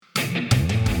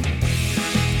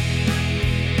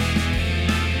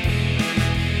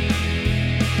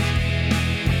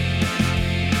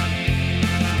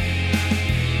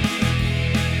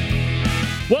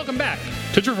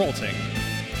to Travolting,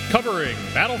 covering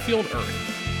Battlefield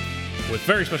Earth, with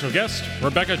very special guest,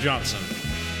 Rebecca Johnson.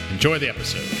 Enjoy the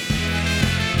episode.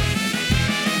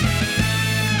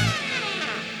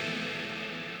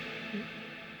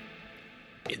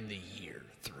 In the year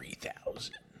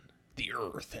 3000, the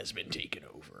Earth has been taken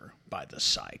over by the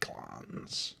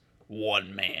Cyclones.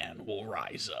 One man will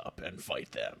rise up and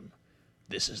fight them.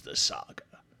 This is the saga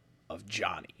of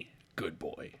Johnny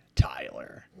Goodboy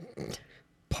Tyler.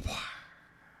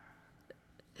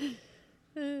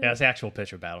 Yeah, that's the actual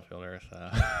pitch of Battlefield Earth.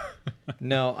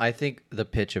 No, I think the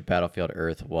pitch of Battlefield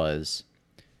Earth was,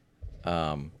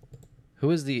 who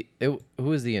was the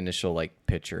initial like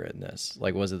pitcher in this?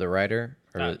 Like, was it the writer?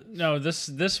 Or no,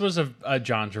 this was a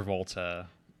John Travolta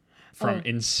from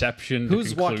Inception. To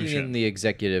who's conclusion. walking in the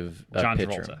executive John pitch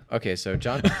Travolta. room? Okay, so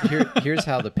John, here's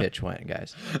how the pitch went,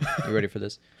 guys. You ready for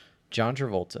this? John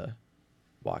Travolta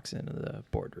walks into the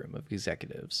boardroom of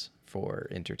executives for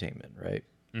entertainment, right?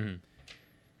 Mm-hmm. And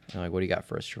I'm like, what do you got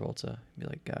for us, Travolta? Be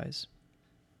like, guys,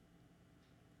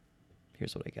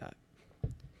 here's what I got. He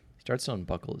starts to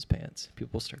unbuckle his pants.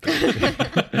 People start to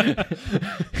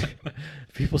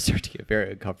get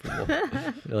very uncomfortable.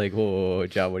 They're like, whoa,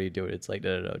 John, what are you doing? It's like,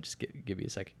 no, just give me a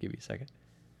second.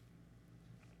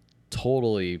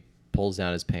 Totally pulls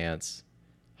down his pants,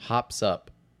 hops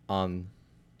up on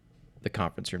the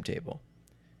conference room table,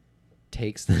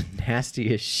 takes the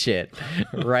nastiest shit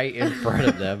right in front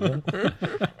of them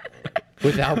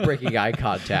without breaking eye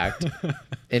contact,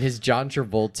 and his John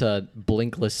Travolta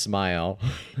blinkless smile.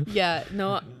 Yeah,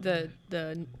 no, the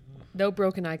no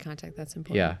broken eye contact. That's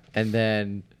important. Yeah, and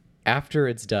then after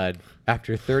it's done,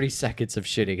 after 30 seconds of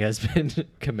shitting has been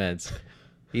commenced,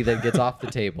 he then gets off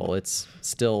the table. It's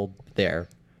still there,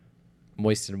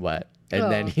 moist and wet,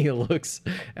 and then he looks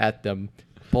at them,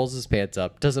 pulls his pants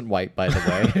up, doesn't wipe, by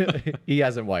the way. He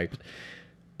hasn't wiped.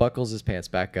 Buckles his pants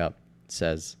back up,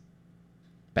 says,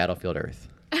 Battlefield Earth.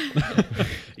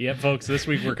 Yep, folks, this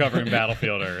week we're covering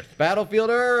Battlefield Earth.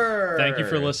 Battlefield Earth! Thank you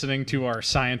for listening to our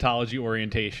Scientology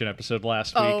orientation episode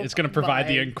last week. Oh It's going to provide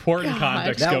the my important God.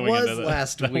 context That going was into this.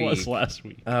 last That week. was last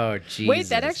week. Oh, Jesus. Wait,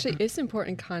 that actually is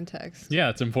important context. Yeah,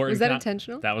 it's important. Was that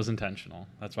intentional? That was intentional.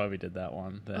 That's why we did that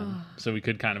one. Then. So we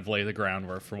could kind of lay the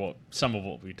groundwork for some of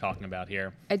what we're talking about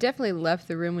here. I definitely left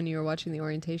the room when you were watching the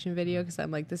orientation video because I'm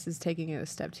like, this is taking it a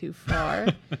step too far.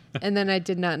 And then I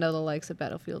did not know the likes of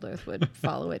Battlefield Earth would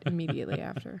follow it immediately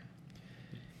after.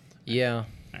 Yeah. All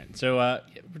right, so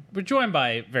we're joined by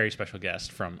a very special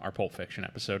guest from our Pulp Fiction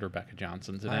episode, Rebecca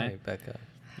Johnson, today. Hi, Becca.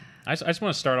 I just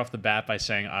want to start off the bat by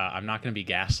saying I'm not going to be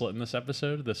gaslit in this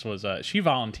episode. This was she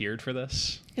volunteered for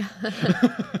this.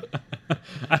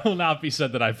 I will not be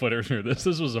said that I put her through this.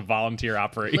 This was a volunteer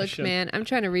operation. Look, man, I'm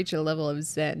trying to reach a level of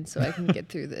zen so I can get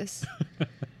through this.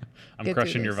 I'm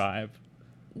crushing your vibe.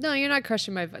 No, you're not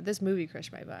crushing my vibe. This movie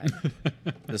crushed my vibe.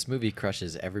 This movie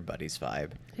crushes everybody's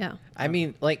vibe. Yeah. I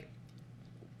mean, like,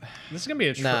 This is gonna be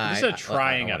a Nah, this is a I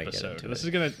trying don't wanna get episode. into This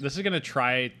it. is gonna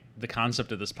try the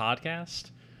concept of this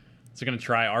podcast. It's gonna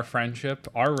try our friendship,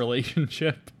 our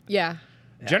relationship. Yeah.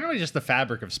 Generally, just the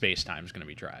fabric of space time is gonna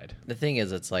be tried. the thing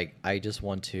is, it's like, I just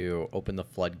want to open the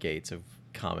floodgates of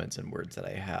comments and words that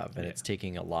I have, and it's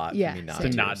taking a lot Yeah, for me not same.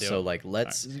 to. To not do so, it. like,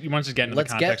 let's... You want to just get into the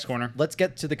context corner? Let's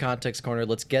get to the context corner.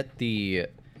 Let's get the...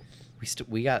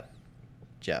 We got...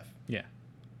 Jeff, Yeah.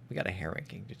 we got a hair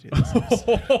ranking to do this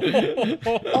episode.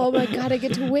 Oh my God, I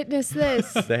get to witness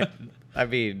this. I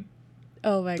mean...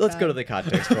 Oh my God. Let's go to the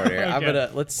context corner. I'm Okay. gonna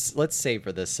let's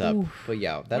savor this up. But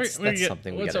yeah, that's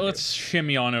something we gotta let's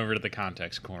shimmy on over to the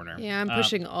context corner. Yeah, I'm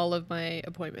pushing all of my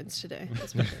appointments today.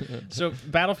 That's for sure. So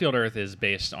Battlefield Earth is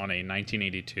based on a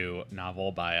 1982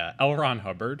 novel by L. Ron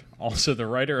Hubbard, also the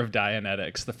writer of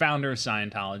Dianetics, the founder of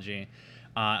Scientology.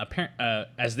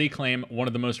 As they claim, one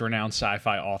of the most renowned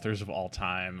sci-fi authors of all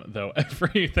time, though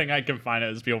everything I can find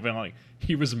is people being like,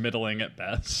 he was middling at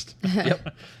best.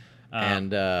 Yep.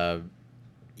 And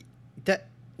that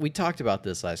we talked about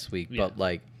this last week, Yeah. but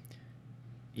like,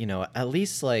 you know, at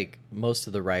least like most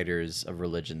of the writers of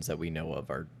religions that we know of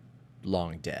are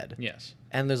long dead. Yes.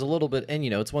 And there's a little bit, and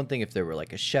you know, it's one thing if there were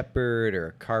like a shepherd or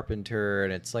a carpenter,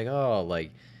 and it's like, oh,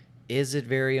 like, is it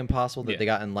very impossible that Yeah. they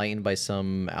got enlightened by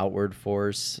some outward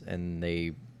force and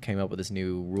they came up with this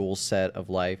new rule set of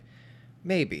life?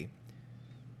 Maybe.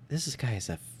 This guy is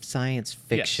a science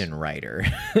fiction writer.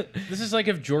 This is like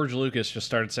if George Lucas just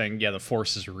started saying, yeah, the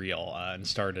Force is real, and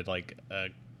started like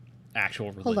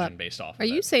actual Hold religion up. based off Are of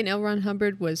you it. saying L. Ron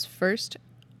Hubbard was first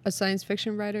a science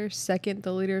fiction writer, second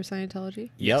the leader of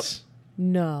Scientology? Yes.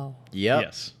 No. Yep.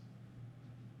 Yes.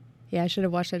 Yeah, I should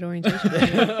have watched that orientation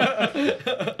video.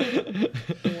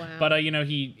 Wow. But you know,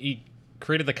 he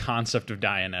created the concept of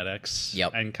Dianetics.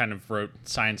 Yep. And kind of wrote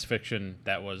science fiction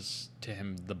that was to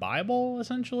him the Bible,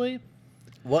 essentially.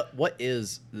 What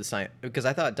is the science? Because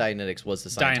I thought Dianetics was the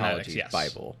Scientology Dianetics, yes.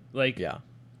 Bible. Like, Yeah.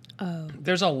 Oh.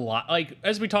 there's a lot, like,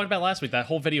 as we talked about last week, that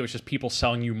whole video is just people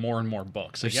selling you more and more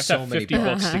books. Like, There's you have to so have many 50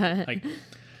 books. Like,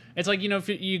 it's like, you know, if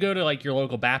you go to, like, your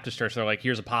local Baptist church, they're like,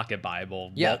 here's a pocket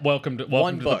Bible. Yeah. Welcome to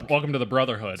One book. Welcome to the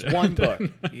Brotherhood. One book.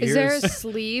 Is there a Here's-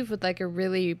 sleeve with like a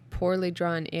really poorly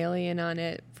drawn alien on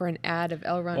it for an ad of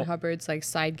L. Ron Well- Hubbard's like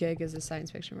side gig as a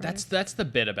science fiction writer? That's the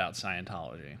bit about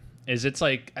Scientology. Is it's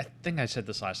like, I think I said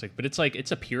this last week, but it's like,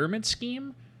 it's a pyramid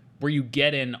scheme where you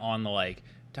get in on the, like,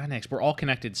 Dianetics, we're all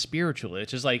connected spiritually,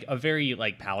 which is like a very,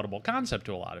 like, palatable concept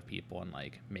to a lot of people and,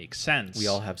 like, makes sense. We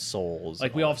all have souls.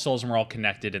 like, and we all that. have souls and we're all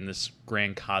connected in this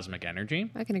grand cosmic energy.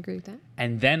 I can agree with that.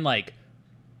 And then, like,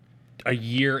 a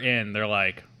year in, they're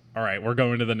like, all right, we're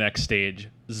going to the next stage.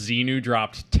 Xenu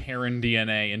dropped Terran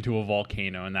DNA into a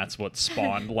volcano, and that's what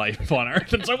spawned life on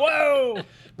Earth. It's like, whoa!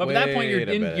 But at that point, Wait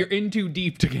a minute. you're in too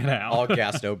deep to get out. All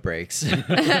gas, no brakes. All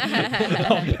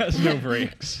gas, no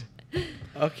brakes.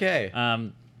 Okay.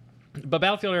 But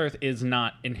Battlefield Earth is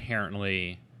not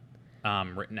inherently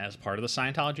written as part of the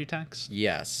Scientology text.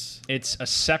 Yes. It's a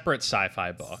separate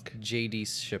sci-fi book. J.D.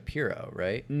 Shapiro,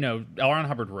 right? No, L. Ron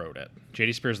Hubbard wrote it.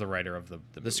 J.D. Spears, the writer of the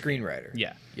The movie. screenwriter.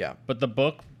 Yeah. Yeah. But the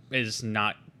book is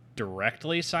not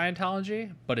directly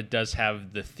Scientology, but it does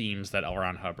have the themes that L.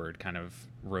 Ron Hubbard kind of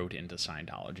wrote into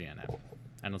Scientology in it.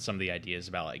 And some of the ideas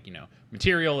about, like, you know,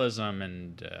 materialism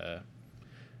and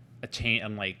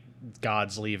and like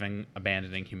gods leaving,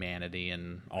 abandoning humanity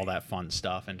and all that fun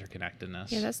stuff,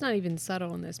 interconnectedness. Yeah, that's not even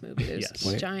subtle in this movie. There's Yes.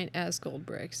 Wait. giant ass gold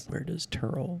bricks. Where does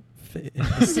Turrell fit?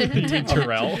 You mean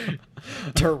Terrell?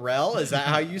 Terrell? Is that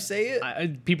how you say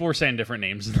it? People were saying different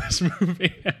names in this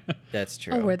movie. That's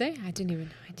true. Oh, were they? I didn't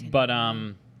even. But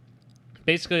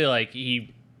basically, like,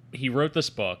 he wrote this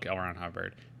book, L. Ron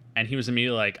Hubbard, and he was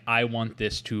immediately like, I want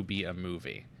this to be a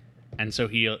movie. And so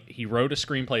he wrote a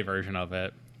screenplay version of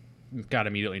it, got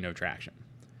immediately no traction.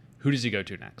 Who does he go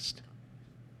to next?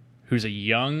 Who's a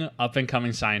young,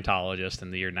 up-and-coming Scientologist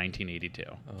in the year 1982.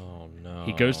 Oh, no.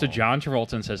 He goes to John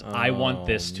Travolta and says, I want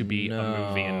this to be a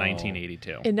movie in no. 1982.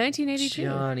 In 1982.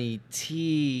 Johnny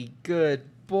T. Good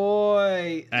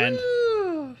boy. And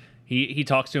Ooh. he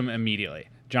talks to him immediately.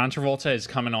 John Travolta is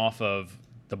coming off of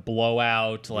the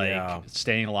blowout, like, Yeah.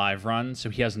 Staying Alive run, so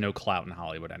he has no clout in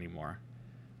Hollywood anymore.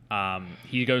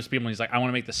 He goes to people and he's like, I want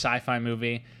to make the sci-fi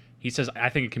movie. He says, I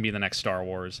think it can be the next Star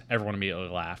Wars. Everyone immediately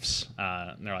laughs.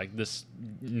 And they're like, this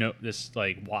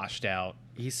like washed out.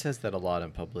 He says that a lot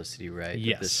in publicity, right? That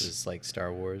Yes. this is like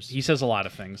Star Wars. He says a lot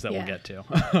of things that we'll Yeah. get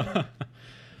to.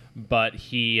 But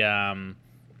he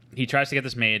tries to get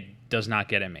this made, does not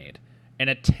get it made. An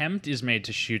attempt is made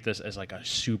to shoot this as like a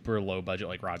super low budget,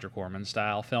 like Roger Corman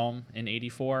style film in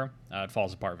 '84. It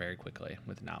falls apart very quickly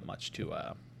with not much to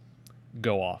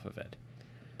go off of it.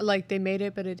 Like they made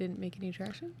it, but it didn't make any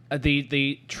traction.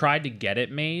 They tried to get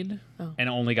it made, Oh. and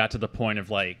only got to the point of,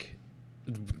 like,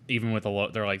 even with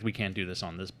they're like, we can't do this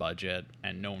on this budget,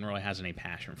 and no one really has any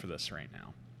passion for this right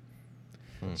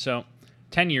now. So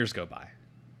 10 years go by.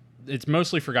 It's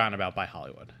mostly forgotten about by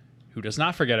Hollywood. Who does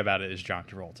not forget about it is John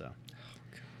Travolta.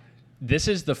 This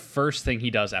is the first thing he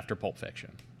does after Pulp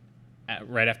Fiction.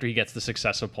 Right after he gets the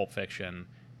success of Pulp Fiction,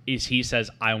 is he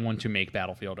says, I want to make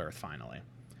Battlefield Earth finally.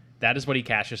 That is what he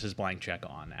cashes his blank check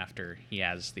on after he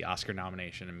has the Oscar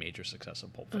nomination and major success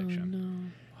of Pulp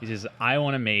Fiction. He says, I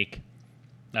want to make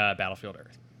Battlefield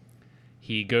Earth.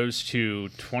 He goes to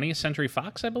 20th Century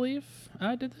Fox, I believe,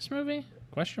 did this movie?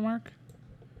 Question mark?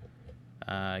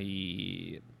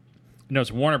 No,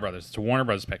 it's Warner Brothers. It's a Warner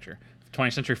Brothers picture.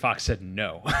 20th Century Fox said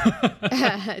no.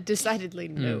 Decidedly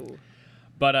no.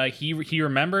 But he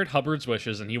remembered Hubbard's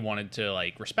wishes and he wanted to,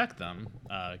 like, respect them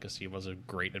because he was a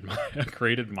great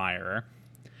admirer.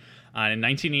 In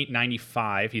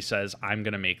 1995, he says, I'm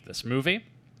going to make this movie.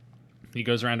 He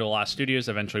goes around to a lot of studios.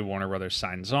 Eventually, Warner Brothers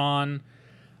signs on.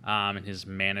 And his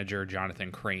manager,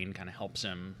 Jonathan Crane, kind of helps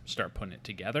him start putting it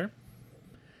together.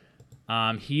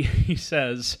 He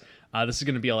says, this is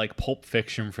going to be like Pulp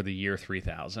Fiction for the year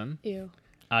 3000. Ew.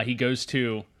 He goes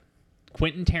to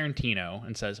Quentin Tarantino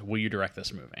and says, will you direct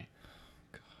this movie?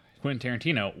 Quentin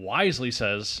Tarantino wisely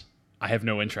says, I have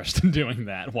no interest in doing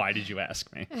that. Why did you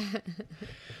ask me?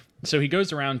 So he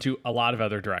goes around to a lot of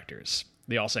other directors.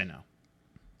 They all say no.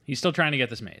 He's still trying to get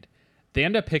this made. They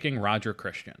end up picking Roger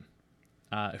Christian,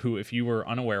 who, if you were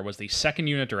unaware, was the second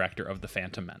unit director of The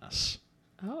Phantom Menace.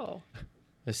 Oh.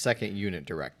 The second unit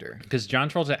director. Because John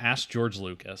Travolta asked George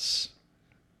Lucas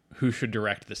who should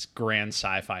direct this grand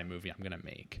sci-fi movie I'm going to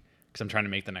make. because I'm trying to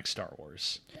make the next Star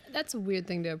Wars. That's a weird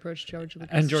thing to approach George Lucas.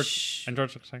 And George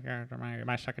looks like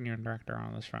my second year director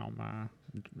on this film.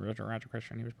 Roger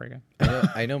Christian, he was pretty good.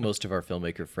 I know most of our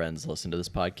filmmaker friends listen to this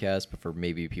podcast, but for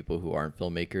maybe people who aren't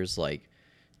filmmakers, like,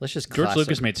 let's just George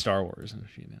Lucas made Star Wars, and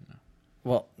she didn't know.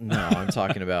 Well, no, I'm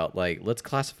talking about, like, let's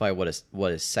classify what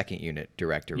a second unit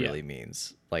director Yeah. really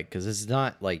means. Like, because it's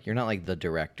not like you're not like the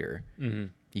director. Mm-hmm.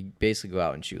 You basically go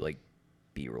out and shoot like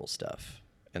B-roll stuff,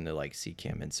 and they're like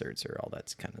C-cam inserts or all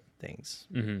that kind of things.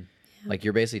 Mm-hmm. Like,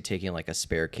 you're basically taking like a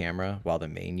spare camera while the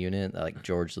main unit, like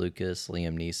George Lucas,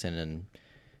 Liam Neeson, and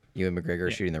Ewan McGregor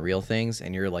are shooting the real things,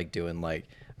 and you're like doing like,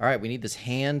 all right, we need this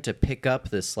hand to pick up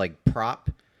this like prop,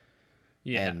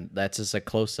 and that's just a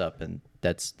close up, and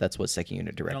that's what second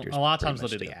unit directors. A lot of times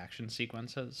pretty they'll do much the action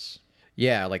sequences.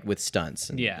 Yeah, like with stunts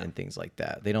and, Yeah. and things like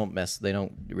that. They don't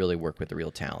really work with the real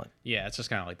talent. Yeah, it's just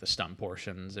kind of like the stunt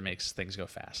portions. It makes things go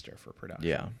faster for production.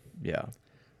 Yeah, yeah.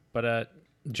 But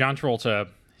John Travolta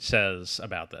says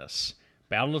about this,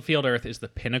 Battlefield Earth is the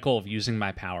pinnacle of using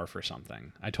my power for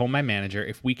something. I told my manager,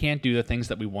 if we can't do the things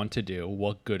that we want to do,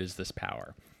 what good is this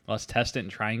power? Let's test it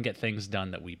and try and get things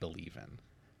done that we believe in.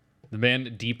 The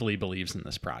band deeply believes in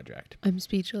this project. I'm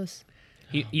speechless.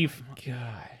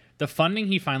 God. The funding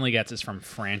he finally gets is from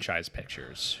Franchise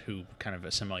Pictures, who kind of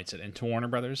assimilates it into Warner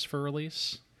Brothers for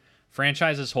release.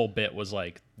 Franchise's whole bit was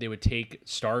like they would take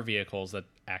star vehicles that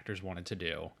actors wanted to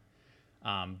do,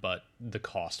 but the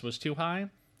cost was too high,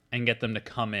 and get them to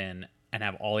come in and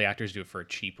have all the actors do it for a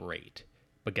cheap rate,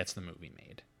 but gets the movie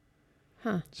made.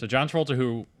 Huh. So John Travolta,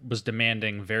 who was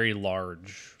demanding very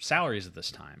large salaries at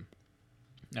this time,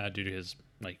 due to his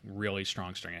like really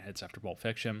strong string of hits after Pulp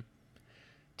Fiction,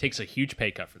 takes a huge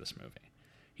pay cut for this movie.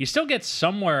 He still gets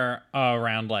somewhere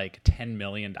around like $10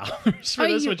 million for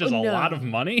this, which is a lot of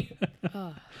money.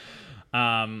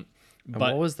 And But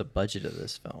what was the budget of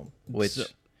this film? Which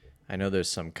I know there's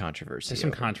some controversy. there's some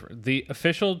over. controversy. The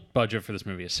official budget for this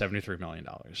movie is $73 million.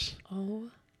 Oh.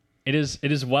 It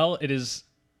is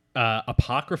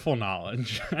apocryphal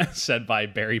knowledge said by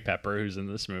Barry Pepper, who's in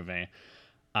this movie,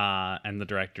 and the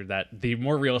director, that the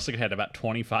more realistic had about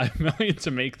 $25 million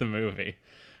to make the movie,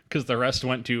 because the rest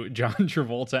went to John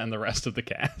Travolta and the rest of the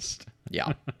cast.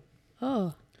 Yeah.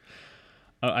 Oh.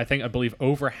 I believe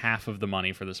over half of the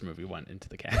money for this movie went into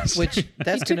the cast. Which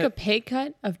that's He took gonna a pay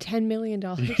cut of $10 million.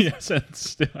 yes, and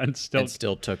still and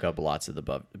still took up lots of the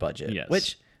budget. Yes.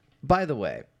 Which, by the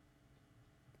way,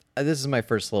 this is my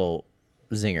first little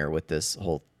zinger with this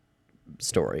whole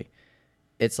story.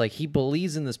 It's like he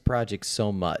believes in this project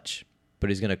so much,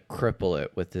 but he's gonna cripple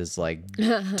it with his like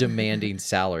demanding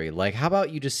salary. Like, how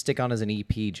about you just stick on as an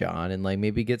EP, John, and like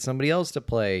maybe get somebody else to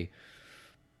play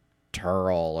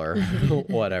Turl or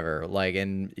whatever, like,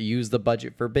 and use the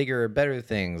budget for bigger or better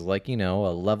things, like, you know,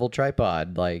 a level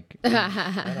tripod. Like,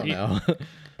 I don't know.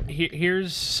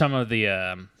 Here's some of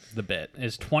the bit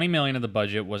is $20 million of the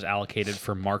budget was allocated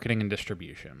for marketing and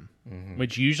distribution,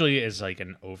 which usually is like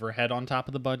an overhead on top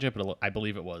of the budget, but I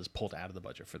believe it was pulled out of the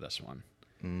budget for this one.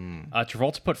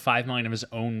 Travolta put $5 million of his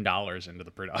own dollars into the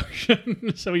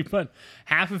production, so he put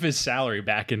half of his salary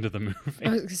back into the movie. I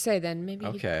was gonna say then maybe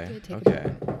Okay, he did take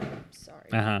okay.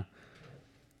 Sorry.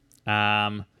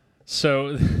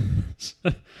 So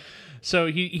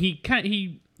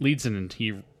he leads in and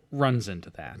he runs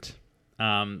into that.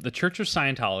 The Church of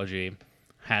Scientology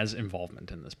has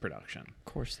involvement in this production Of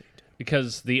course they do.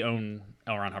 because they own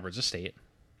L. Ron Hubbard's estate.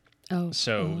 Oh.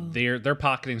 So they're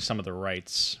pocketing some of the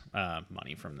rights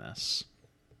money from this.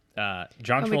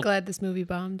 John I'll be Travolta, glad this movie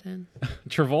bombed then.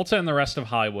 Travolta and the rest of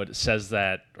Hollywood says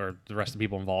that, or the rest of the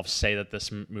people involved say that this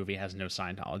movie has no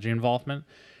Scientology involvement,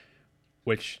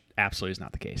 which absolutely is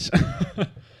not the case.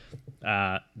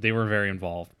 They were very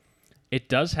involved. It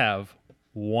does have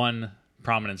one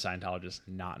prominent Scientologist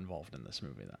not involved in this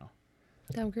movie, though.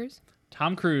 Tom Cruise?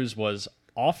 Tom Cruise was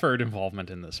offered involvement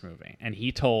in this movie, and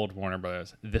he told Warner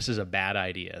Brothers, this is a bad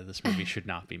idea. This movie should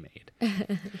not be made.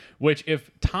 Which, if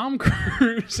Tom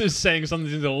Cruise is saying something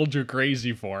a little too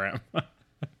crazy for him,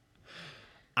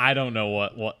 I don't know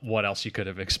what else you could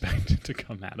have expected to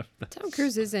come out of this. Tom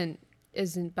Cruise isn't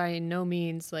by no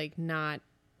means like not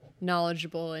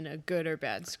knowledgeable in a good or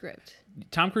bad script.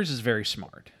 Tom Cruise is very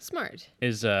smart. Smart.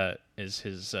 It's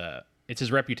his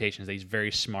reputation is that he's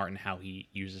very smart in how he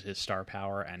uses his star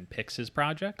power and picks his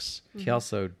projects. He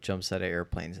also jumps out of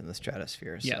airplanes in the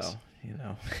stratosphere. Yes. So, you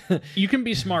know. You can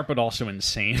be smart but also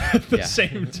insane at the Yeah.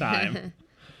 same time.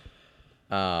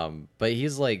 But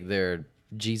he's like their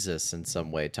Jesus in some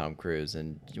way, Tom Cruise.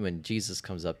 And when Jesus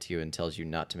comes up to you and tells you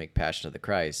not to make Passion of the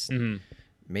Christ,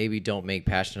 maybe don't make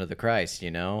Passion of the Christ,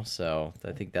 you know? So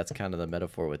I think that's kind of the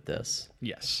metaphor with this.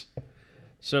 Yes.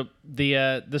 So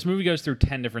this movie goes through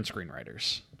 10 different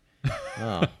screenwriters.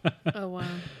 Oh, Oh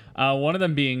wow. One of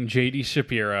them being J.D.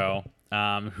 Shapiro,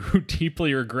 who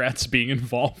deeply regrets being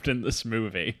involved in this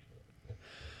movie.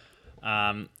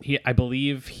 I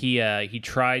believe he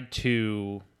tried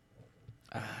to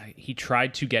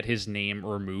get his name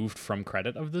removed from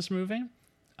credit of this movie,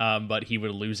 but he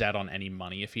would lose out on any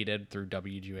money if he did through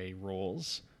WGA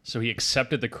rules. So he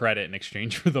accepted the credit in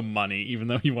exchange for the money, even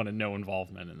though he wanted no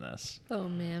involvement in this. Oh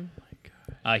man.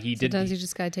 He You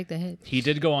just gotta take the hit.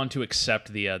 did go on to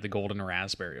accept the Golden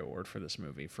Raspberry Award for this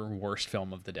movie for worst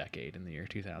film of the decade in the year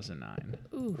 2009.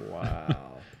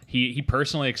 wow. He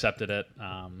personally accepted it.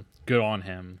 Good on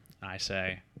him, I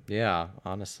say. Yeah,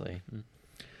 honestly.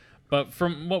 But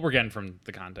from what we're getting from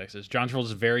the context is John Travolta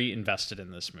is very invested in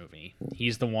this movie.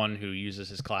 He's the one who uses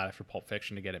his clout after Pulp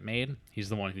Fiction to get it made. He's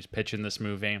the one who's pitching this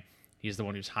movie. He's the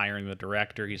one who's hiring the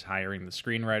director. He's hiring the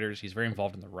screenwriters. He's very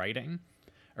involved in the writing.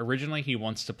 Originally, he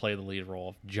wants to play the lead role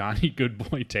of Johnny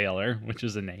Goodboy Taylor, which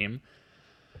is a name.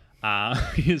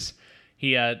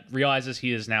 He realizes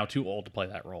he is now too old to play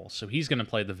that role, so he's going to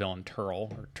play the villain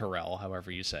Terrell,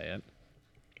 however you say it.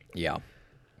 Yeah.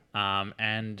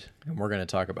 And we're going to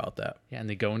talk about that. yeah, and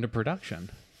they go into production.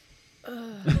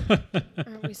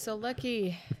 Aren't we so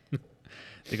lucky?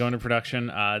 They go into production.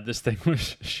 This thing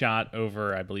was shot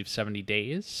over, I believe, 70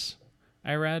 days,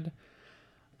 I read.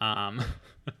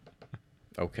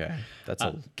 Okay. That's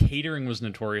Catering was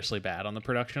notoriously bad on the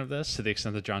production of this, to the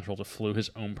extent that John Travolta flew his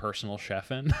own personal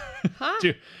chef in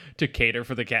to cater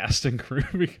for the cast and crew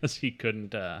because he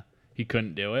couldn't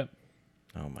do it.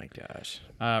 Oh my gosh.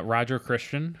 Roger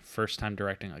Christian, first time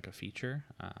directing like a feature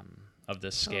of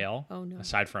this scale, Oh, no.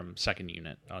 aside from Second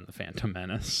Unit on The Phantom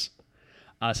Menace,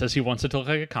 says he wants it to look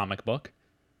like a comic book,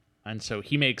 and so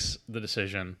he makes the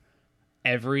decision: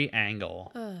 every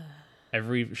angle,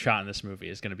 every shot in this movie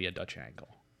is going to be a Dutch angle.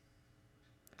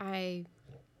 I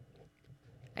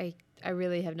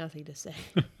really have nothing to say.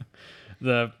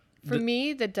 For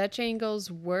Me, the Dutch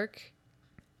angles work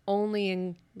only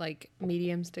in like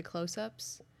mediums to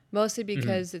close-ups, mostly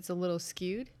because it's a little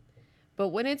skewed. But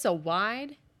when it's a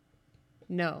wide,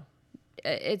 no,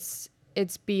 it's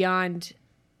beyond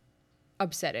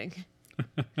upsetting.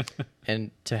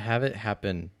 And to have it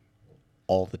happen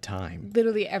all the time.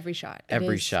 Literally every shot.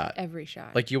 Every shot. Every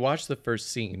shot. Like you watch the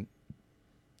first scene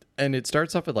and it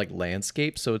starts off with like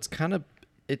landscape, so it's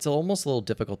almost a little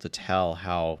difficult to tell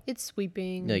how it's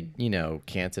sweeping. like,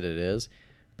 canted it is.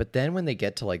 But then when they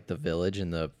get to like the village in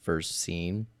the first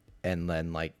scene and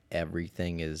then like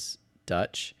everything is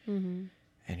Dutch and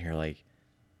you're like,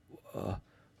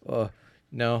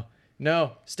 no,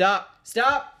 stop.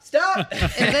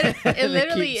 It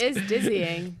literally is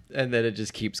dizzying. And then it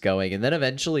just keeps going. And then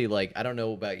eventually, like, I don't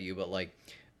know about you, but like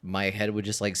my head would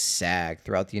just like sag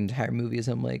throughout the entire movie as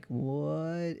I'm like,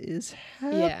 what is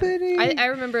happening? Yeah. I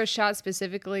remember a shot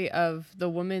specifically of the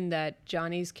woman that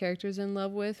Johnny's character's in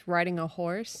love with riding a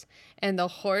horse, and the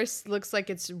horse looks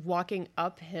like it's walking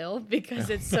uphill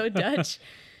because it's so Dutch,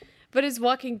 but it's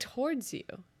walking towards you.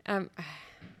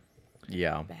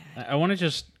 Yeah. I want to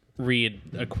just read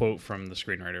a quote from the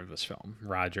screenwriter of this film,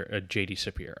 J.D.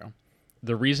 Shapiro.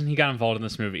 The reason he got involved in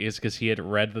this movie is because he had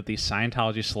read that the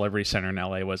Scientology Celebrity Center in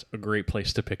LA was a great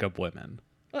place to pick up women.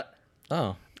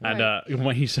 Oh. And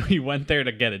when he went there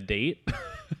to get a date,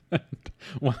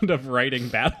 wound up writing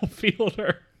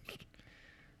Battlefielder.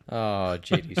 Oh,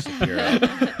 J.D. Shapiro.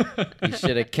 You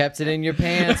should have kept it in your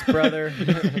pants, brother.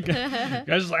 Guys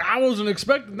was like, I wasn't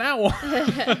expecting that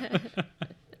one.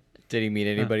 Did he meet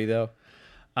anybody, though?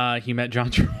 He met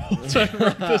John Travolta and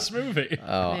wrote this movie.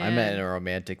 Oh, I Man. meant in a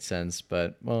romantic sense,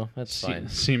 but, well, that's fine.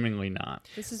 Seemingly not.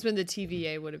 This is when the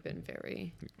TVA would have been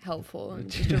very helpful in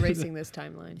just erasing this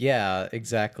timeline. Yeah,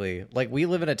 exactly. Like, we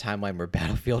live in a timeline where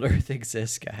Battlefield Earth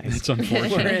exists, guys. It's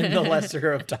unfortunate. We're in the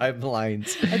lesser of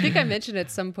timelines. I think I mentioned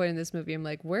at some point in this movie, I'm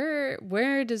like,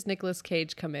 where does Nicolas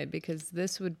Cage come in? Because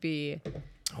this would be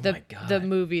my God. the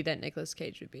movie that Nicolas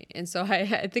Cage would be. And so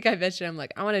I think I mentioned, I'm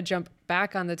like, I want to jump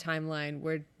back on the timeline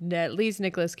where at least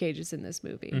Nicolas Cage is in this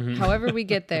movie. However we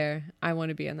get there, I want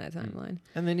to be on that timeline.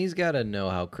 And then he's got to know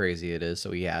how crazy it is,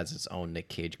 so he adds his own Nick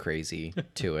Cage crazy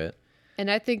to it. And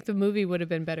I think the movie would have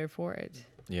been better for it.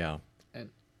 Yeah.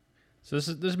 So this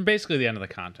is basically the end of the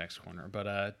context corner.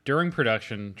 But during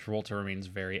production, Travolta remains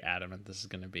very adamant this is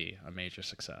going to be a major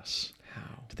success.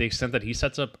 How? To the extent that he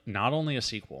sets up not only a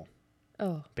sequel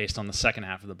Oh, based on the second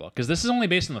half of the book, because this is only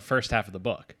based on the first half of the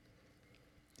book.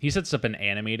 He sets up an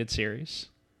animated series.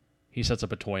 He sets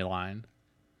up a toy line.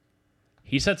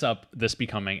 He sets up this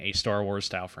becoming a Star Wars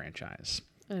style franchise.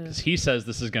 Because he says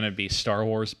this is going to be Star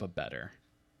Wars but better.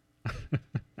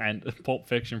 And Pulp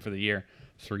Fiction for the year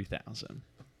 3000.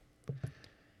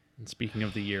 And speaking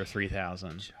of the year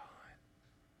 3000,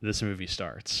 this movie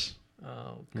starts.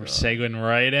 Oh, We're God. segueing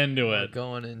right into We're it.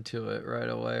 going into it right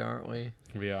away, aren't we?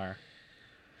 We are.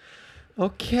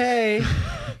 Okay.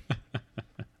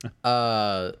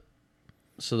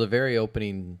 So the very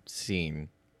opening scene,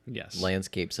 Yes.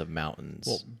 landscapes of mountains.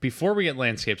 Well, before we get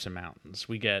landscapes and mountains,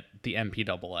 we get the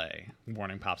MPAA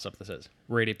warning pops up that says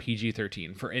rated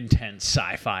PG-13 for intense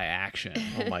sci-fi action.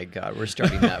 Oh my God, we're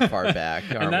starting that far back,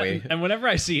 aren't we? And whenever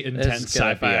I see intense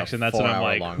gonna sci-fi be a action, that's when I'm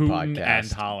like 4-hour-long hooting podcast.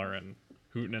 and hollering.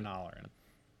 Hooting and hollering.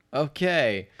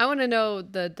 Okay. I want to know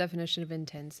the definition of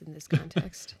intense in this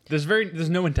context. There's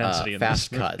no intensity in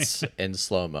Fast this movie. cuts and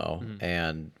slow-mo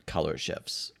and color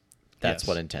shifts. That's Yes.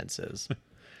 what intense is.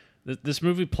 This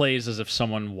movie plays as if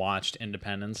someone watched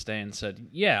Independence Day and said,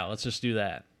 "Yeah, let's just do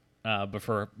that," but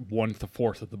for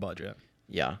 1/4 of the budget.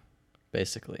 Yeah,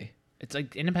 basically. It's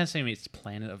like Independence Day meets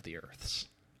Planet of the Earths,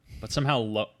 but somehow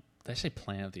did I say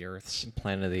Planet of the Earths?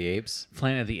 Planet of the Apes.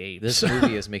 Planet of the Apes. This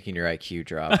movie is making your IQ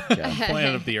drop, Jeff.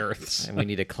 Planet of the Earths. And we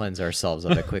need to cleanse ourselves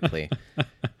of it quickly.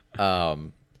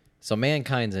 So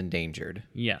mankind's endangered.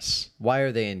 Yes. Why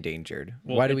are they endangered?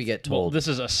 Well, Why do we it's- get told? this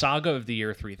is a saga of the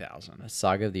year 3000.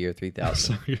 Saga of the year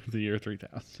 3000. Saga of the year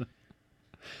 3000.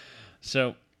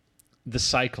 So, the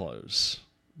Cyclos.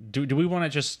 Do we want to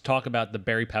just talk about the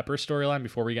Barry Pepper storyline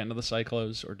before we get into the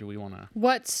Cyclos, or do we want to?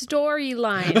 What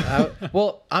storyline?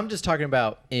 Well, I'm just talking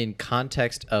about in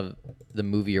context of the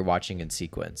movie you're watching in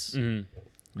sequence.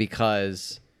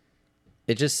 Because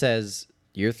it just says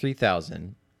year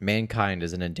 3000, mankind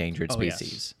is an endangered Oh, yes.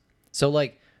 species. So,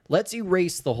 like, let's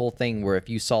erase the whole thing where if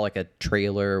you saw like a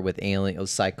trailer with alien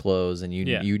cyclos and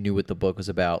Yeah. you knew what the book was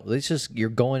about, let's just, you're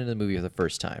going into the movie for the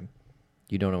first time.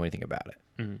 You don't know anything about it.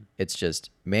 It's just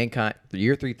mankind, the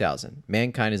year 3000,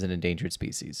 mankind is an endangered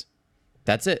species.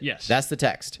 That's it. Yes. That's the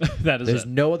text. That is There's it.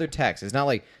 no other text. It's not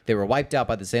like they were wiped out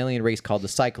by this alien race called the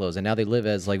Cyclos and now they live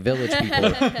as like village people.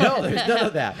 No, there's none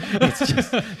of that. It's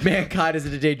just mankind is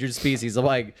an endangered species. I'm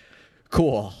like,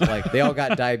 cool. Like they all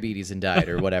got diabetes and died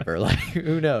or whatever. Like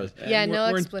who knows? Yeah, We're- no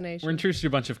we're in- explanation. We're introduced to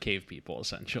a bunch of cave people,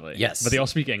 essentially. Yes. But they all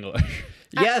speak English.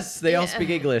 Yes, they all yeah.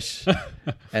 speak English.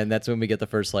 And that's when we get the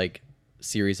first like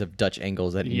series of Dutch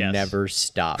angles that Yes. never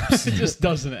stops. It just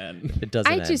doesn't end. It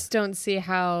doesn't I end. just don't see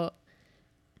how,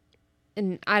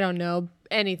 and I don't know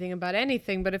anything about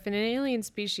anything, but if an alien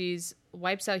species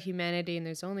wipes out humanity and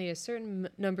there's only a certain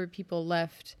number of people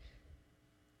left,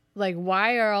 like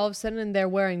why are all of a sudden they're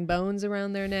wearing bones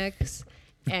around their necks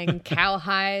and cow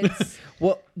hides?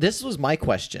 Well, this was my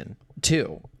question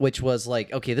too, which was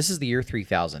like, okay, this is the year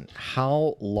 3000.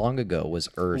 How long ago was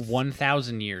Earth?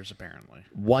 1,000 years, apparently.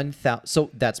 1,000. So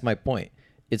that's my point.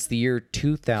 It's the year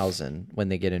 2000 when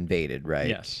they get invaded, right?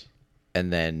 Yes.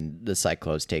 And then the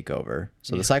Cyclos take over.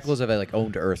 So the Cyclos have like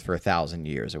owned Earth for 1,000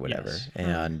 years or whatever. Yes.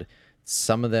 And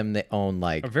some of them they own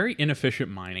like A very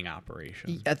inefficient mining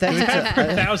operation. that takes For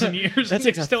 1,000 years. that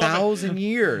they takes still haven't- 1,000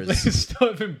 years. They still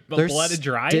haven't They're blooded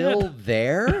dry still yet.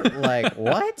 there. Like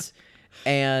what?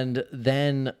 And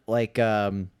then like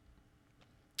and,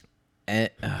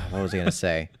 what was I gonna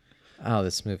say? Oh,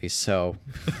 this movie's so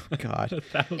God.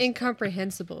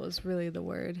 Incomprehensible is really the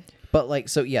word. But like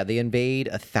so yeah, they invade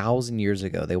 1,000 years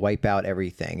ago. They wipe out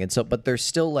everything. And so but there's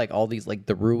still like all these like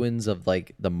the ruins of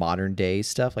like the modern day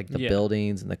stuff, like the Yeah.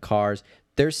 buildings and the cars.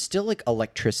 There's still like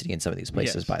electricity in some of these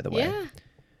places, Yes. by the way. Yeah.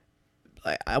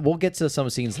 We'll get to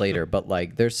some scenes later, but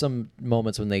like there's some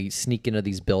moments when they sneak into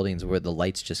these buildings where the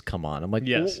lights just come on. I'm like,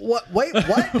 Yes. What? Wait,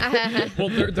 what? Well,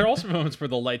 there are also moments where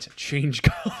the lights change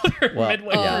color Well,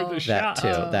 midway yeah, through the that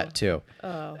shot. too, that too.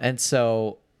 And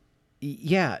so,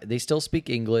 yeah, they still speak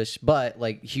English, but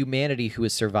like humanity who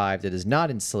has survived that is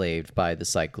not enslaved by the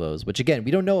Cyclos, which again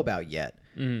we don't know about yet.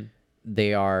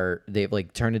 They've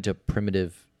like turned into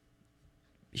primitive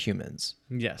humans.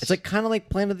 Yes. It's like kind of like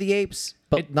Planet of the Apes,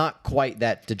 but not quite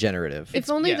that degenerative. If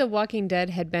only yeah. The Walking Dead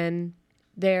had been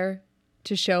there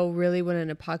to show really what an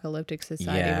apocalyptic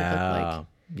society would look like.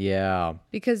 Yeah.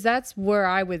 Because that's where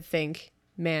I would think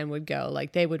man would go.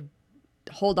 Like they would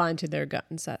hold on to their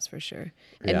guns, that's for sure.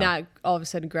 And Yeah. not all of a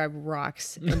sudden grab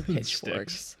rocks and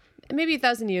pitchforks. And maybe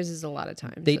 1,000 years is a lot of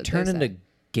time. They so turn there's into that.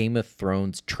 Game of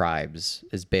Thrones tribes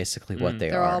is basically what they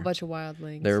They're are. all a bunch of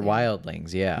wildlings. They're yeah.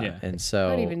 wildlings, yeah. Yeah. And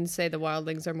so I'd even say the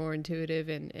wildlings are more intuitive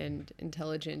and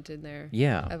intelligent in their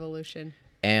Yeah. evolution.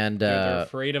 and They're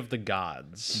afraid of the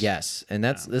gods. yes, and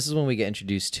this is when we get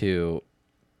introduced to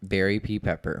Barry P.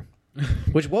 Pepper,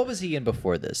 Which what was he in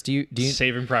before this? Do you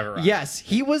Saving Private Ryan. Yes,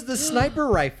 he was the sniper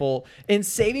rifle in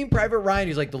Saving Private Ryan.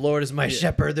 He's like, the Lord is my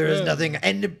shepherd. There is nothing,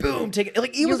 and boom, take it.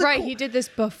 Like he You're was a right. cool- He did this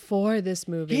before this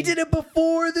movie. He did it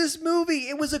before this movie.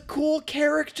 It was a cool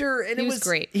character, and He it was was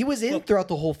great. He was in throughout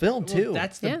the whole film Well, too.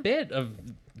 that's the Yeah. bit of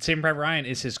Saving Private Ryan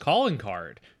is his calling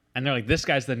card. And they're like, this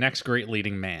guy's the next great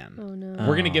leading man. Oh no.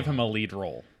 We're going to give him a lead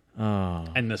role. oh,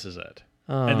 And this is it.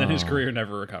 And then his career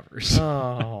never recovers.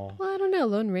 oh. Well, I don't know.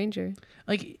 Lone Ranger.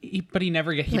 Like, but he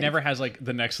never has like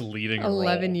the next leading role.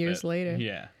 11 years that- later.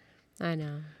 Yeah. I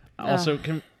know. Also,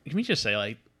 can we just say,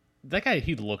 like, that guy,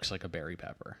 he looks like a Barry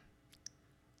Pepper.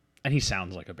 And he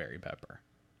sounds like a Barry Pepper.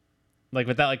 Like,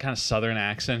 with that, like, kind of southern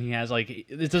accent he has, like,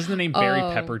 doesn't the name Barry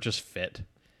Oh. Pepper just fit?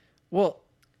 Well,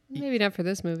 Maybe not for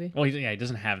this movie. Well, he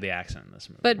doesn't have the accent in this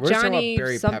movie. But we're just talking Johnny about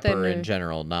Barry something. Pepper or- in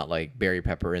general, not like Barry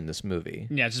Pepper in this movie.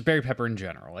 Yeah, it's just Barry Pepper in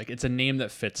general. Like, it's a name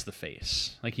that fits the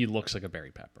face. Like, he looks like a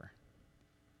Barry Pepper.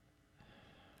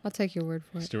 I'll take your word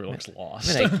for it. Stuart looks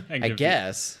lost. I mean, And I gives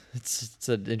guess it's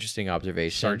an interesting you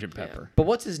observation. Sergeant Pepper. But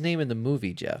what's his name in the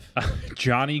movie, Jeff?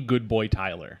 Johnny Goodboy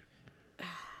Tyler.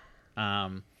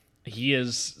 He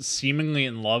is seemingly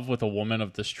in love with a woman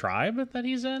of this tribe that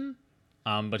he's in,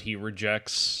 but he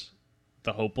rejects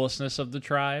the hopelessness of the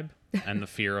tribe and the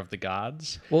fear of the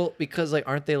gods. Well, because like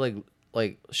aren't they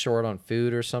like short on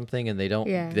food or something, and they don't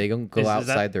Yeah. they don't go Is that-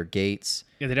 outside their gates.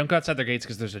 Yeah, they don't go outside their gates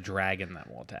because there's a dragon that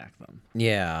will attack them.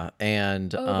 Yeah,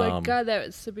 and Oh my god, that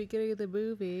was the beginning of the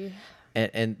movie.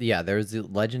 and yeah, there's the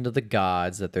legend of the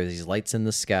gods that there's these lights in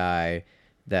the sky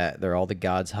that they're all the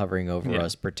gods hovering over Yeah.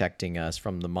 us, protecting us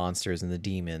from the monsters and the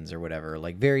demons or whatever.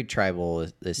 Like very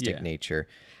tribalistic Yeah. nature.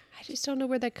 I just don't know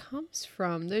where that comes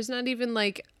from. There's not even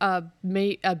like a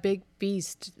big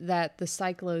beast that the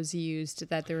Cyclos used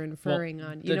that they're inferring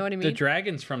on. You know what I mean? The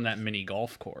dragon's from that mini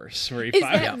golf course where he Is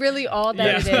finds that really all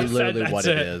that Yeah. it is? Literally That's what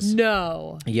it it. is.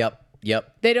 No. Yep.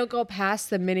 They don't go past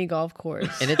the mini golf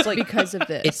course. And it's like because of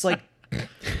this. It's like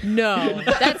no,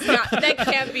 that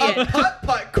can't be it.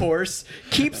 putt course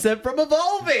keeps them from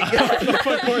evolving.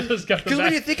 Because Because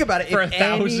when you think about it, for if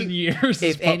 1,000 any- years, this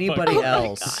if putt-putt anybody course-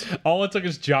 else, all it took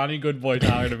is Johnny Goodboy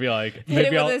Tyler to be like, Hit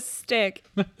maybe it I'll. with a stick.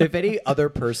 if any other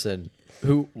person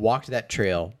who walked that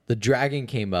trail, the dragon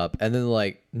came up, and then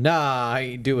like, nah, I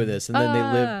ain't doing this, and then they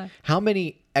Ah. live. How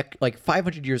many like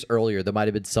 500 years earlier, there might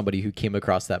have been somebody who came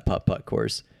across that putt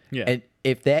course. Yeah. And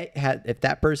if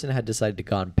that person had decided to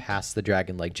gone past the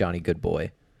dragon like Johnny Goodboy,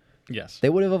 Yes. they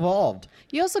would have evolved.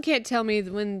 You also can't tell me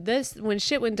that when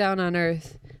shit went down on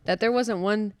Earth that there wasn't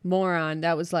one moron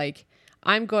that was like,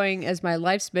 I'm going as my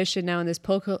life's mission now in this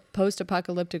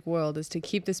post-apocalyptic world is to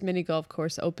keep this mini golf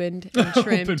course opened and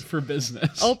trimmed, Open for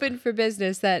business. open for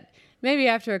business. That maybe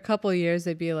after a couple of years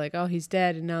they'd be like, oh, he's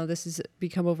dead, and now this has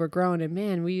become overgrown. And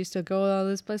man, we used to go to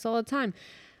this place all the time.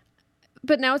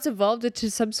 But now it's evolved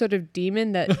into some sort of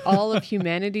demon that all of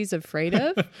humanity's afraid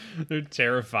of. They're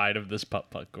terrified of this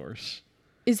putt-putt course.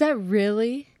 Is that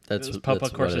really? That's This that's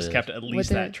putt-putt course what has it kept is. at least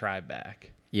the- that tribe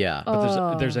back. Yeah.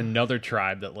 But Oh. there's another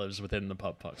tribe that lives within the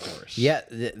putt-putt course. Yeah.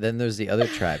 Then there's the other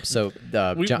tribe. So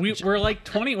We're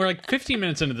like 15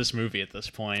 minutes into this movie at this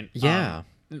point. Yeah.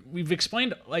 We've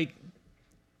explained like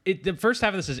the first half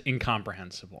of this is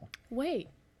incomprehensible. Wait.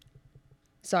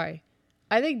 Sorry.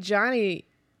 I think Johnny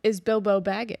is Bilbo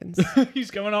Baggins. He's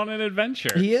going on an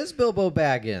adventure. he is Bilbo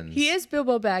Baggins. He is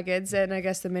Bilbo Baggins, and I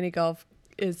guess the mini golf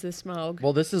is the smoke.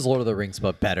 Well, this is Lord of the Rings,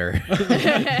 but better.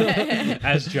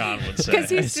 As John would say. Because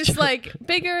he's just like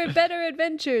bigger and better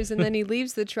adventures, and then he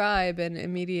leaves the tribe and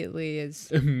immediately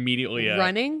is Immediately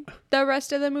running the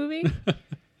rest of the movie.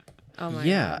 Oh my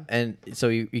Yeah, god! and so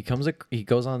he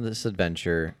goes on this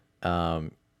adventure.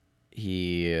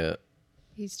 He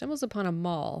Stumbles upon a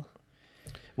mall.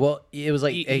 well, it was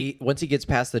like He- once he gets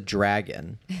past the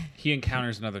dragon, he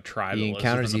encounters another tribe. He that lives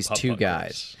encounters within the these two putt-putt guys.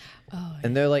 course. Oh,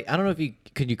 and they're like, I don't know if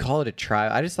could you call it a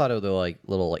tribe? I just thought they were like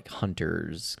little like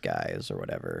hunters guys or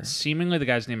whatever. Seemingly, the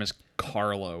guy's name is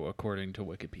Carlo, according to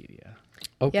Wikipedia.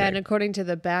 Okay, yeah, and according to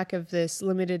the back of this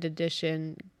limited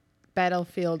edition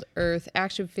Battlefield Earth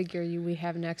action figure we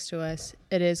have next to us,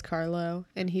 it is Carlo,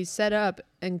 and he's set up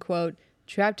and quote,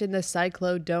 trapped in the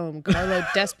Cyclo Dome. Carlo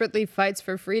desperately fights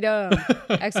for freedom!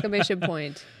 Exclamation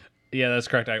point. Yeah, that's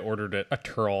correct. I ordered a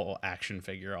Turl action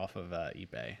figure off of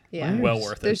eBay. Yeah. Well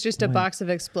worth There's it. just a box of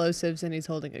explosives and he's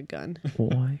holding a gun.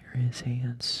 why are his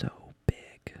hands so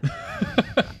big?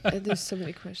 There's so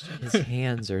many questions. His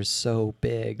hands are so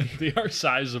big. They are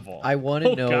sizable. I want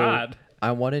to Oh, know. God.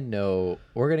 I want to know.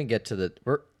 We're gonna get to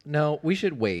the. We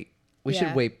should wait. We should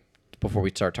Yeah. wait before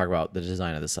we start talking about the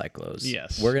design of the Cyclos.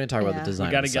 Yes. we're gonna talk about Yeah. the design.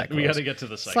 we of the Cyclos. gotta get to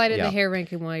the cycle. Slide in Yeah. the hair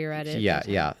ranking while you're at it.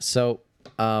 Yeah. So,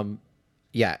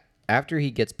 yeah. after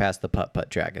he gets past the putt-putt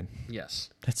dragon. Yes.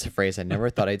 That's a phrase I never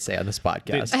thought I'd say on this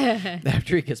podcast.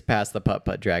 After he gets past the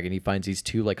putt-putt dragon, he finds these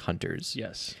two like hunters.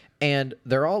 Yes. And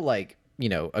they're all like,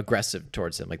 aggressive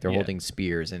towards him. Like they're Yeah. holding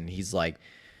spears, and he's like,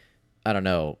 I don't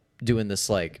know, doing this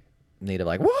like native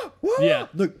like whoa, whoa, Yeah.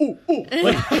 like ooh, ooh,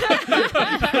 like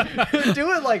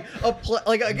doing like a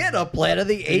Planet of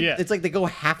the Apes. Yeah. It's like they go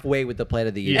halfway with the Planet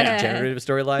of the Apes Yeah. generative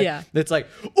storyline. Yeah. It's like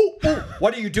ooh, ooh,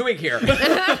 what are you doing here?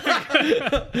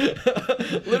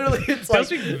 Literally, it's That like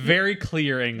speak very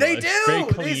clear English. they do. Very They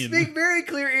clean. speak very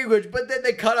clear English, but then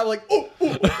they cut out like ooh,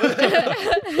 ooh.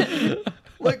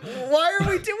 Like, why are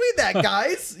we doing that,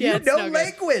 guys? Yeah, You it's know no good.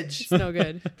 language. It's no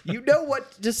good. You know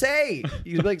what to say.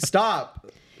 You like stop.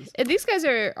 And these guys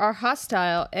are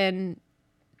hostile, and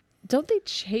don't they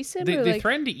chase him? They, or they like,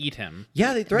 threaten to eat him.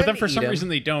 Yeah, they But threaten then for to some eat him. reason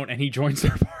they don't, and he joins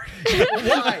their party.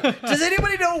 Why? Does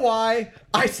anybody know why?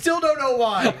 I still don't know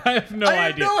why. I have no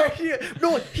idea. No idea.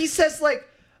 No, he says like,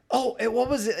 what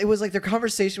was it? It was like their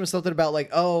conversation was something about like,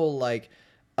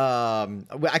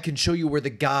 I can show you where the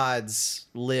gods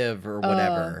live or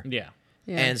whatever. Yeah.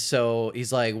 yeah. And so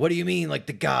he's like, what do you mean, like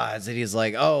the gods? And he's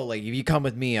like, oh, like if you come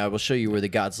with me, I will show you where the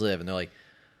gods live. And they're like,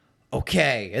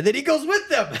 okay. And then he goes with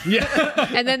them. Yeah.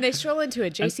 and then they stroll into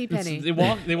a J.C. Penney. They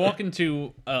walk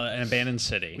into an abandoned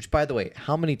city. Which, by the way,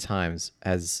 how many times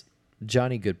has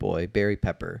Johnny Goodboy, Barry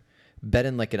Pepper, been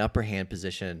in like an upper hand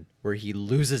position where he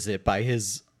loses it by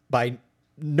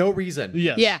no reason?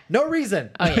 Yes. Yeah. No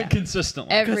reason. Oh yeah. Consistently.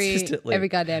 Consistently. Every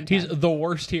goddamn time. He's the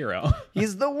worst hero.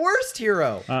 He's the worst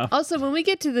hero. Also, when we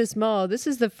get to this mall, this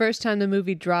is the first time the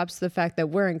movie drops the fact that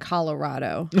we're in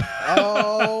Colorado.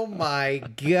 Oh my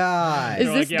God. Is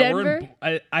They're this we're in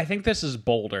Denver? I think this is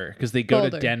Boulder because they go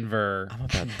Boulder. to Denver. about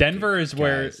to Denver's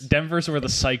where guys. the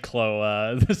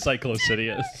Cyclo city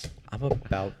is. I'm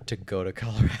about to go to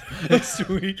Colorado this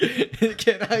week.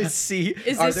 Can I see?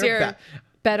 Is are this there your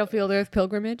Battlefield Earth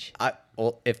pilgrimage?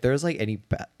 well, if there's like any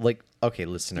okay,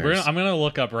 listeners, I'm gonna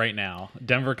look up right now.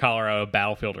 Denver, Colorado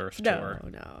Battlefield Earth tour.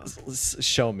 No.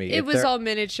 show me. It if was there, all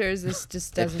miniatures. This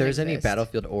just doesn't if there's any exist.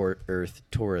 Battlefield or Earth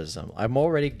tourism. I'm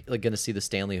already like gonna see the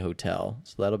Stanley Hotel,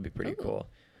 so that'll be pretty cool.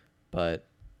 But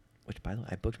which, by the way,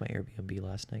 I booked my Airbnb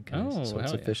last night, guys, Oh, so it's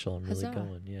hell yeah. official. I'm really Huzzah.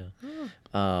 going.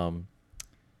 Yeah.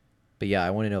 But yeah,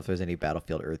 I want to know if there's any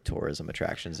Battlefield Earth tourism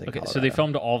attractions in Okay, Colorado. so they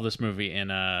filmed all of this movie in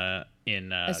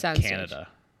soundstage. Canada.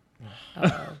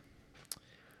 Oh.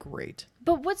 Great.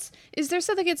 But is there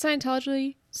something in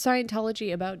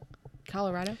Scientology about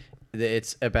Colorado?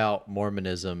 It's about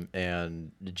Mormonism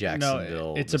and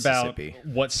Jacksonville, No, it's about Mississippi.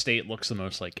 what state looks the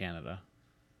most like Canada.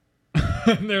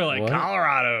 And they're like, What?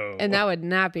 Colorado. And that would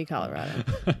not be Colorado.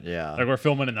 Yeah. Like we're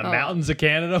filming in the mountains of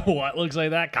Canada. What looks like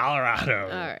that? Colorado.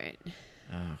 All right.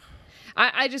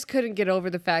 I just couldn't get over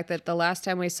the fact that the last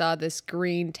time we saw this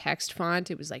green text font,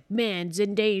 it was like, man's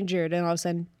endangered. And all of a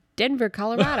sudden, Denver,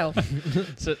 Colorado.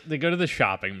 So they go to the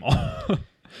shopping mall.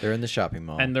 They're in the shopping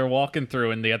mall. And they're walking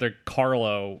through, and the other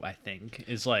Carlo, I think,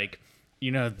 is like,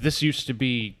 this used to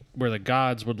be where the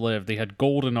gods would live. They had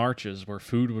golden arches where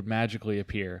food would magically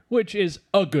appear, which is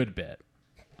a good bit.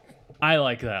 I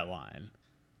like that line.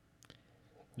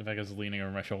 In fact, I was leaning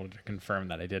over my shoulder to confirm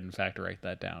that I did, in fact, write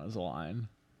that down as a line.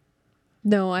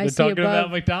 No, I We're see talking above.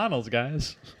 about McDonald's,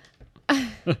 guys.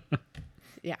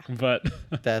 Yeah. But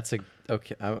That's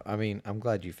okay. I mean, I'm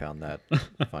glad you found that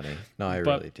funny. No, I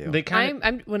but really do. they kind of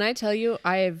I'm when I tell you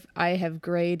I have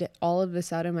grayed all of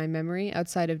this out of my memory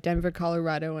outside of Denver,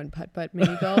 Colorado, and putt putt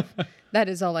mini golf. That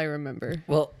is all I remember.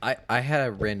 Well, I had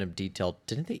a random detail.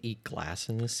 Didn't they eat glass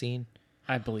in this scene?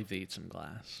 I believe they eat some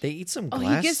glass. They eat some Oh,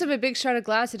 glass. he gives him a big shot of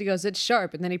glass and he goes, "It's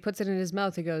sharp," and then he puts it in his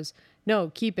mouth. He goes,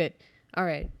 "No, keep it." All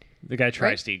right. The guy tries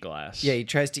Right? to eat glass. Yeah, he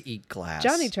tries to eat glass.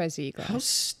 Johnny tries to eat How glass.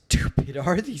 stupid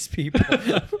are these people?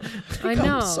 I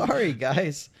know. I'm sorry,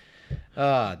 guys.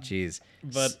 Oh, jeez.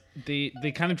 But they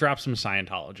kind of drop some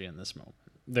Scientology in this moment.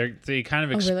 They kind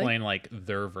of Oh, really? explain like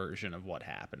their version of what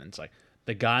happened. It's like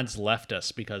the gods left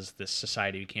us because this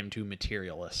society became too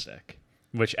materialistic.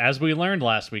 Which, as we learned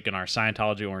last week in our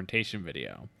Scientology orientation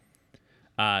video,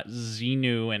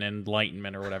 Xenu and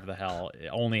enlightenment or whatever the hell, it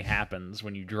only happens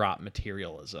when you drop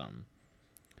materialism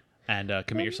and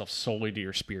commit yourself solely to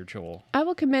your spiritual. I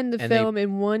will commend the And they- film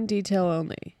in one detail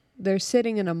only. They're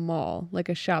sitting in a mall, like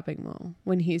a shopping mall,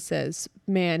 when he says,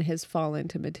 "Man has fallen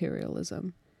to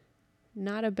materialism."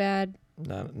 Not a bad,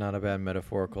 Not a bad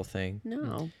metaphorical thing.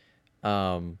 no.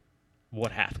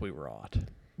 What hath we wrought?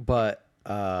 But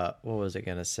what was I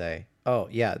gonna say? Oh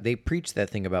yeah, they preach that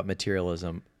thing about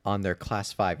materialism on their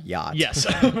Class 5 yacht. Yes,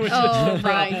 which is Oh the my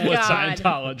problem with God.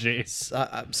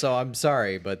 Scientology. So I'm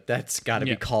sorry, but that's got to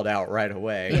Yeah. be called out right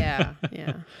away. Yeah,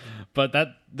 yeah. But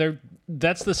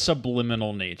that's the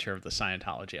subliminal nature of the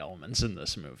Scientology elements in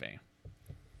this movie.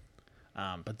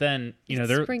 But then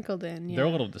their Sprinkled in. Yeah. their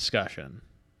little discussion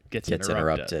gets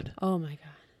interrupted. Oh my god.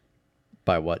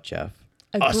 By what, Jeff?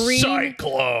 A green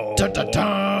cyclone.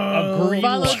 A green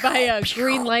followed light. by a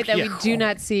green light that we do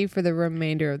not see for the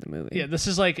remainder of the movie. Yeah, this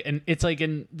is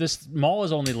this mall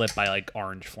is only lit by like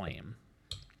orange flame.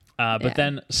 But Yeah.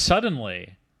 then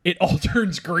suddenly it all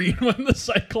turns green when the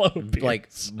cyclone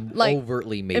appears. Like,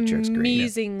 overtly Matrix green.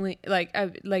 Amazingly, like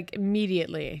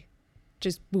immediately,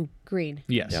 just boom, green.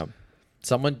 Yes. Yeah.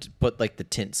 Someone put like the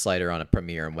tint slider on a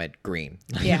Premiere and went green.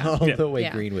 Yeah. All Yeah. the way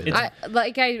Yeah. green with it.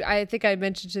 I think I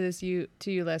mentioned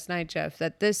to you last night, Jeff,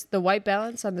 that the white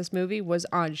balance on this movie was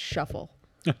on shuffle.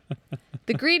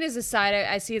 The green is aside.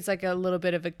 I see it's like a little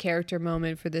bit of a character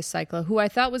moment for this cyclo, who I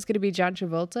thought was going to be John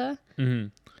Travolta,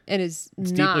 and is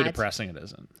It's not. deeply depressing. It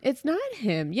isn't. It's not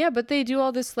him. Yeah, but they do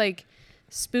all this like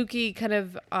spooky kind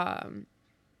of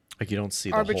Like you don't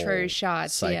see arbitrary the whole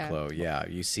shots, yeah. cyclo. Yeah.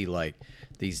 You see like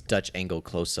these Dutch angle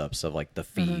close-ups of like the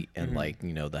feet and like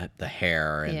the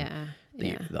hair and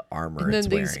the armor and then it's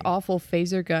these wearing. awful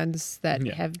phaser guns that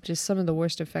Yeah. have just some of the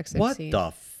worst effects I've What seen.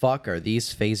 the fuck are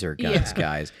these phaser guns, Yeah.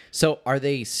 guys? So are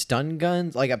they stun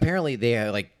guns? Like apparently they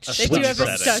are like They switch do have a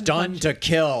from stun stun punch. to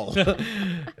kill.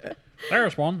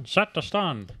 There's one set to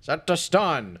stun. Set to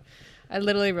stun. I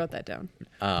literally wrote that down.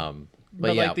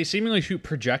 But yeah, like they seemingly shoot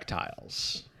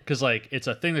projectiles because like it's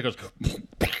a thing that goes.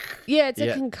 Yeah, it's a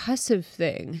Yeah. concussive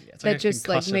thing it's like that a just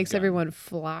like concussive makes gun. everyone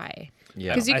fly.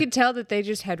 Yeah. Because you I- could tell that they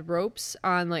just had ropes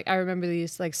on, like, I remember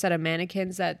these, like, set of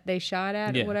mannequins that they shot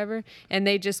at Yeah. or whatever, and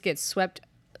they just get swept,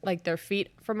 like, their feet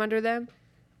from under them.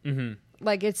 Mm-hmm.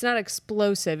 Like, it's not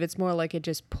explosive. It's more like it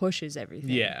just pushes everything.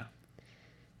 Yeah.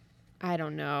 I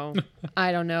don't know.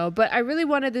 I don't know. But I really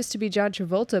wanted this to be John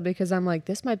Travolta because I'm like,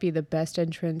 this might be the best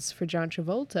entrance for John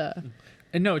Travolta.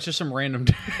 And no, it's just some random.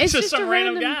 It's just just a some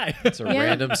random random- guy. it's a Yeah.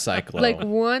 random cyclo. Like,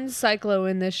 one cyclo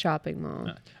in this shopping mall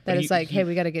But that he- is like, he- hey,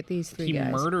 we got to get these three He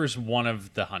guys. murders one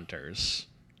of the hunters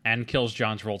and kills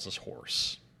John Travolta's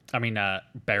horse. I mean,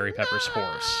 Barry Pepper's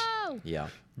horse. yeah.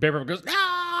 Barry Pepper goes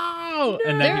no,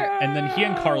 and then he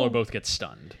and Carlo both get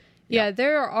stunned. Yeah,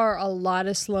 there are a lot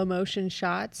of slow motion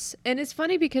shots, and it's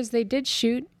funny because they did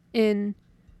shoot in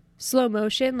slow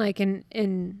motion, like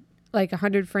in like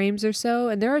 100 frames or so,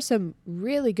 and there are some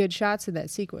really good shots in that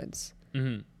sequence.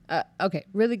 Okay,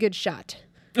 really good shot.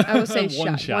 I will say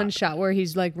one shot where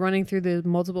he's like running through the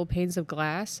multiple panes of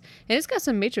glass, and it's got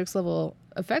some Matrix level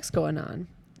effects going on.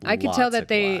 I could tell Lots that of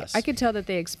they glass. I could tell that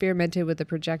they experimented with the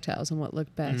projectiles and what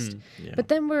looked best. Yeah. But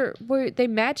then they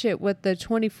match it with the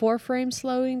 24 frame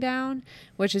slowing down,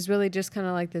 which is really just kind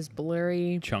of like this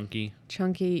blurry, Chunky.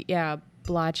 chunky,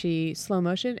 blotchy slow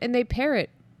motion, and they pair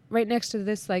it right next to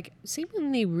this like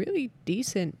seemingly really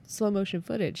decent slow motion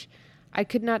footage. I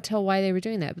could not tell why they were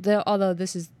doing that, but although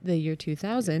this is the year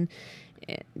 2000,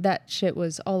 that shit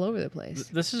was all over the place.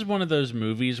 This is one of those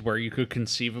movies where you could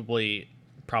conceivably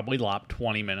probably lop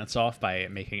 20 minutes off by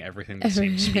making everything the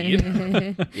same speed.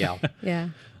 Yeah. Yeah.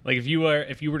 Like if you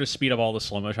were to speed up all the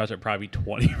slow mo shots, it'd probably be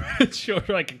 20 minutes short,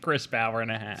 like a crisp hour and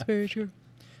a half. Very true.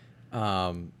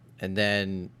 And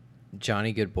then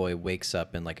Johnny Goodboy wakes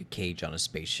up in like a cage on a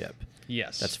spaceship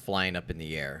Yes, that's flying up in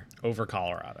the air. over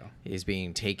Colorado He's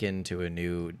being taken to a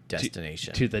new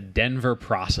destination. to the Denver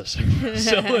processing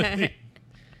facility.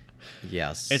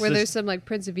 yes. It's Where this- there's some like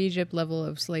Prince of Egypt level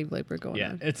of slave labor going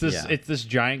Yeah, on. it's this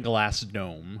giant glass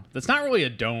dome. That's not really a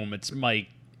dome. It's like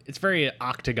it's very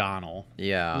octagonal.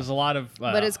 Yeah. There's a lot of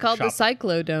But it's called the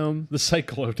Cyclodome. the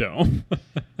Cyclodome.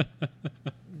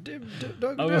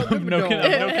 Of no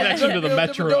connection to the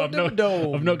Metro.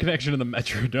 Of no connection to the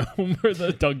Metrodome or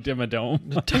the Doug Dimmadome.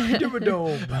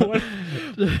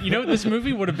 You know, this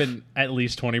movie would have been at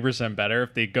least 20% better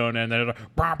if they'd gone in there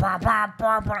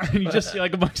and you just see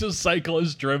like a bunch of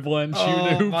cyclists dribbling, shooting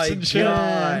Oh hoops my and shit.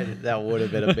 god, that would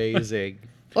have been amazing.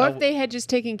 Or if they had just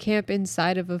taken camp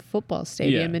inside of a football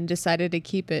stadium Yeah. and decided to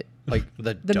keep it Like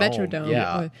the dome. Metrodome.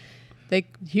 Yeah.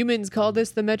 Humans call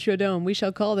this the Metrodome. We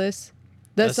shall call this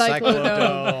the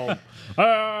Cyclodome.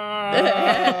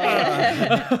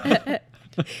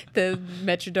 The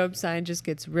Metrodome sign just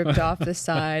gets ripped off the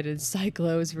side and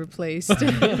Cyclo is replaced.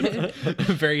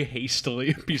 Very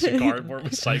hastily, a piece of cardboard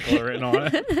with Cyclo written on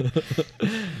it.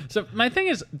 So my thing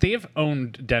is, they've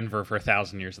owned Denver for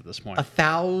 1,000 years at this point.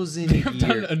 1,000 They've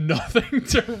years. done nothing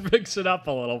to mix it up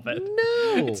a little bit.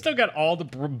 No. It's still got all the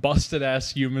busted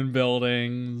ass human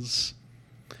buildings.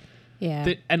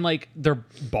 Yeah. And like their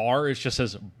bar is just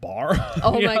says bar.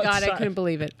 Oh on the my god, I outside. couldn't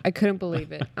believe it. I couldn't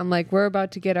believe it. I'm like, we're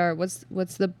about to get our what's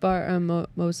the bar Mos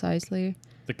Eisley?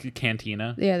 The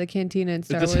cantina. Yeah, the cantina in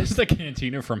Star This Wars. is the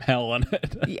cantina from hell on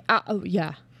it. Yeah, oh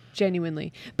yeah,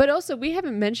 genuinely. But also, we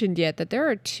haven't mentioned yet that there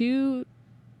are two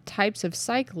types of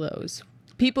cyclos.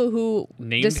 People who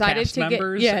Named decided cast to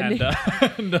members get and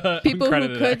people who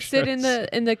uncredited could sit in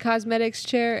extras. the cosmetics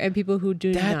chair and people who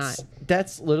do not.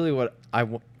 That's literally what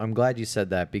I'm glad you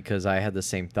said that, because I had the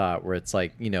same thought where it's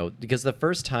like, because the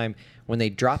first time when they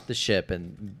drop the ship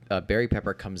and Barry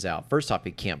Pepper comes out, first off,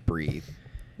 he can't breathe.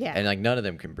 Yeah. And like none of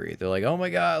them can breathe. They're like, oh my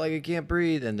God, like I can't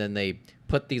breathe. And then they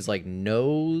put these like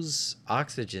nose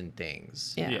oxygen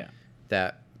things Yeah.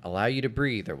 that allow you to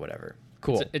breathe or whatever.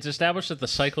 Cool. It's established that the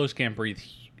cyclos can't breathe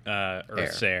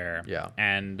Earth's air. Yeah.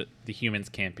 And the humans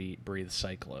can't breathe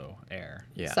cyclo air.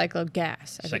 Yeah. Cyclo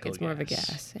gas. I think it's more of a Cyclo-gas.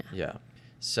 gas. Yeah. Yeah.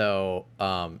 So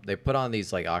they put on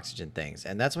these like oxygen things,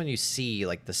 and that's when you see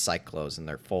like the cyclos in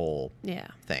their full Yeah.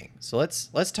 thing. So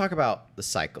let's talk about the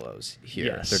cyclos here.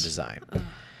 Yes. Their design.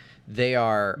 They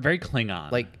are Very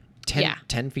Klingon. like 10, Yeah.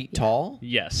 10 feet tall.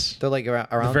 yes. They're like They're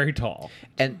around very tall.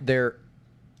 and they're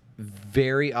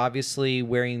very obviously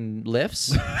wearing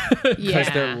lifts because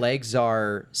Yeah. their legs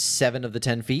are 7 of the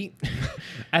 10 feet.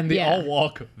 And they Yeah. all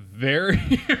walk very,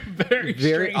 very, Very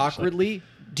strangely. awkwardly.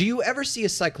 Do you ever see a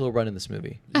cyclo run in this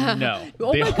movie? No.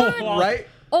 Oh They my all God. walk- Right?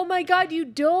 Oh my God, you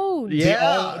don't. They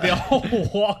all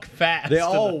walk fast. They to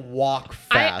all the- walk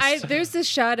fast. There's this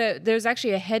shot of there's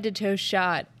actually a head to toe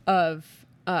shot of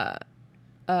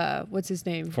what's his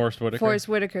name? Forrest Whitaker? Forrest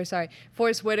Whitaker, sorry.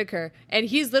 Forrest Whitaker. And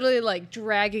he's literally like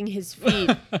dragging his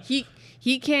feet.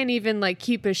 he can't even like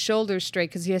keep his shoulders straight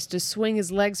because he has to swing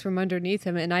his legs from underneath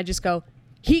him. And I just go,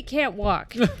 he can't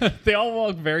walk. They all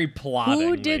walk very ploddingly.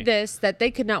 Who did this that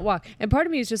they could not walk? And part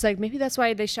of me is just like, maybe that's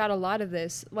why they shot a lot of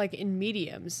this like in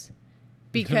mediums.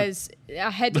 Because a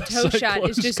head to toe shot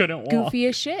is cyclos just couldn't walk. goofy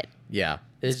as shit. Yeah.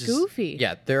 It's goofy.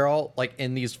 Yeah, they're all like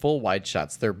in these full wide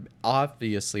shots. They're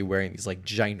obviously wearing these like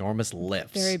ginormous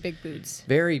lifts. Very big boots.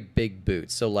 Very big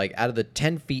boots. So like out of the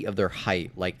 10 feet of their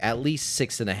height, like at least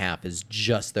 6.5 is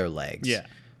just their legs. Yeah.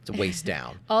 It's waist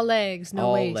down. All legs, no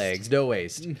all waist. legs, no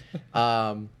waist.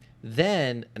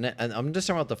 Then, and I'm just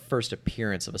talking about the first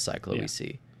appearance of a cyclo Yeah. we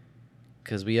see.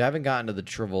 Because we haven't gotten to the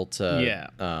Travolta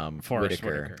Forrest Whitaker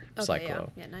Whitaker. Okay,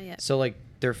 cyclo. yeah, not yet. So like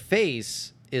their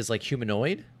face is like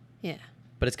humanoid, Yeah.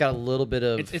 but it's got a little bit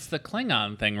of It's the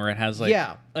Klingon thing where it has like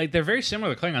Yeah. like they're very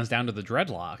similar to Klingons down to the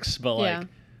dreadlocks, but like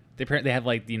Yeah. they have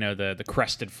like the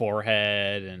crested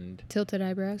forehead and Tilted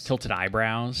eyebrows. tilted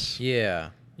eyebrows. yeah.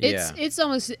 It's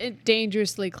almost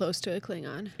dangerously close to a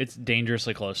Klingon. It's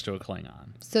dangerously close to a Klingon.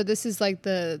 So this is like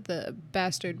the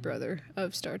bastard brother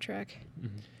of Star Trek.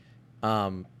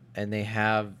 And they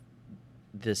have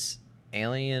this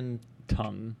alien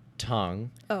Tongue.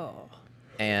 tongue, Oh.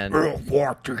 and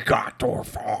What you got to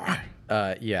find?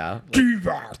 yeah.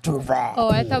 Oh,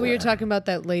 I thought we were talking about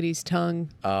that lady's tongue.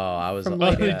 Oh, I was. From Oh,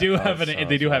 later. they do Yeah, have I an was-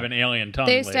 they do have an alien tongue.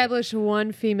 They later. established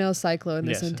one female cyclo in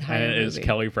this yes, entire and it is movie.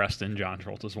 Kelly Preston, John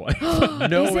Travolta's wife.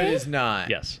 No, Is it it? is not.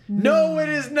 yes, No, it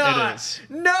is not. is.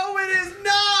 No, it is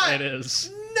not. it is.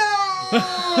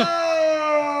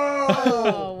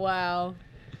 Oh wow.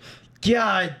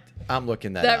 God, I'm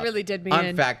looking that. That up. really did me I'm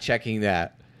in. fact checking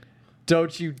that.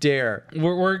 Don't you dare,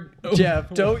 We're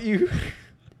Jeff. Don't you?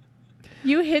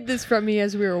 You hid this from me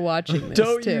as we were watching this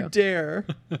Don't too. you dare!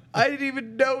 I didn't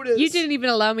even notice. You didn't even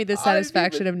allow me the didn't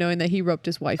satisfaction even- of knowing that he roped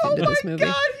his wife Oh into my this movie.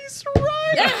 God, he's right.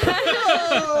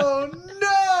 Oh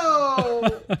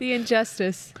no! The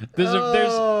injustice. there's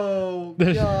Oh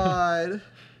God!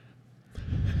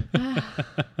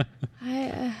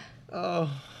 Oh.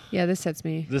 Yeah, this sets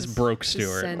me. this broke This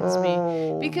Stewart. sends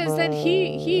me because then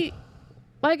he.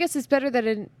 Well, I guess it's better that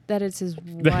it's his That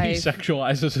he wife,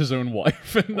 sexualizes his own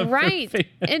wife in the right?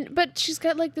 film. But she's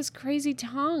got like this crazy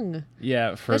tongue,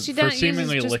 Yeah, for that she doesn't use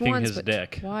seemingly just licking once, his but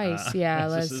dick. twice. Yeah,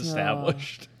 this let's is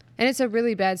established. and it's a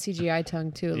really bad CGI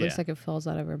tongue too. It looks Yeah. like it falls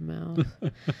out of her mouth.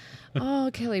 Oh,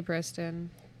 Kelly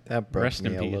Preston. That broke Rest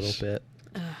in me a peace. little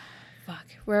bit. Fuck.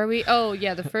 Where are we? Oh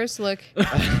yeah, the first look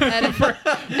at a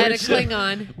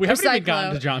Klingon. We for haven't even Cyclo.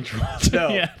 gotten to John Travolta No.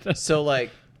 yet. So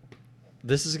like,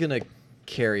 this is gonna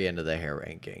carry into the hair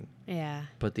ranking, Yeah.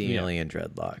 but the Yeah. alien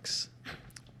dreadlocks.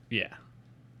 Yeah.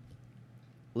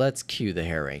 Let's cue the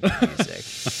hair ranking music.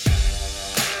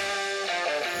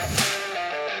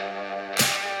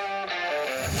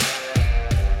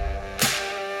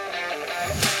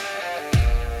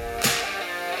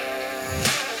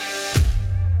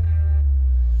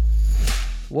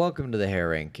 Welcome to the hair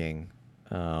ranking.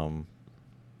 Do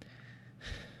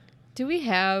we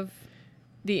have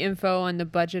the info on the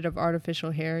budget of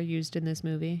artificial hair used in this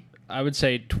movie? I would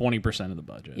say 20% of the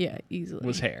budget. Yeah, easily.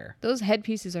 Was hair. Those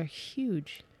headpieces are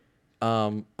huge.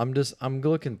 I'm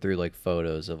looking through like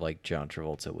photos of like John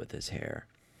Travolta with his hair.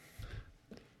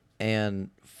 And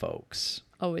folks,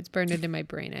 Oh, it's burned into my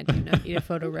brain. I do not need a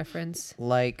photo reference.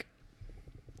 like,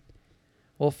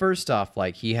 well, first off,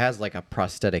 like he has like a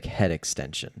prosthetic head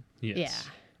extension. Yes.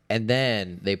 Yeah. And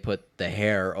then they put the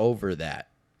hair over that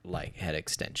like head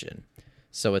extension.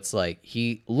 So it's like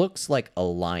he looks like a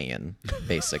lion,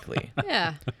 basically.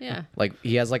 Yeah, yeah. Like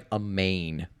he has like a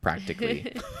mane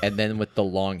practically. And then with the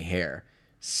long hair.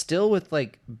 Still with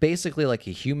like basically like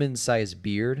a human sized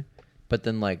beard, but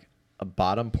then like a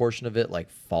bottom portion of it like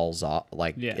falls off,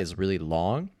 like Yeah. is really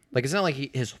long. Like it's not like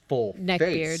his full Neck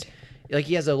face. beard. Like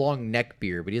he has a long neck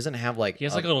beard, but he doesn't have like He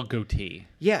has like a little goatee.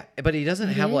 yeah, but he doesn't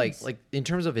have is. like in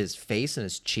terms of his face and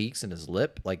his cheeks and his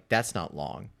lip, like that's not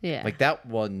long. Yeah. Like that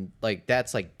one, like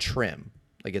that's like trim.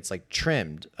 Like it's like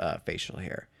trimmed facial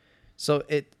hair. So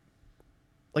it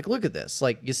like look at this.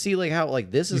 Like you see like how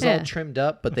like this is all Yeah. trimmed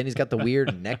up, but then he's got the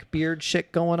weird neck beard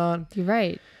shit going on. You're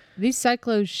right. These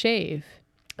cyclos shave.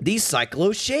 These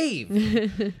cyclos shave.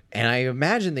 And I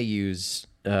imagine they use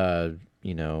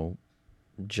you know,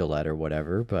 Gillette or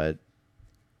whatever, but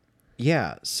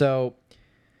yeah, so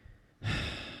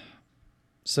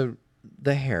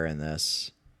the hair in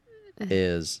this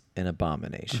is an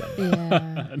abomination.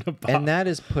 Yeah. And that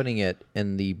is putting it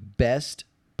in the best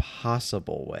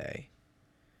possible way.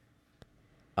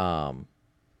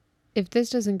 If this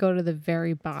doesn't go to the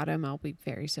very bottom, I'll be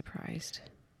very surprised.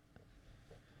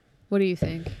 What do you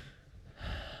think?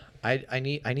 I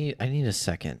need a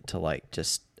second to like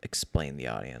just explain the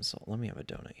audience. So let me have a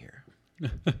donut here.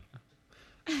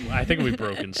 I think we've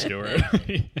broken Stuart.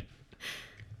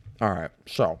 All right,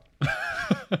 so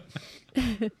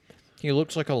he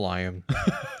looks like a lion.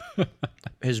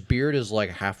 His beard is like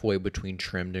halfway between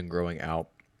trimmed and growing out.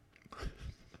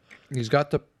 He's got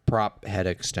the prop head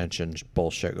extensions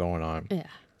bullshit going on. Yeah.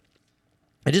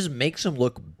 It just makes him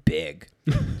look big.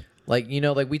 Like, you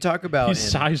know, like we talk about He's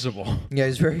sizable. yeah,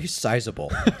 he's very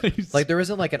sizable. Like there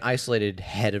isn't like an isolated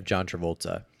head of John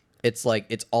Travolta. It's like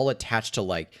it's all attached to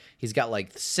like he's got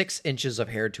like 6 inches of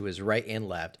hair to his right and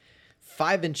left,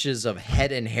 5 inches of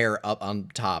head and hair up on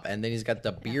top, and then he's got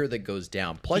the beard that goes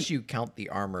down. Plus you count the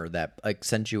armor that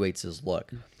accentuates his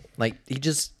look. Like he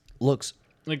just looks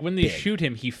Like when they shoot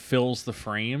him, he fills the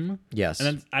frame. Yes.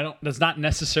 And then that's not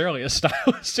necessarily a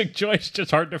stylistic choice, just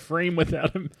hard to frame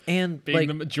without him and being like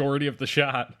the majority of the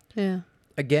shot. Yeah.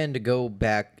 again to go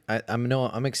back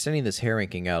I'm extending this hair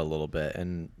ranking out a little bit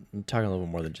and I'm talking a little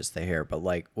more than just the hair, but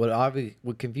like what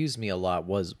confused me a lot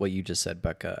was what you just said,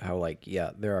 Becca, how like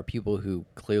yeah, there are people who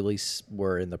clearly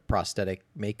were in the prosthetic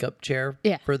makeup chair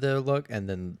Yeah. for their look and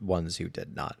then ones who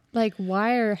did not. Like,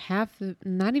 why are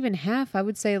not even half, I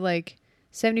would say like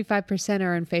 75%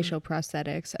 are in facial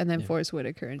prosthetics, and then Forrest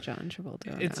Whitaker and John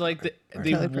Travolta. are It's not. like they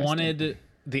Kelly Preston. wanted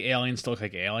the aliens to look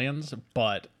like aliens,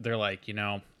 but they're like, you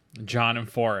know, John and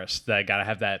Forrest, that gotta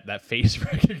have that face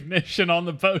recognition on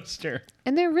the poster.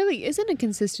 And there really isn't a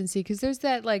consistency because there's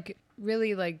that like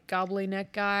really like gobbly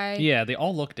neck guy. Yeah, they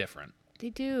all look different. They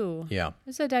do. Yeah.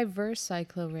 It's a diverse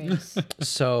cyclo race.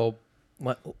 So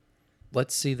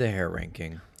let's see the hair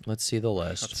ranking. Let's see the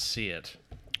Let's list. see it.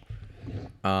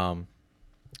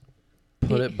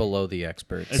 Put it below the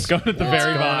experts. It's going at the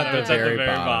very Yeah. bottom. It's at the Very very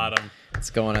bottom. bottom. It's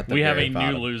going at the We have very a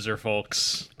bottom. new loser,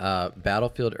 folks.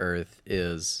 Battlefield Earth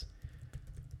is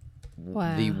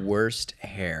Wow. the worst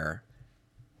hair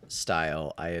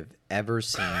style I have ever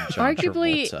seen. John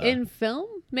Arguably Travolta. in film,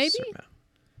 maybe.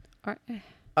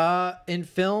 In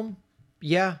film,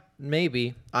 yeah,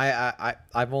 maybe.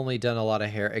 I've only done a lot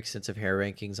of extensive hair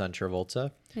rankings on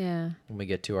Travolta. Yeah. When we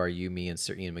get to our You, Me, and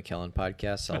Sir Ian McKellen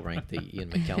podcast, I'll rank the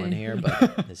Ian McKellen hair,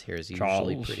 but his hair is usually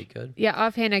Charles. pretty good. Yeah.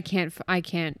 Offhand, I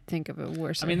can't think of a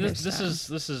worse. I mean, this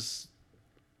hairstyle. is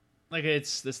like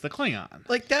it's the Klingon.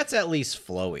 Like that's at least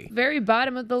flowy. very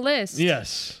bottom of the list.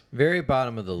 Yes. Very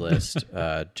bottom of the list,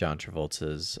 John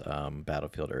Travolta's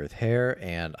Battlefield Earth hair,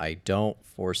 and I don't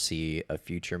foresee a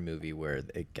future movie where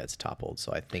it gets toppled.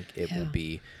 So I think it will Yeah.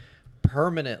 be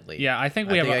permanently. Yeah, I think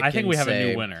we have a can new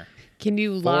say winner. Can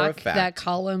you a lock fact that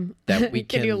column? that we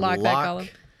can you lock that lock column?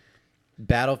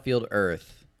 Battlefield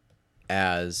Earth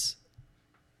as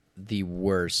the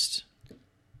worst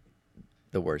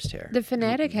hair. The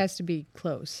fanatic has to be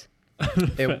close.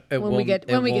 It When will, we get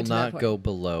it will to that not point. go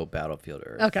below Battlefield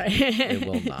Earth. Okay. It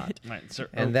will not. Right, so,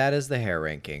 And that is the hair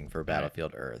ranking for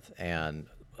Battlefield Earth. And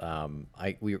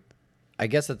I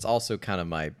guess that's also kind of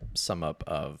my sum up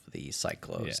of the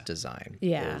Cyclos Yeah. design.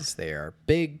 Yeah. Is they are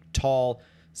big, tall.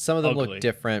 Some of them Ugly. look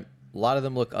different. A lot of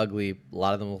them look ugly. A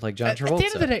lot of them look like John At Travolta. the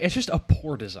end of the day, it's just a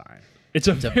poor design. It's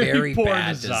a very poor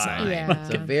bad design. design. Yeah.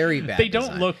 It's a very bad They don't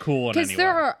design. look cool in any Because there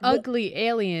way. are ugly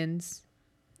aliens,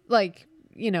 like,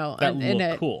 you know, That in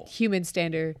look a cool. human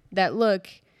standard that look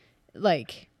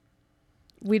like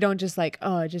we don't just like,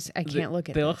 oh, I can't look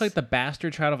at They this. look like the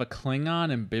bastard child of a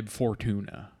Klingon and Bib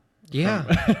Fortuna. Yeah.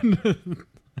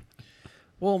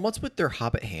 Well, and what's with their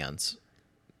hobbit hands?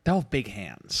 They'll have big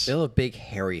hands. They have big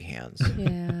hairy hands.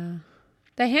 Yeah.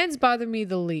 The hands bother me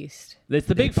the least. It's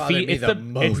the big bother feet. me It's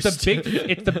the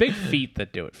it's the big feet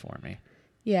that do it for me.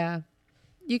 Yeah.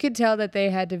 You could tell that they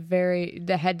had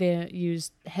to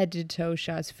use head to toe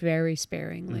shots very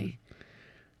sparingly.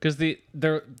 Because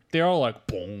they're all like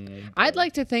boom. I'd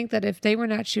like to think that if they were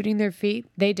not shooting their feet,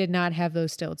 they did not have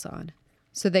those stilts on,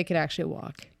 so they could actually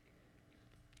walk.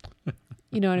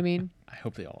 You know what I mean? I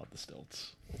hope they all have the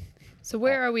stilts. So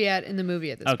where are we at in the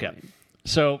movie at this Okay. point?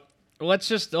 So let's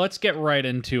get right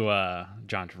into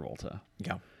John Travolta,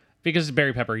 Yeah. because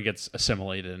Barry Pepper, he gets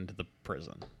assimilated into the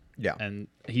prison, Yeah. and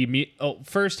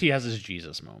first he has his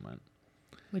Jesus moment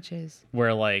Which is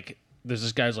where like there's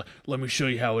this guy's like, let me show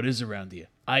you how it is around here.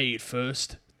 I eat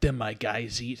first, then my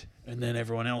guys eat, and then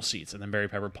everyone else eats. And then Barry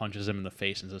Pepper punches him in the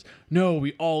face and says, no,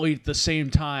 we all eat at the same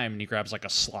time. And he grabs like a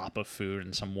slop of food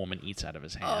and some woman eats out of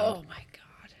his hand. oh my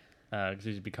god. 'Cause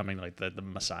he's becoming like the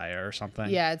Messiah or something.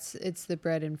 Yeah, it's the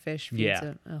bread and fish. Feeds Yeah.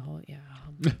 him. Oh yeah.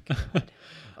 Oh my god.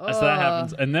 So that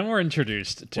happens. And then we're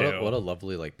introduced to... What a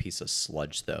lovely like piece of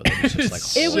sludge though. That he's just,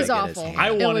 like, It was holding in his awful. hand. I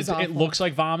It wanted was to, it awful. looks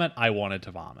like vomit. I wanted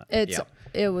to vomit.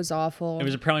 It was awful. It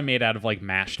was apparently made out of like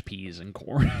mashed peas and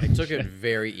corn. Took it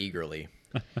very eagerly.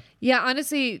 Yeah,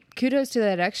 honestly, kudos to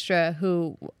that extra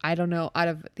who, I don't know, out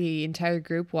of the entire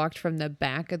group walked from the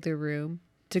back of the room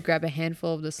to grab a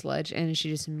handful of the sludge, and she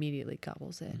just immediately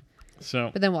gobbles it.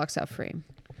 So But then walks out free.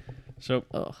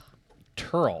 Ugh.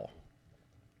 Turl,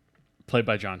 played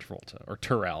by John Travolta, or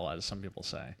Turrell as some people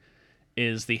say,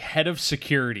 is the head of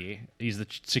security. He's the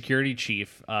security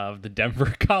chief of the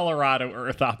Denver, Colorado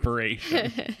Earth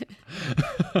operation,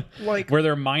 where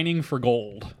they're mining for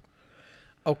gold.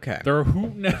 Okay. They're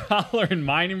hooting and hollering,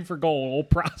 mining for gold, old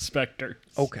prospectors.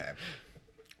 Okay.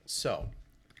 So,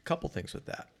 a couple things with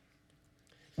that.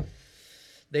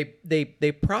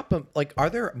 They prop them like. Are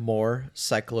there more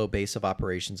cyclo base of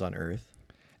operations on Earth?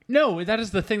 No, that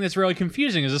is the thing that's really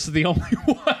confusing. Is this is the only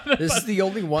one? This is the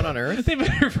only one on Earth. They've been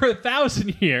here for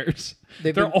 1,000 years.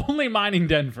 They've They're been- only mining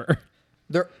Denver.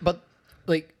 But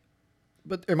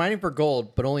they're mining for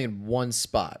gold, but only in one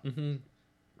spot.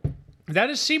 That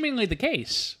is seemingly the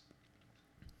case.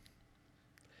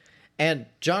 And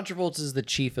John Travolta is the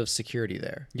chief of security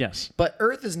there. Yes. But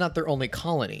Earth is not their only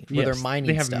colony where they're mining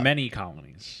They have stuff. many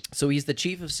colonies. So he's the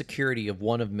chief of security of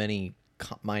one of many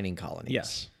mining colonies.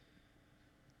 Yes.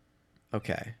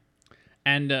 Okay.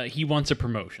 And he wants a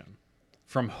promotion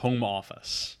from home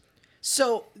office.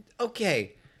 So,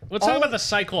 okay. Let's talk about the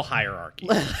cycle hierarchy.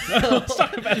 Let's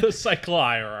talk about the cycle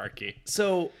hierarchy.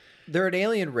 So, they're an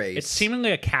alien race. It's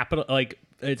seemingly a capital, like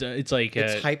it's like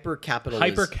It's hyper capitalist.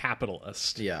 hyper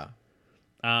capitalist. Yeah.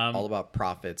 All about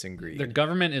profits and greed. Their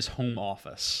government is home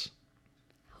office.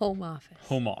 Home office.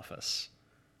 Home office.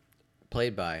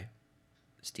 Played by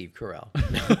Steve Carell.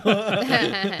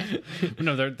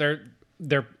 No,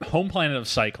 they're home planet of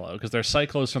Cyclo because they're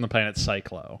Cyclos from the planet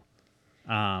Cyclo,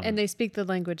 And they speak the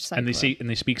language cyclo. and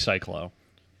they speak Cyclo.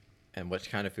 And what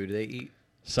kind of food do they eat?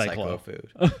 Cyclo. food.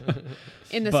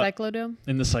 in the but- cyclodome.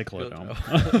 In the Cyclodome.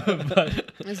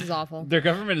 This is awful. Their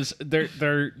government is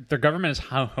their government is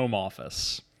home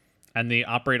office, and they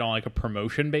operate on like a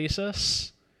promotion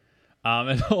basis,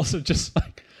 and also just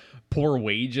like poor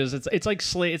wages. It's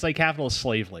like capitalist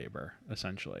slave labor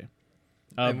essentially.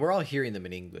 And we're all hearing them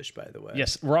in English, by the way.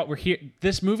 Yes, we're here.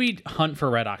 This movie Hunt for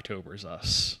Red October's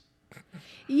us.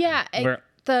 Yeah, Where-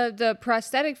 the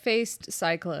prosthetic faced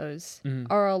cyclos Mm-hmm.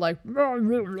 are all like, "Rah,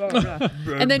 rah, rah,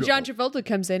 rah." And then John Travolta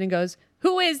comes in and goes,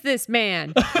 "Who is this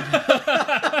man?"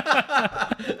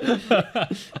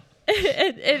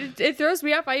 it throws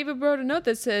me off. I even wrote a note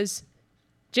that says,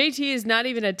 "JT is not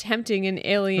even attempting an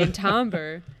alien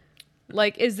timbre."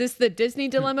 Like, is this the Disney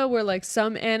dilemma where like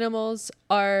some animals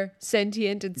are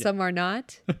sentient and some are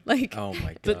not? Like, Oh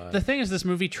my The god. thing is, this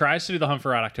movie tries to do the Hunt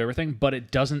for Red October thing, but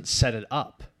it doesn't set it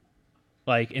up.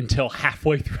 Like until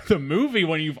halfway through the movie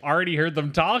when you've already heard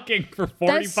them talking for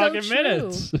 40 that's so fucking true.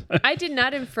 minutes. I did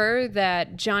not infer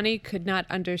that Johnny could not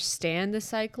understand the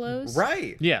cyclos.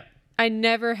 right. Yeah. I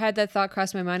never had that thought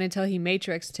cross my mind until he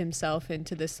matrixed himself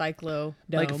into the cyclo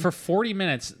dome. Like for 40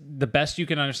 minutes, the best you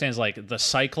can understand is like the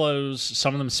Cyclos,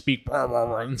 some of them speak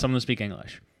and some of them speak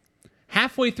English.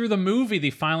 Halfway through the movie, they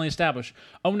finally establish,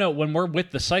 oh no, when we're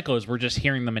with the Psychos, we're just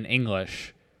hearing them in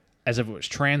English as if it was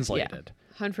translated.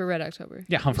 Hunt for Red October.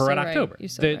 Yeah, Hunt for You're Red so right. October. You're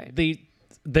so right.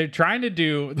 They're trying to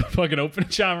do the fucking opening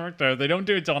shot of October. They don't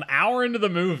do it until an hour into the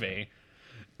movie,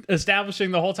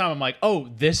 establishing the whole time. I'm like, oh,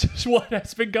 this is what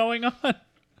has been going on.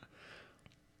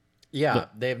 Yeah,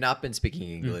 they have not been speaking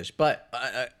English, but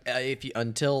if you,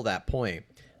 until that point,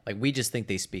 like we just think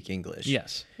they speak English.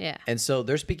 Yes. Yeah. And so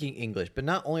they're speaking English, but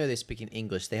not only are they speaking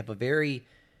English, they have a very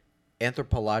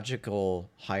anthropological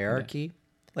hierarchy.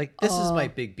 Like this is my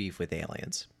big beef with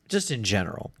aliens, just in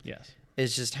general. Yes.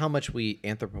 It's just how much we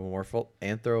anthropomorphize.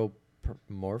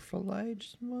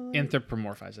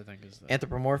 Anthropomorphize, I think, is the.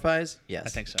 Anthropomorphize? Yes. I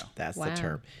think so. That's Wow. the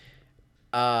term.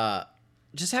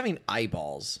 Just having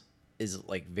eyeballs is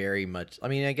like very much. I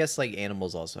mean, I guess like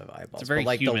animals also have eyeballs. It's a very but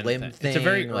like human the limb thing. thing. It's a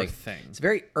very like, Earth thing. It's a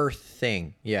very Earth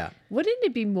thing. Yeah. Wouldn't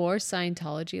it be more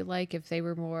Scientology like if they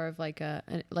were more of like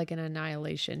an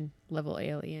annihilation level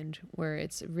alien where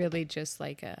it's really just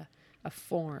like a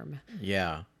form?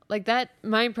 Yeah. Like that,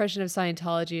 my impression of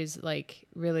Scientology is like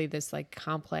really this like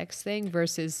complex thing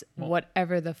versus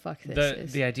whatever the fuck this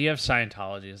is. The idea of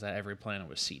Scientology is that every planet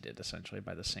was seeded essentially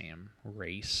by the same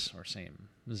race or same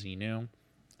Xenu.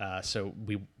 So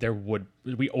we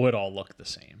would all look the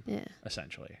same. Yeah.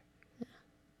 Essentially.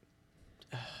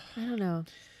 I don't know.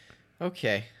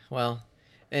 Okay. Well,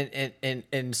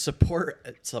 and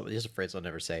support. So there's a phrase I'll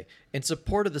never say. In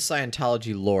support of the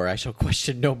Scientology lore, I shall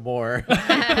question no more.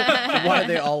 Why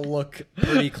they all look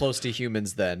pretty close to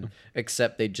humans then,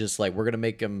 except they just like we're gonna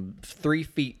make them 3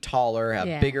 feet taller, have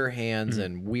Yeah. bigger hands,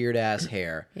 and weird ass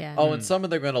hair. Yeah. Oh, and some of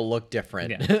them are gonna look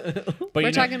different. Yeah. But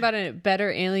We're talking about a better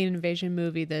alien invasion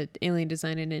movie. The alien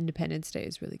design in Independence Day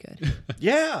is really good.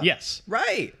 Yeah. Yes.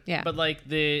 Right. Yeah. But like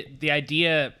the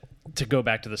idea, to go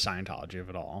back to the Scientology of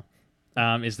it all,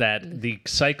 is that the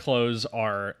Psychlos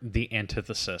are the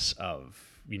antithesis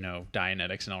of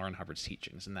Dianetics and L. Ron Hubbard's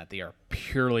teachings, and that they are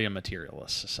purely a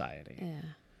materialist society. Yeah.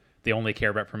 They only care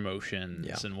about promotions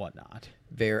Yeah. and whatnot.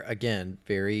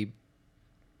 Very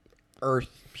Earth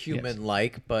human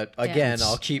like, but again, Yeah.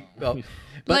 I'll keep. But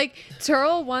Like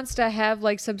Turl wants to have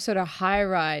like some sort of high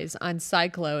rise on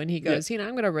Cyclo, and he goes,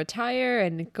 I'm gonna retire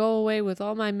and go away with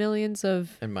all my millions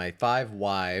of and my 5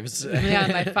 wives.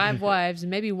 my 5 wives, and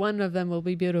maybe one of them will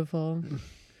be beautiful.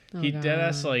 He God.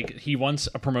 deadass like he wants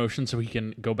a promotion so he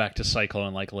can go back to Cyclo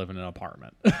and like live in an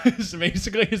apartment. It's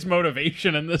basically his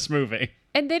motivation in this movie.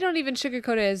 And they don't even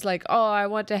sugarcoat it as like, oh, I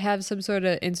want to have some sort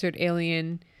of insert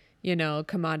alien,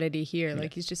 commodity here.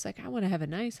 Like he's just like, I want to have a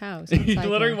nice house. on He Cyclo.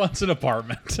 literally wants an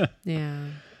apartment. Yeah.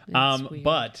 It's weird.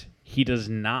 But he does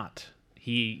not.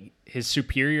 His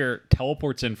superior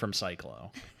teleports in from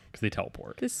Cyclo because they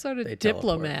teleport. This sort of They teleport.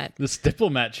 diplomat. This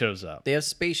diplomat shows up They have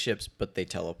spaceships, but they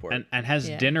teleport. and has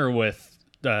Yeah. dinner with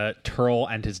Turl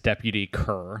and his deputy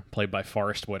Kerr, played by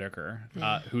Forrest Whitaker,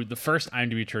 who the first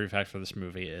IMDb trivia fact for this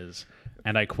movie is,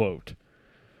 and I quote,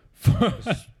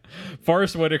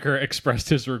 Forrest Whitaker expressed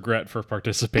his regret for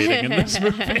participating in this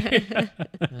movie.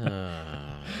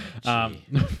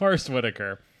 Forrest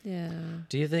Whitaker. Yeah.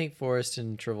 Do you think Forrest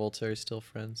and Travolta are still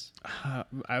friends?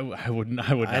 I would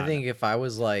not. I think if I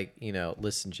was like,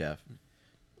 listen, Jeff,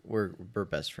 we're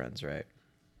best friends, right?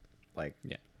 Like,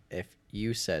 Yeah. if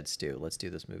you said, Stu, let's do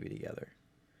this movie together.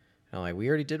 And I'm like, we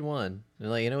already did one. And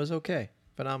like, it was okay.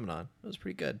 Phenomenon. It was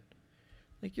pretty good.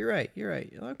 Like, you're right.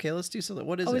 Okay, let's do something.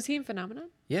 What is Oh, it? is he in Phenomenon?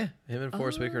 Yeah, him and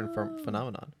Forrest Whitaker in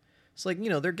Phenomenon. It's like,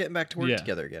 they're getting back to work Yeah.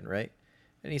 together again, right?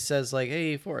 And he says, like,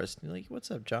 hey, Forrest. And you're like,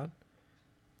 what's up, John?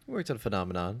 We worked on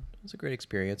Phenomenon. It was a great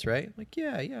experience, right? I'm like,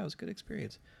 yeah, it was a good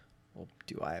experience. Well,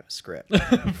 do I have a script?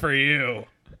 for you.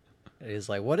 And he's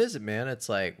like, what is it, man? It's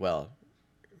like, well,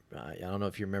 I don't know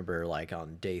if you remember, like,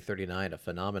 on day 39 of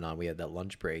Phenomenon, we had that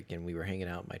lunch break, and we were hanging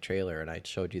out in my trailer, and I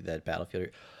showed you that Battlefield.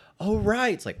 Oh,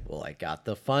 right. It's like, well, I got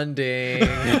the funding.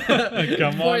 Come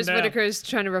on Forrest now. Whitaker is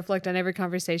trying to reflect on every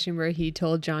conversation where he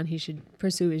told John he should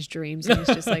pursue his dreams, and he's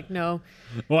just like, no.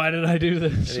 Why did I do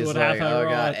this? And he's What like, happened? oh,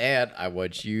 God, and I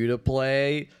want you to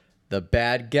play the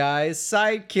bad guy's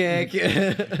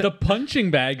sidekick. The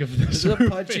punching bag of this the movie.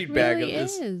 punching bag really of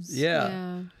this. is.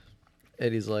 Yeah.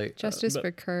 And he's like, Justice but-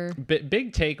 for Kerr.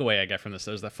 Big takeaway I get from this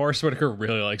though, is that Forrest Whitaker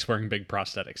really likes wearing big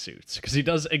prosthetic suits because he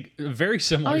does a very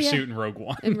similar Oh, yeah. suit in Rogue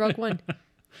One. In Rogue One.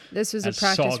 This was a As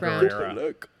practice Saw round. Gerrera.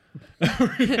 look.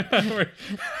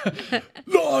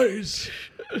 Lies,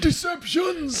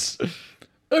 deceptions,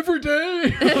 every day.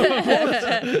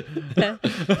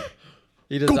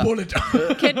 He does not. Bullet.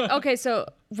 Okay, so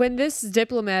when this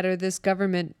diplomat or this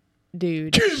government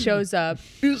dude shows up.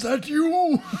 Is that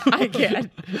you? I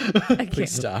can't.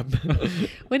 Please stop.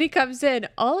 When he comes in,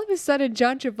 all of a sudden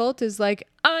John Travolta's like,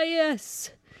 "Ah,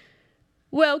 yes.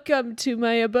 Welcome to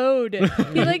my abode."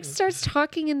 He like starts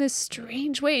talking in this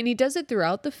strange way, and he does it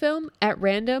throughout the film at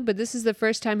random, but this is the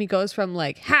first time he goes from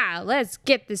like, "Ha, let's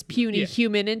get this puny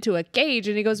human into a cage,"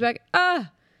 and he goes back,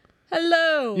 "Ah,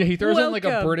 hello." Yeah, he throws on like a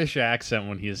welcome." British accent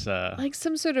when he's like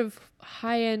some sort of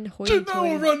high-end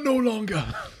hoity-toity. run no longer.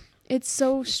 It's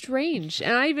so strange.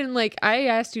 And I even like I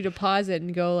asked you to pause it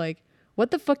and go like,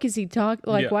 what the fuck is he talking?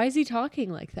 Like, Yeah. why is he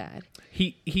talking like that?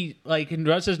 He like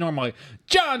does his normal like,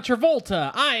 John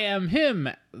Travolta, I am him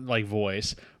like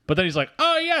voice, but then he's like,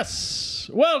 "Oh yes,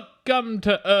 welcome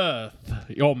to Earth,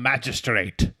 your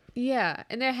magistrate." Yeah,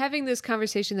 and they're having this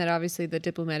conversation that obviously the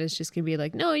diplomat is just gonna be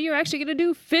like, "No, you're actually gonna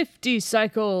do 50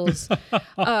 cycles."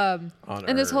 And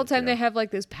this whole time they have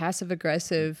like this passive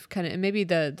aggressive kind of, and maybe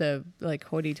the like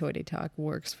hoity-toity talk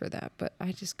works for that, but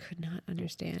I just could not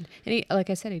understand. And he, like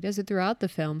I said, he does it throughout the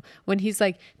film when he's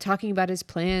like talking about his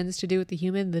plans to do with the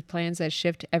human, the plans that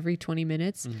shift every 20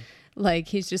 minutes. Like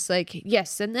he's just like,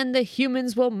 "Yes, and then the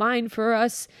humans will mine for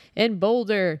us in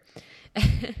Boulder."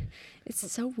 It's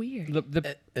so weird.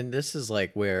 And this is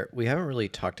like where we haven't really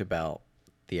talked about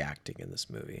the acting in this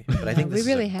movie, but I think we this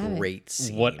really is a haven't. great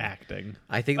scene. What acting?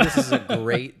 I think this is a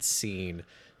great scene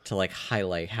to like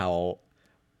highlight how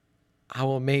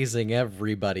amazing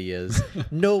everybody is.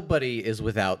 Nobody is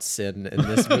without sin in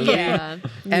this movie. Yeah.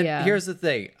 And yeah. here's the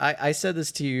thing. I said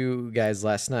this to you guys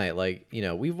last night. Like, you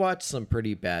know, we've watched some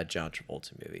pretty bad John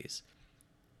Travolta movies.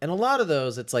 And a lot of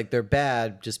those, it's like they're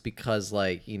bad just because,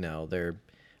 like, you know, they're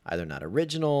either not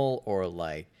original or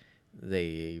like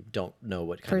they don't know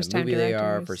what kind of First-time movie they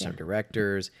are, directors, first-time yeah.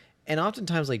 directors. And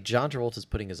oftentimes, like, John Travolta's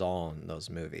putting his all in those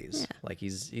movies. Yeah. Like,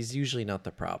 he's usually not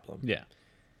the problem. Yeah.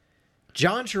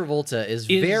 John Travolta is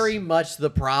very much the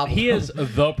problem. He is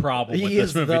the problem with He this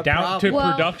is movie. the Down to problem.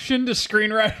 Well- production, to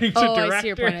screenwriting, to Oh, I see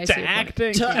your director, point, I to see your point.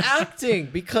 acting. to acting,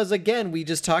 because again, we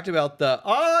just talked about the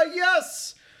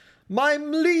yes, my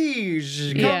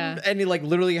liege, come, Yeah. and he, like,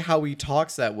 literally how he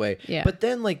talks that way. Yeah. But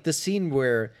then, like, the scene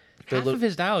where they're Half of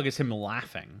his dialogue is him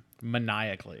laughing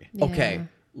maniacally okay,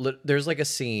 there's like a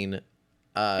scene,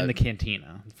 in the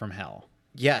cantina from hell.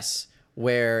 yes,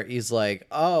 where he's like,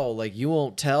 oh, like, you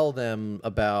won't tell them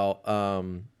about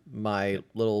my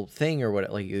little thing or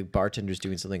what, like, the bartender's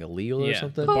doing something illegal or Yeah.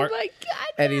 something. Oh my god.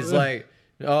 And he's like,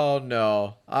 "Oh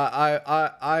no,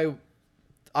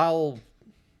 I'll.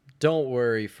 Don't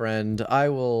worry, friend. I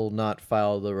will not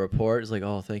file the report." It's like,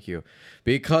 "Oh, thank you,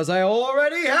 because I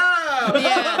already have."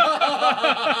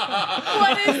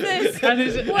 What is this? And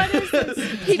his- What is this?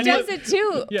 He does it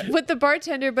too Yeah. with the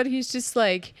bartender, but he's just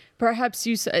like, perhaps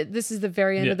you. This is the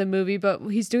very end Yeah. of the movie, but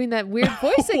he's doing that weird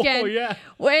voice again. Oh, yeah.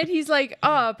 When he's like,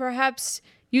 perhaps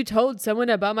you told someone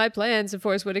about my plans, and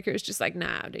Forrest Whitaker's just like,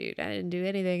 "Nah, dude, I didn't do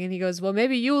anything." And he goes, "Well,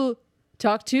 maybe you'll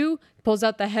talk to." Pulls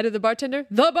out the head of the bartender.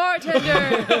 The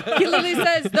bartender. He literally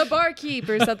says the barkeep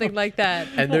or something like that.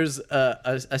 And there's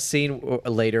a scene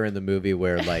later in the movie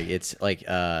where, like, it's like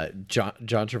John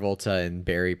Travolta and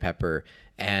Barry Pepper,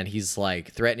 and he's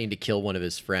like threatening to kill one of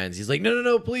his friends. He's like,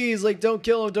 no, please, like, don't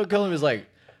kill him, don't kill him. He's like,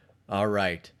 all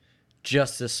right,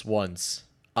 just this once,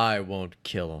 I won't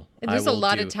kill him. And there's a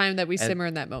lot do." of time that we simmer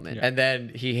in that moment. And then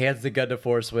he hands the gun to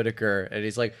Forrest Whitaker, and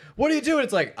he's like, "What are you doing?"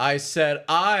 It's like, "I said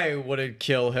I wouldn't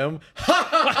kill him."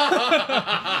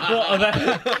 Well,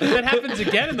 that happens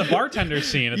again in the bartender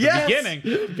scene at the Yes!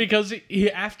 beginning, because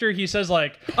after he says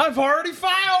like, "I've already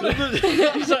filed,"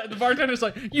 he's like, the bartender's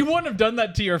like, "You wouldn't have done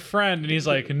that to your friend," and he's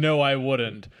like, "No, I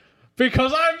wouldn't,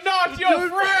 because I'm not your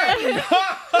friend."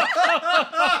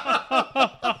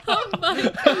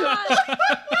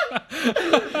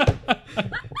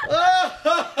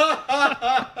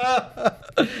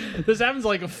 This happens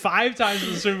like 5 times in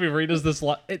this movie where he does this.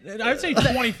 I would say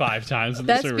 25 times in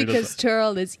this That's movie. because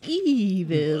Turl is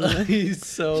evil. He's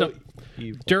so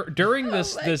evil. During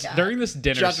this dinner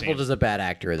John scene, Travolta's a bad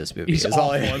actor in this movie. he's is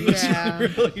all awful I- in this Yeah.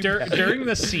 during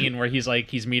the scene where he's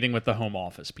meeting with the home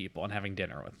office people and having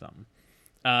dinner with them.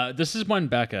 This is when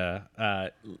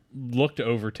Becca looked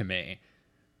over to me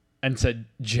and said,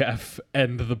 "Jeff,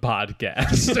 end the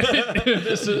podcast.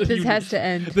 This has to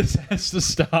end. This has to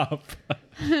stop."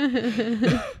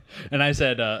 And I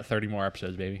said, 30 more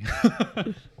episodes, baby.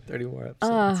 30 more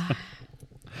episodes.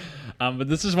 But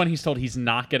this is when he's told he's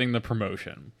not getting the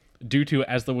promotion due to,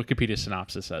 as the Wikipedia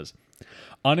synopsis says,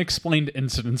 unexplained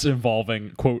incidents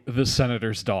involving, quote, the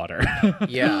senator's daughter.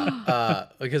 Yeah,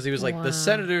 because he was like, Wow. the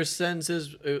senator sends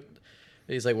his.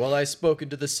 He's like, well, I spoken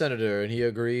to the senator and he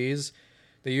agrees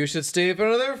You should stay for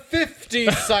another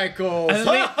 50 cycles. And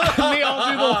they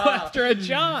all do the laughter at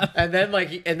John. And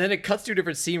then it cuts to a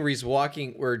different scene where he's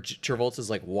walking, where Travolta's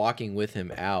like walking with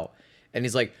him out, and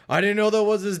he's like, "I didn't know that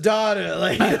was his daughter."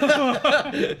 Like,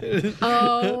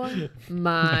 Oh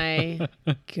my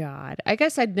God. I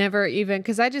guess I'd never even,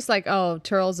 because I just like, oh,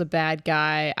 Turl's a bad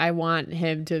guy. I want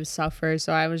him to suffer.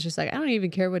 So I was just like, I don't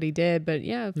even care what he did, but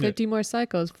yeah, 50 more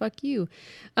cycles. Fuck you.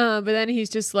 But then he's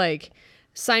just like,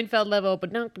 Seinfeld level,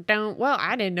 but don't. Well,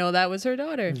 I didn't know that was her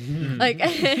daughter. Like,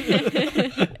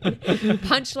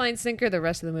 punchline sinker, the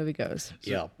rest of the movie goes.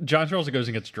 yeah. John Travolta goes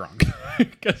and gets drunk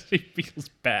because he feels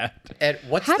bad. And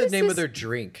what's How the does name this- of their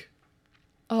drink?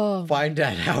 Oh, Find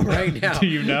that out right now. Do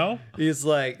you know? He's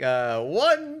like,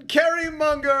 one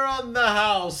carrymonger on the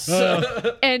house.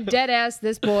 and dead ass,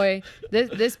 this boy,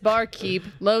 this barkeep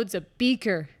loads a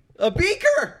beaker. A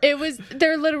beaker.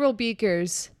 They're literal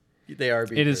beakers. They are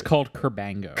beakers. It is called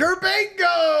Kerbango.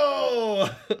 Kerbango.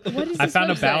 What is this I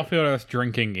found a website? Battlefield Earth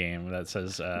drinking game that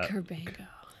says Kerbango.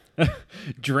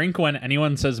 drink when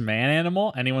anyone says man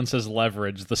animal, anyone says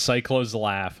leverage, the cyclos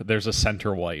laugh, there's a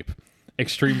center wipe.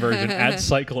 Extreme version, add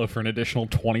cyclo for an additional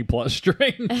 20 plus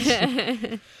drinks.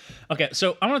 Okay,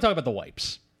 so I want to talk about the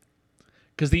wipes.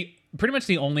 Because pretty much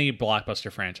the only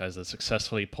blockbuster franchise that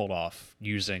successfully pulled off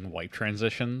using wipe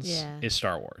transitions Yeah. is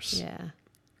Star Wars. Yeah.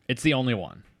 It's the only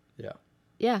one. Yeah.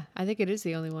 Yeah, I think it is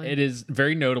the only one. It is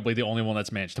very notably the only one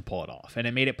that's managed to pull it off, and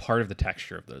it made it part of the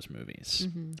texture of those movies,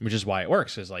 which is why it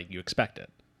works. Is like you expect it.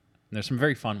 And there's some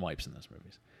very fun wipes in those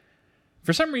movies.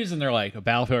 For some reason, they're like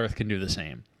Battlefield Earth can do the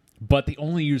same, but they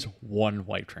only use one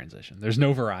wipe transition. There's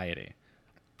no variety.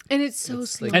 And it's so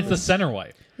slow. And it's the center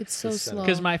wipe. It's so slow.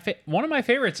 Because one of my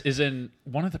favorites is in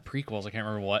one of the prequels. I can't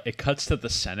remember what. It cuts to the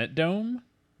Senate Dome,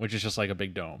 which is just like a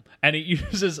big dome, and it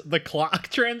uses the clock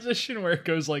transition where it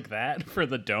goes like that for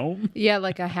the dome. Yeah,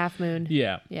 like a half moon.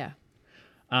 Yeah. Yeah.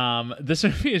 This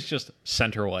movie is just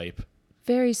center wipe.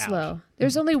 Very slow.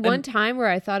 There's only one time where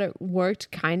I thought it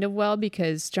worked kind of well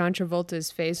because John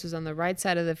Travolta's face was on the right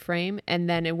side of the frame and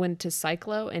then it went to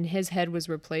Cyclo and his head was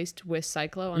replaced with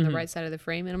Cyclo on the right side of the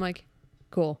frame. And I'm like,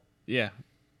 cool. Yeah.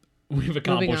 We've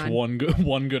accomplished on.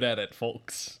 one good edit,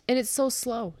 folks. And it's so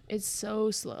slow. It's so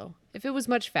slow. If it was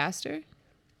much faster,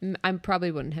 I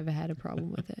probably wouldn't have had a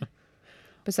problem with it.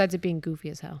 Besides it being goofy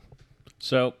as hell.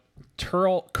 So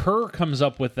Kerr comes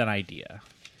up with an idea.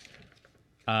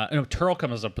 Turl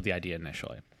comes up with the idea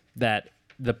initially that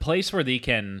the place where they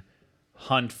can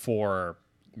mine for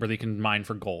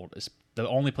gold is the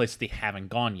only place they haven't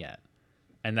gone yet.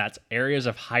 And that's areas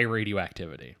of high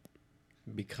radioactivity.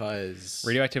 Because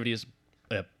Radioactivity is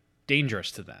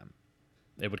dangerous to them.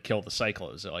 It would kill the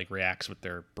cyclos. It like reacts with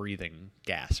their breathing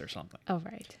gas or something. Oh,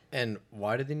 right. And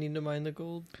why do they need to mine the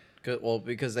gold? Well,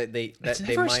 because they It's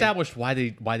never established why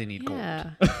they need gold.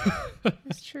 Yeah.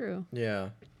 That's true. Yeah.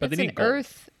 But It's they an need gold.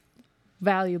 Earth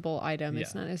valuable item.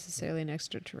 It's Yeah. not necessarily an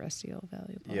extraterrestrial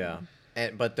valuable Yeah.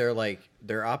 item. But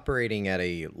they're operating at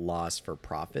a loss for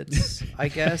profits, I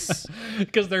guess,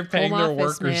 Because they're paying Home their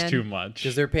office, workers man. too much.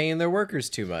 because they're paying their workers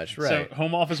too much, right? So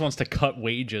home office wants to cut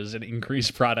wages and increase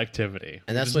productivity.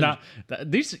 And that's which is when-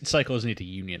 these cyclos need to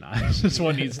unionize. That's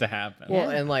what needs to happen. Well,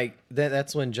 and like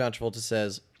that's when John Travolta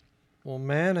says, "Well,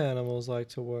 man animals like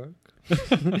to work."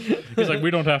 He's like,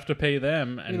 we don't have to pay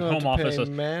them, and don't have home to office pay says,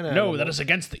 man no, animals." that is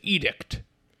against the edict.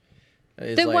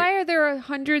 It's Then like, why are there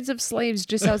hundreds of slaves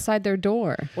just outside their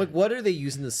door? like, what are they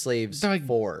using the slaves They're like-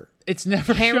 for? It's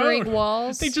never Hammering shown.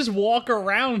 walls? They just walk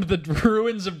around the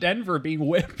ruins of Denver being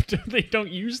whipped. They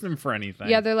don't use them for anything.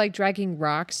 Yeah, they're like dragging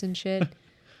rocks and shit.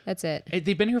 That's it.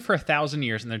 They've been here for 1,000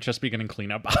 years, and they're just beginning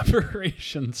cleanup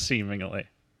operations, seemingly.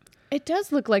 It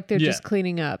does look like they're Yeah. just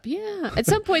cleaning up. Yeah. At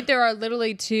some point, there are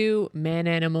literally two man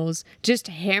animals just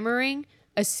hammering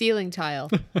a ceiling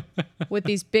tile with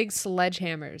these big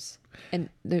sledgehammers. And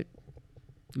they're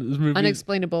This movie,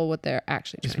 unexplainable what they're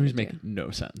actually These trying movies to make do.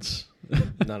 no sense.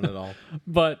 None at all.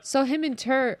 But So him and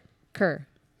Kerr?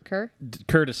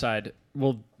 Kerr decide,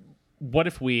 well, what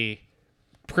if we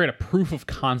create a proof of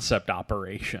concept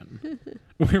operation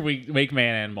where we make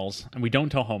man animals and we don't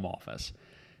tell home office.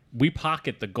 We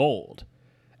pocket the gold,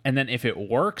 and then if it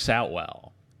works out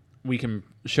well, we can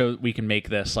make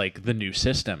this like the new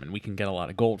system, and we can get a lot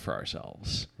of gold for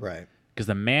ourselves. Right. Because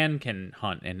the man can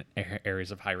hunt in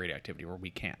areas of high radioactivity where we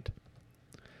can't.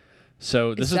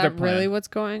 So this is that their plan. really what's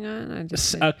going on? I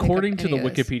just didn't pick up According to the any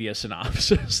of this. Wikipedia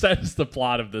synopsis, that is the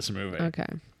plot of this movie. Okay.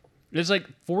 There's like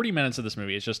 40 minutes of this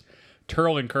movie. It's just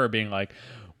Turl and Kerr being like,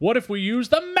 what if we use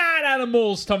the mad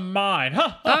animals to mine? Ha,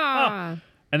 ha, ha. Ah.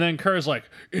 And then Kerr's like,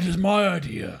 it is my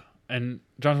idea. And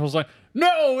John Travolta's like,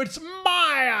 no, it's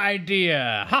my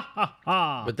idea. Ha ha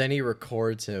ha. But then he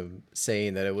records him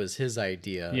saying that it was his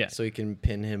idea, Yeah. so he can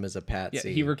pin him as a yeah,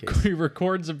 patsy. he, in case- he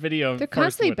records a video. of They're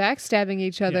Forrest constantly Whit- backstabbing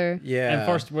each other. Yeah. And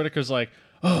Forrest Whitaker's like,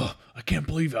 oh, I can't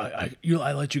believe I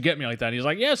let you get me like that. And he's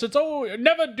like, yes, it's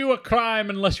never do a crime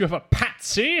unless you have a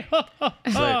patsy.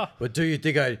 It's like, but do you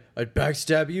think I'd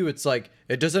backstab you? It's like,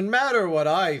 it doesn't matter what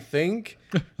I think.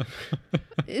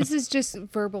 This is just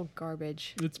verbal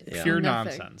garbage. It's Yeah. pure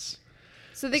Nothing. nonsense.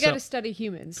 So they So- got to study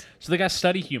humans. So they got to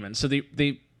study humans. So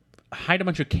they hide a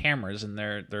bunch of cameras in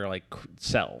their like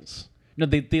cells. No,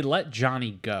 they let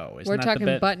Johnny go. Isn't We're that talking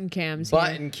the bit? button cams. here.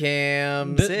 Button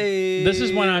cams. This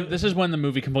is when the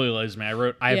movie completely loses me.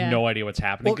 I have Yeah. no idea what's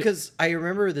happening. Well, because I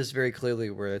remember this very clearly,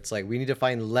 where it's like we need to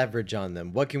find leverage on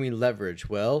them. What can we leverage?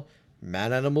 Well,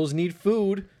 man animals need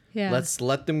food. Yeah. Let's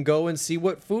let them go and see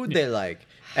what food they like.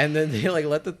 And then they like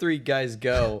let the three guys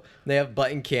go. They have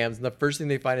button cams, and the first thing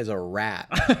they find is a rat.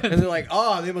 And they're like,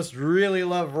 "Oh, they must really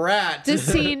love rats." This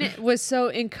scene was so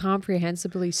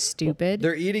incomprehensibly stupid.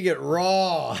 They're eating it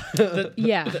raw.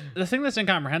 Yeah. the thing that's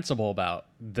incomprehensible about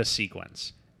this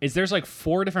sequence is there's like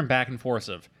 4 different back and forths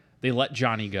of they let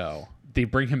Johnny go, they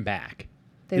bring him back,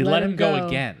 they let him go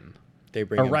again, They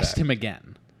bring arrest him him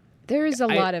again. There is a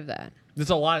lot of that. There's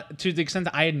a lot to the extent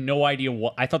that I had no idea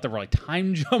what I thought there were like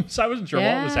time jumps. I wasn't sure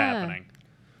what was Yeah. happening.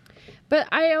 But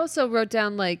I also wrote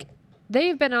down like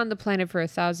they've been on the planet for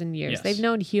 1,000 years. Yes. They've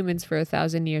known humans for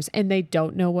 1,000 years, and they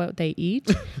don't know what they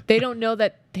eat. They don't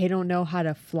know how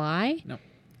to fly. No.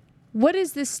 What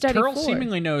is this study Turl for?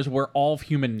 seemingly knows where all of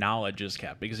human knowledge is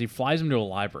kept because he flies him to a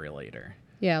library later.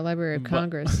 Yeah, Library of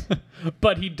Congress.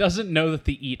 But he doesn't know that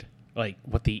they eat like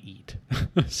what they eat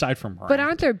aside from rat. But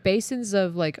aren't there basins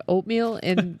of like oatmeal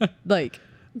in like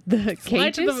the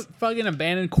Fly to the cages? fucking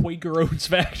abandoned Quaker Oats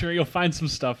factory. You'll find some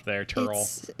stuff there, Turl.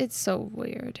 It's so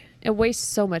weird. It wastes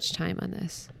so much time on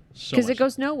this So because much. it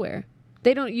goes nowhere.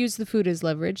 They don't use the food as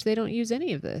leverage. They don't use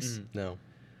any of this. No.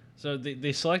 So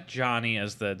they select Johnny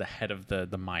as the head of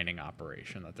the mining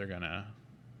operation that they're gonna.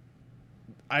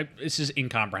 This is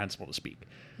incomprehensible to speak.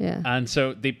 Yeah. And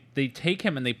so they take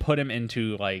him and they put him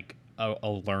into like a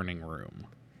learning room.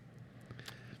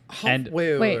 And-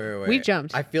 wait, we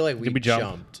jumped. I feel like we Did we jump?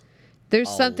 jumped. There's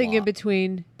a something in lot.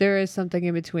 between. There is something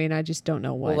in between. I just don't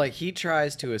know what. Well, like he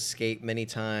tries to escape many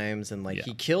times, and like Yeah.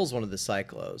 he kills one of the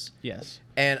cyclos. Yes.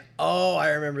 And oh, I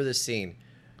remember this scene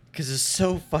because it's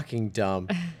so fucking dumb.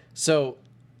 So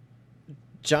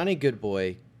Johnny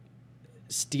Goodboy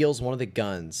steals one of the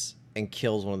guns and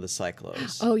kills one of the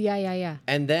cyclos. oh yeah.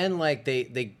 And then like they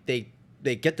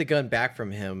get the gun back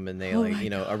from him and they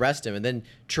like, arrest him. And then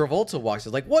Travolta walks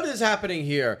in like, what is happening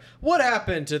here? What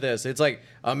happened to this? It's like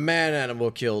a man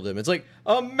animal killed him. It's like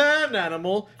a man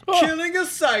animal killing a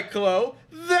cyclo.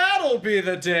 That'll be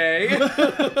the day.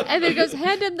 And then he goes,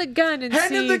 hand him the gun and Hand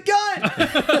see. him the gun.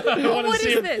 Oh, what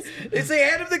is this? They say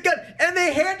hand him the gun, and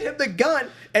they hand him the gun,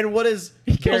 and what is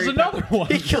he kills another one.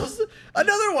 He kills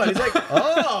another one. He's like,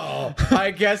 oh,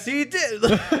 I guess he did.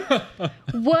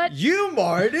 What? You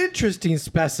are an interesting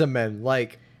specimen.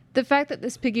 Like, The fact that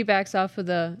this piggybacks off of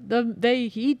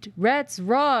they eat rats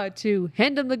raw to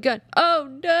hand them the gun. Oh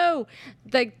no!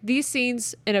 Like these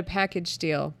scenes in a package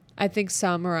deal, I think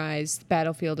summarize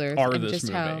Battlefield Earth Are and this just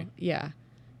how movie. yeah.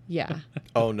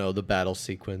 oh no, the battle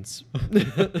sequence.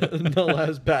 The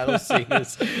last battle scene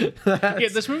is. Yeah,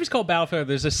 this movie's called Battlefield.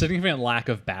 There's a significant lack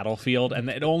of battlefield, and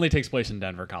it only takes place in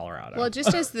Denver, Colorado. Well,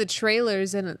 just as the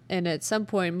trailers and at some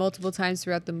point multiple times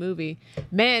throughout the movie,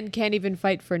 man can't even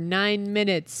fight for 9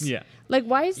 minutes. Yeah. Like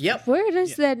why is Yep. where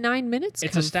does that 9 minutes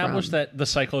it's come established from? that the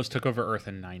Cyclos took over Earth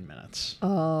in 9 minutes.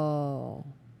 Oh.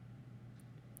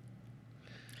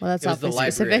 Well, that's It was the awfully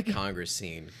Library specific. of Congress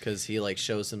scene because he like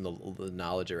shows him the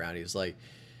knowledge around. He was like,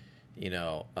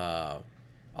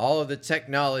 all of the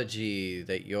technology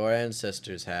that your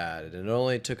ancestors had, and it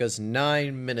only took us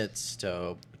 9 minutes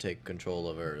to take control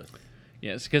of Earth.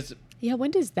 Yes, because Yeah,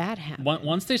 when does that happen?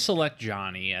 once they select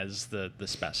Johnny as the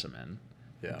specimen,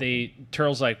 Yeah.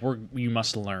 Turtle's like, you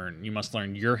must learn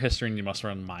your history and you must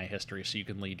learn my history so you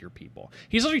can lead your people.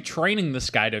 He's literally training this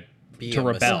guy to Be a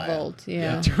rebel, messiah. Volt,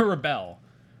 yeah. to rebel,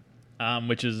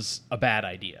 which is a bad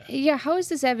idea. Yeah, how is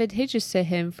this advantageous to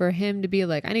him for him to be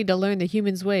like, I need to learn the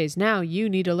humans' ways. Now you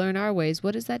need to learn our ways.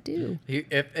 What does that do?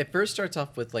 It first starts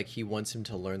off with like he wants him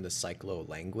to learn the Cyclo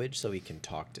language so he can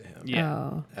talk to him. Yeah.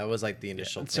 Oh. That was like the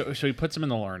initial thing. So he puts him in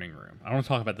the learning room. I want to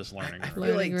talk about this learning I room. feel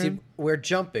Learning like room. we're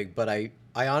jumping, but I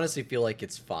honestly feel like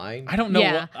it's fine. I don't know.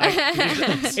 Yeah.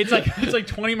 It's like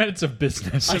 20 minutes of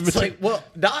business. It's like, well,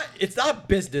 it's not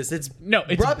business. It's No,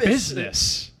 it's rubbish.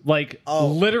 business. Like Oh.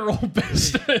 literal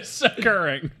business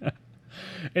occurring.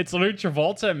 It's Lou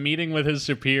Travolta meeting with his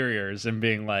superiors and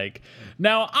being like,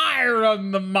 "Now I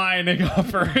run the mining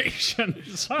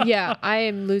operations. Yeah, I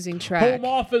am losing track. Home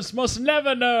office must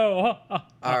never know."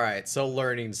 All right, so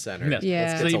learning center. Yes. Yeah.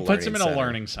 Let's So get he to puts him in a center.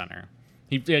 learning center.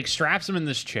 He like, straps him in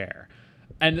this chair,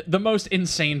 and the most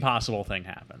insane possible thing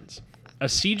happens. A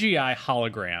CGI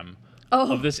hologram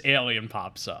of this alien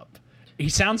pops up. He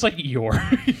sounds like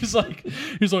Eeyore.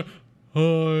 he's like,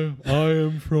 "Hi, I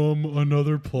am from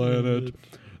another planet.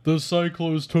 The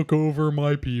Cyclos took over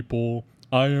my people.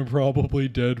 I am probably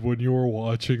dead when you're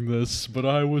watching this, but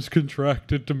I was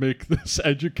contracted to make this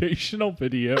educational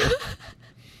video."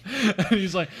 And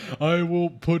he's like, "I will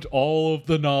put all of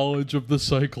the knowledge of the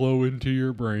Cyclo into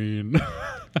your brain."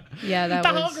 Yeah, that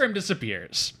The was hologram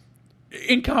disappears.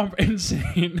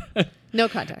 Insane. no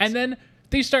context. And then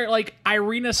they start like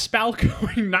Irina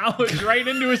Spalcoing knowledge right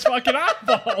into his fucking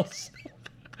eyeballs.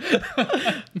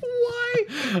 Why?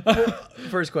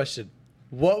 First question.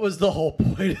 What was the whole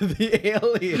point of the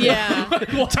alien? yeah,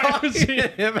 Why was he-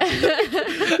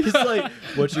 He's like,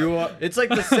 what you want? It's like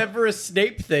the Severus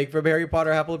Snape thing from Harry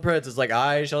Potter Half-Blood Prince. It's like,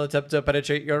 I shall attempt to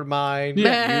penetrate your mind.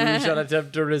 Yeah. You shall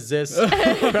attempt to resist.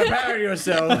 Prepare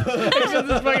yourself. Except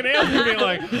this fucking alien being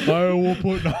like, "I will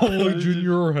put knowledge in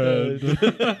your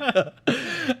head."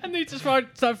 And they just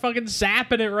start fucking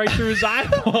zapping it right through his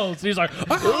eyeballs. And he's like,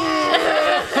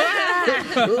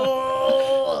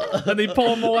 and they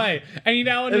pull him away. And he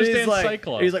now And he's understands like,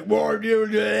 Cyclo. he's like, more you,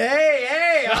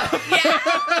 hey.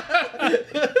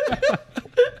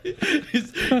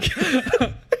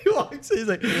 He walks. He's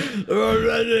like, do you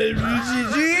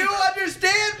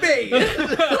understand me?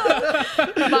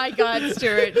 my God,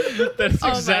 Stuart. That's Oh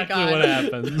my exactly God. what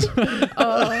happens.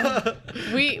 Oh,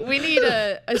 we need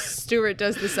a Stuart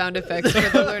does the sound effects for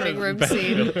the learning room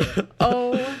scene.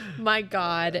 Oh my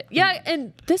God. Yeah,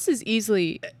 and this is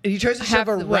easily And he tries to Half shove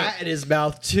a the way. rat in his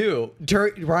mouth too.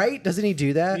 Right? Doesn't he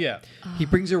do that? Yeah. He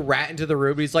brings a rat into the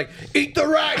room and he's like, "Eat the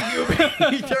rat, you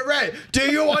eat the rat. Do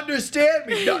you understand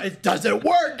me?" No, it doesn't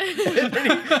work. And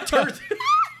then he turns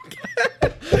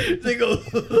they go and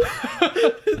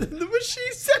then the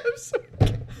machine says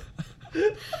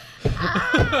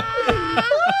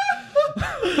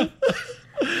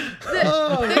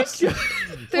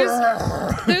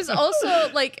there's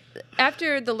also like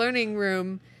after the learning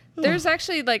room, there's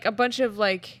actually like a bunch of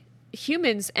like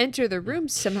humans enter the room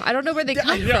somehow. I don't know where they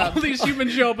come Yeah, all from. these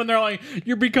humans show up and they're like,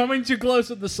 "You're becoming too close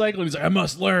with the cycle." He's like, "I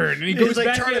must learn." And he goes He's like,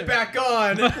 back "Turn in. it back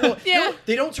on." Well, Yeah. no,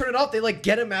 they don't turn it off. They like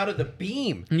get him out of the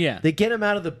beam. Yeah. They get him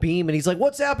out of the beam, and he's like,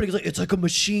 "What's happening?" He's like, "It's like a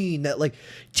machine that like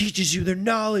teaches you their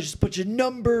knowledge, it's a bunch of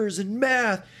numbers and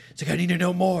math." It's like, "I need to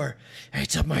know more.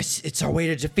 It's our way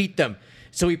to defeat them."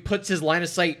 So he puts his line of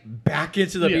sight back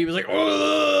into the Yeah. beam. He's like,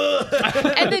 "Ugh."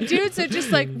 And the dudes are just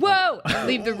like, "Whoa!" and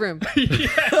leave the room.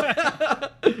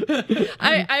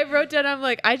 I wrote down. I'm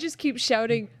like, I just keep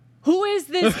shouting, "Who is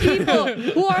this people?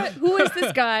 Who is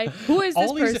this guy? Who is this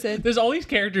All these, person?" there's all these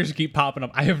characters who keep popping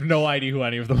up. I have no idea who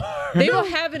any of them are. They will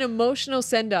have an emotional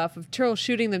send off of Turl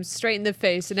shooting them straight in the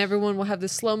face, and everyone will have the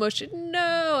slow motion.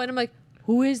 No, and I'm like,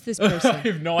 who is this person? I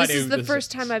have no this idea is who the this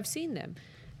first is. time I've seen them.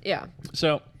 Yeah.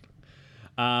 So,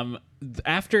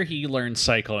 after he learns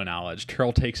Cyclo knowledge,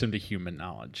 Turl takes him to human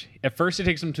knowledge. At first, he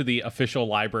takes him to the official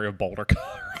library of Boulder,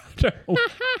 Colorado.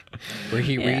 Where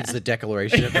he reads the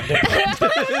Declaration of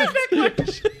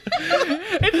Independence.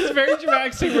 It's very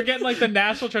dramatic scene. We're getting like the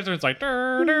national treasure. It's like,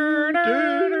 "Dur, dur,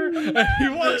 dur, dur." And he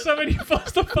walks up and he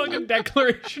pulls the fucking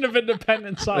Declaration of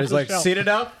Independence off He's the like, shelf. "Seen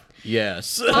enough?"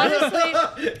 Yes.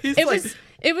 Honestly, He's it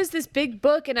like, was this big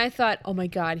book, and I thought, oh my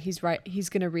God, he's right. He's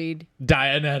gonna read.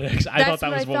 Dianetics. I thought That's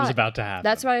that was what was thought. about to happen.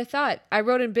 That's what I thought. I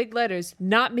wrote in big letters,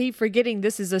 not me forgetting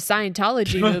this is a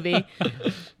Scientology movie.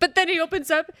 But then he opens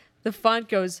up, the font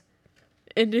goes,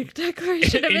 in the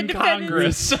Declaration of in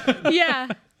Independence. Congress.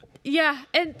 Yeah.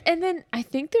 And then I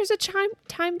think there's a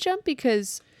time jump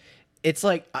because it's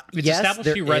like, It's yes, established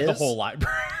there he read the is. whole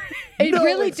library. it No,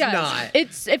 really it's does. not.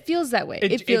 It feels that way.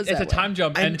 It feels it's that a way. time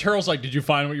jump, and Turl's like, "Did you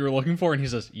find what you were looking for?" And he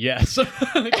says, "Yes."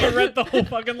 Like, I read the whole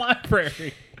fucking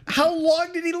library. How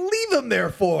long did he leave him there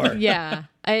for? Yeah.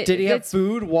 Did he have It's-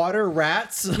 food, water,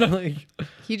 rats? Like,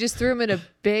 He just threw him in a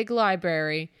big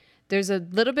library. There's a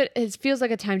little bit, it feels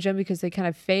like a time jump because they kind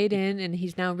of fade in and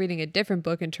he's now reading a different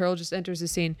book and Turl just enters the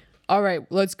scene. All right,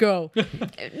 let's go.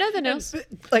 Nothing else.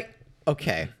 like,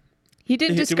 okay. He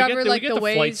didn't discover do like we get the the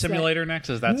ways flight that- simulator next?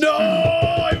 Is that No,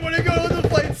 I want to go to the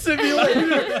flight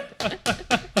simulator.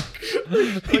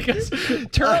 because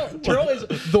Turl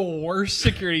is the worst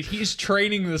security. He's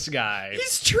training this guy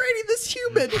He's training this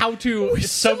human. how to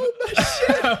so much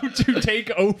shit. how to take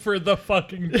over the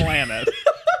fucking planet.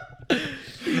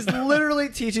 He's literally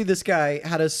teaching this guy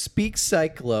how to speak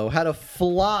Cyclo, how to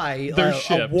fly Their a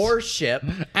ships. warship.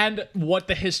 And what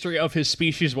the history of his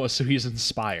species was, so he's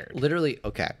inspired. Literally,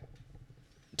 okay.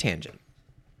 Tangent.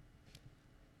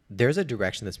 There's a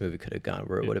direction this movie could have gone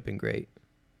where it would have been great.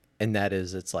 And that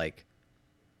is, it's like,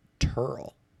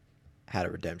 Turl had a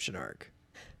redemption arc.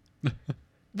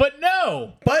 But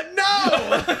no! But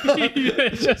no!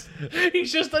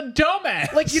 he's just a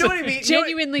dumbass. Like, you know what I mean?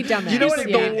 Genuinely dumbass. You know what I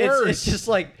mean? Yeah. It's just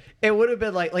like, it would have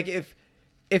been like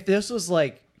if this was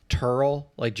like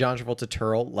Turl, like John Travolta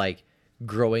Turl, like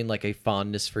growing like a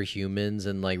fondness for humans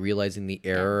and like realizing the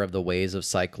error of the ways of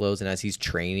Cyclos, and as he's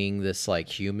training this like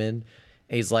human,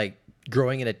 he's like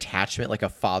growing an attachment, like a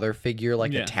father figure,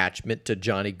 like Yeah. attachment to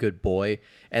Johnny Goodboy.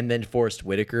 And then Forrest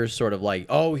Whitaker's sort of like,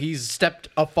 oh, he's stepped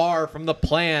afar from the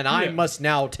plan. I Yeah. must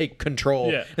now take control.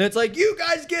 Yeah. And it's like, you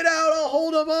guys get out, I'll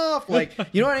hold him off. Like,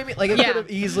 you know what I mean? Like, it Yeah. could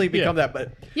have easily become that,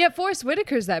 but Yeah, Forrest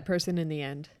Whitaker's that person in the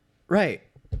end. right.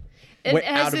 And Wait,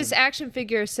 as out of- this action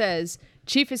figure says,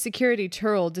 Chief of Security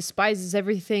Turl despises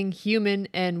everything human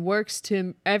and works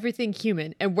to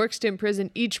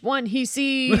imprison each one he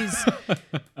sees.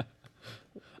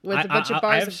 With a bunch of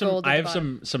bars of gold. I at have the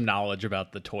bottom. some knowledge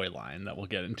about the toy line that we'll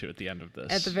get into at the end of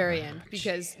this. At the very end.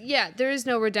 Because, yeah, there is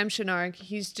no redemption arc.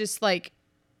 He's just, like,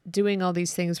 doing all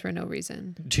these things for no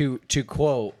reason. To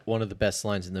quote one of the best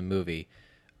lines in the movie,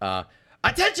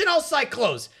 attention all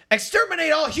Cyclos!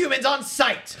 Exterminate all humans on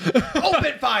sight!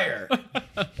 Open fire!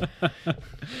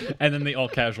 And then they all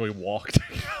casually walked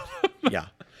Yeah.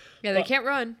 Yeah, they can't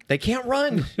run. They can't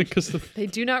run. because They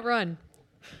do not run.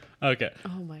 okay. Oh,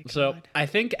 my God. So I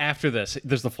think after this,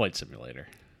 there's the flight simulator.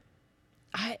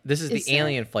 This is the that-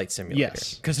 alien flight simulator.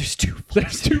 Yes. Because there's two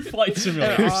There's two flight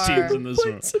simulator are. scenes in this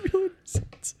flight one.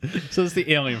 simulators. So it's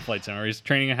the alien flight simulator. He's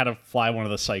training how to fly one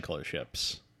of the cyclo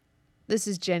ships. This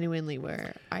is genuinely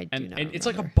where I do And, not and it's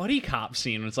like a remember. buddy cop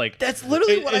scene. It's like That's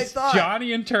literally what I it's thought.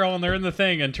 Johnny and Terrell, and they're in the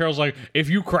thing, and Terrell's like, "If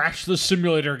you crash the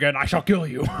simulator again, I shall kill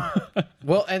you."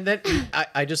 Well, and then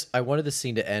I wanted the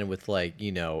scene to end with like,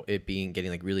 you know, it getting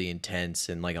like really intense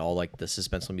and like all like the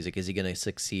suspenseful music. Is he gonna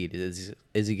succeed?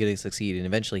 Is he gonna succeed? And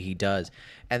eventually he does.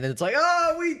 And then it's like,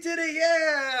 oh, we did it,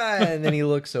 yeah! And then he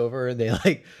looks over and they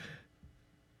like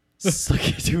look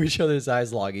into each other's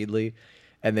eyes longingly,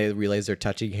 and they realize they're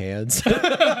touching hands.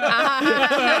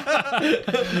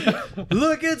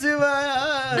 Look into my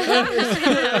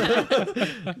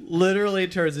eyes. Literally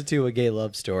turns into a gay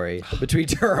love story between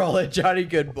Turl and Johnny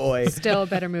Goodboy. Still a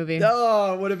better movie.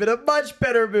 Oh, it would have been a much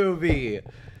better movie.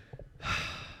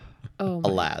 Oh, my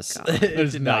Alas, God. it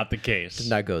It's did not the case. did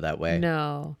not go that way.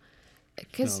 No.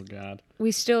 Because Oh God.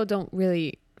 we still don't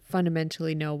really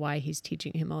fundamentally know why he's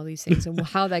teaching him all these things and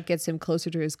how that gets him closer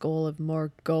to his goal of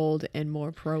more gold and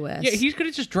more prowess. Yeah, he could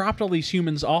have just dropped all these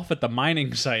humans off at the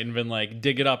mining site and been like,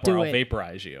 "Dig it up, Do or I'll it.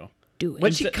 vaporize you." do it.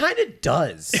 Which he kind of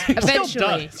does.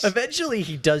 Eventually. does. Eventually,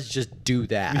 he does just do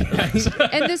that.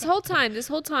 And this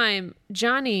whole time,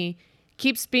 Johnny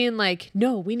keeps being like,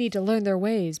 no, we need to learn their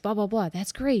ways, blah, blah, blah.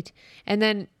 That's great. And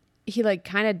then he like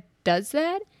kind of does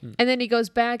that. And then he goes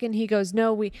back and he goes,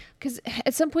 no, because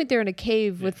at some point they're in a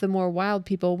cave with the more wild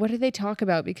people. What do they talk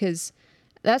about? Because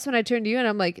that's when I turned to you and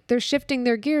I'm like, they're shifting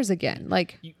their gears again.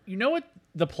 Like, You know what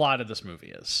the plot of this movie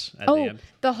is at the oh, end?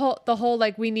 the whole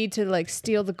like we need to like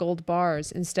steal the gold bars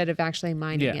instead of actually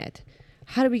mining Yeah. it.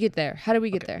 How do we get there? How do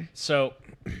we get there? So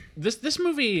this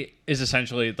movie is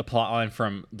essentially the plot line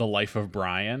from The Life of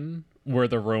Brian, where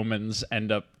the Romans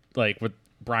end up like with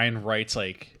Brian writes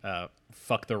like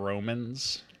fuck the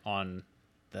Romans on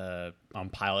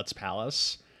Pilate's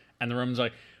palace, and the Romans are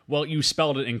like, well, you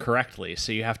spelled it incorrectly,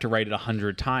 so you have to write it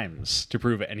 100 times to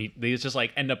prove it, and they just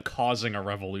like end up causing a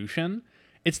revolution.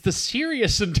 It's the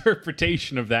serious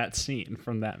interpretation of that scene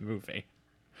from that movie.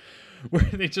 Where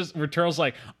Turtle's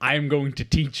like, I'm going to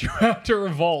teach you how to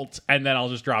revolt, and then I'll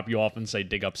just drop you off and say,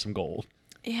 dig up some gold.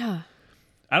 Yeah.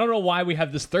 I don't know why we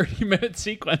have this 30-minute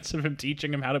sequence of him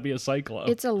teaching him how to be a Cyclo.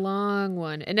 It's a long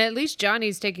one. And at least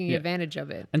Johnny's taking Yeah. advantage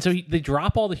of it. And so they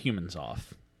drop all the humans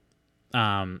off,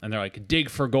 and they're like, dig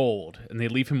for gold, and they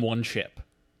leave him one ship.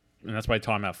 And that's why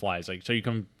Tom Out flies, like, so you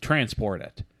can transport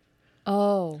it.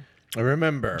 Oh. I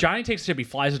remember. Johnny takes a ship, he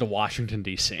flies it to Washington,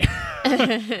 D.C.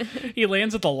 He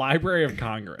lands at the Library of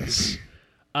Congress.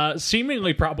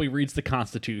 Seemingly probably reads the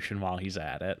Constitution while he's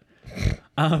at it.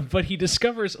 But he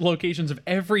discovers locations of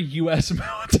every U.S.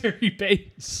 military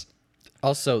base.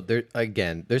 Also,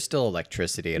 there's still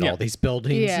electricity in Yeah. all these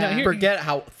buildings. Yeah. Now, Forget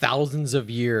how thousands of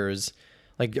years.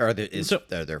 Like, are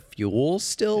there fuels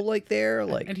still like there?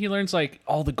 Like, And he learns, like,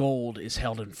 all the gold is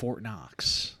held in Fort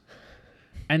Knox.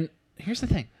 And here's the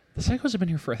thing. The Cyclos have been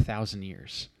here for 1,000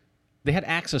 years. They had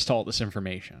access to all this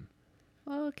information.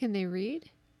 Well, can they read?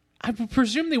 I would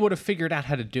presume they would have figured out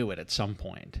how to do it at some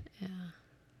point. Yeah.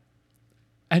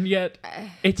 And yet,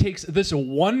 it takes this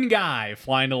one guy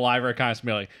flying to the library of and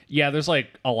be like, yeah, there's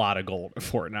like a lot of gold at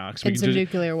Fort Knox. And some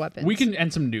nuclear weapons.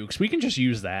 And some nukes. We can just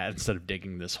use that instead of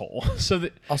digging this hole. So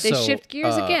that, Also, They shift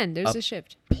gears again. There's a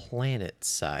shift.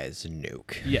 planet-sized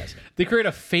nuke. yes, they create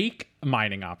a fake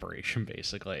mining operation,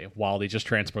 basically, while they just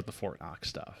transport the Fort Knox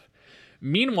stuff.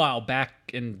 Meanwhile, back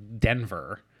in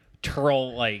Denver,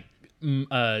 Turl, like,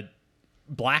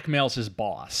 blackmails his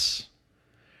boss.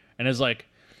 And is like,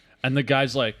 and the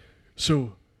guy's like,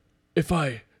 so if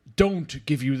I don't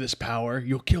give you this power,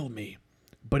 you'll kill me.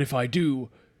 But if I do,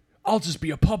 I'll just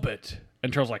be a puppet.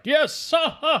 And Turl's like, yes,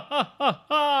 ha ha ha ha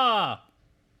ha.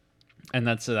 And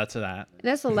that's that.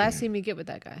 That's the last scene we get with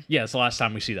that guy. Yeah, it's the last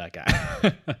time we see that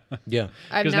guy. Yeah.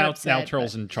 I'm Because not now upset,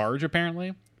 Turl's but- in charge,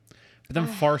 apparently. But then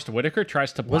Forrest Whitaker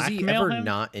tries to Was blackmail he ever him.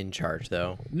 not in charge,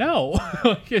 though? No.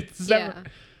 It's never,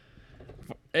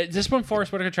 Yeah. is this when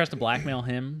Forrest Whitaker tries to blackmail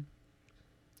him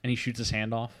and he shoots his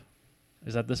hand off?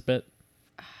 Is that this bit?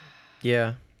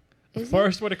 Yeah. Is it?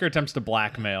 Forrest Whitaker attempts to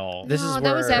blackmail. This No, is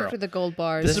that was where- after the gold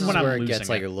bars. This This is is when I'm where it losing gets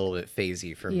like it. a little bit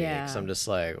phasey for me Yeah. because I'm just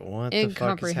like, what the fuck is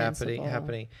Incomprehensible.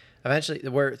 happening? Eventually,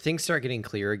 where things start getting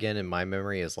clear again in my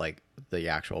memory is like the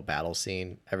actual battle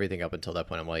scene. Everything up until that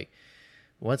point, I'm like,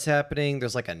 what's happening?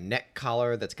 There's like a neck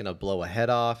collar that's gonna blow a head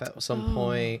off at some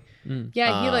point.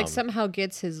 Yeah, he like Um, somehow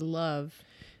gets his love.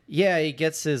 Yeah, he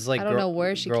gets his like I don't know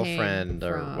where she came girlfriend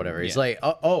or from. whatever. He's Yeah. like,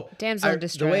 oh, Damsel in the way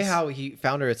distress. how he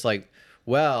found her, it's like,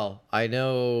 well, I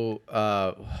know.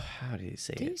 How did he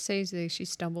say Did it? you say that she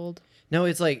stumbled? No,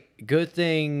 it's like good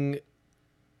thing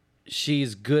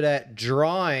she's good at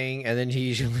drawing, and then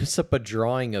he lifts up a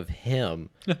drawing of him,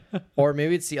 or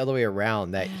maybe it's the other way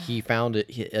around that he found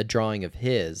a drawing of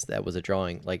his that was a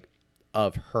drawing like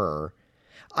of her.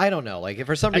 I don't know. Like if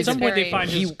for some At reason, some point, they very- find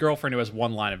his girlfriend who has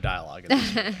one line of dialogue. In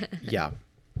this. yeah,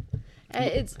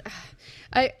 It's,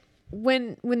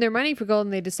 when they're mining for gold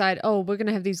and they decide, oh, we're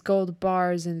gonna have these gold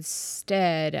bars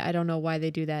instead. I don't know why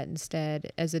they do that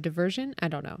instead as a diversion. I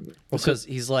don't know. because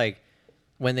he's like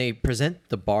when they present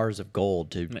the bars of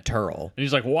gold to Turl. And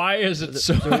he's like, "Why is it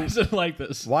so? Why is it like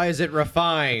this?" Why is it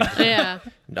refined? Yeah.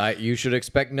 You should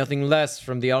expect nothing less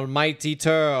from the almighty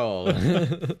Turl.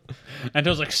 And I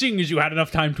was like, "Seeing as you had enough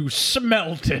time to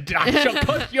smelt it, I shall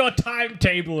cut your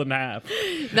timetable in half."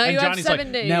 Now And you have Johnny's 7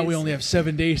 like, days. "Now we only have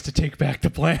 7 days to take back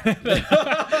the planet."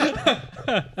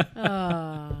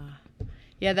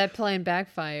 Yeah, that plan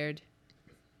backfired.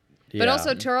 But Yeah.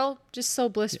 also Turl just so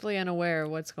blissfully unaware of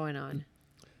what's going on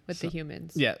with the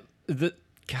humans. yeah,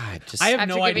 God, just I have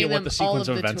After no idea giving what the them all sequence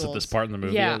of the events at this tools. part in the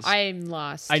movie Yeah, is. I'm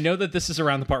lost. I know that this is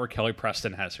around the part where Kelly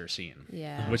Preston has her scene.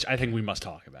 Yeah. Which I think we must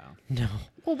talk about. no.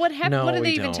 Well, what happened? No, What did we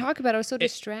they even don't. talk about? I was so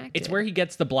distracted. It's where he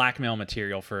gets the blackmail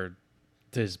material for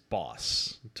his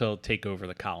boss to take over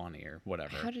the colony or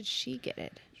whatever. How did she get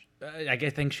it? I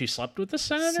think she slept with the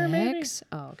senator, maybe. Sex?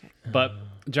 Oh, okay. But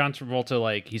John Travolta,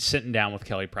 like, he's sitting down with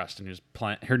Kelly Preston, who's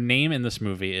playing. Her name in this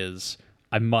movie is,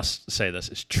 I must say this,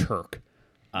 is Chirk.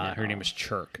 Her name is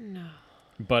Chirk. No.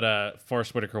 But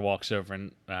Forrest Whitaker walks over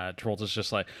and Travolta's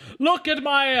just like, "Look at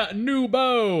my new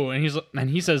beau," and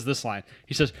he says this line.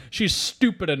 He says, "She's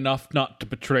stupid enough not to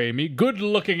betray me, good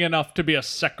looking enough to be a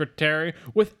secretary,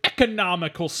 with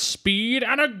economical speed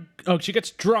she gets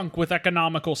drunk with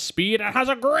economical speed and has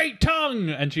a great tongue,"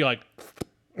 and she like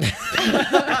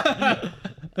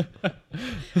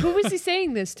Who was he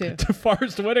saying this to? to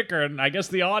Forrest Whitaker and I guess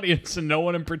the audience and no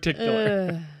one in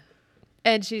particular.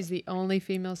 And she's the only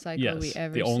female psycho Yes, we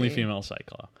ever the only see. female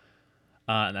cyclo.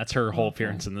 And that's her whole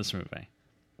appearance in this movie.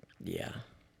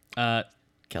 Yeah.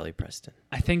 Kelly Preston.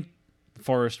 I think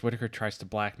Forrest Whitaker tries to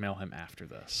blackmail him after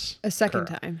this. A second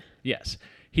Kurt. time. Yes.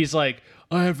 He's like,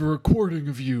 "I have a recording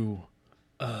of you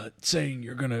saying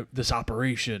you're going to this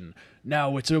operation.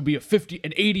 Now it'll be an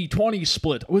 80-20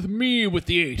 split with me with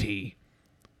the 80.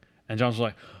 And John's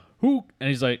like, "Who?" And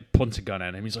he's like, points a gun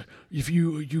at him. He's like, "If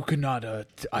you cannot,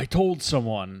 I told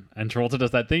someone." And Travolta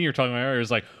does that thing you're talking about earlier. He's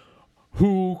like,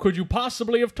 "Who could you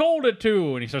possibly have told it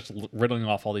to?" And he starts riddling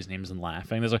off all these names and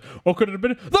laughing. There's like, "Oh, could it have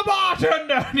been the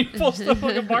bartender?" And he pulls the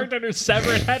fucking bartender's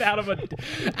severed head out of.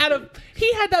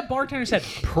 He had that bartender's head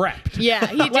prepped. Yeah,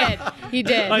 he did. He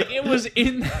did. Like, it was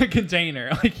in the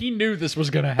container. Like, he knew this was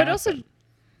gonna happen. But also,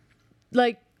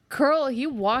 like, Curl, he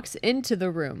walks into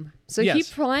the room. So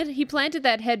Yes. he planted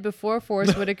that head before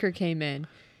Forrest Whitaker came in.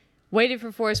 Waited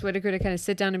for Forrest Whitaker to kind of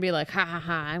sit down and be like, "Ha ha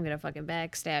ha, I'm going to fucking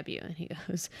backstab you." And he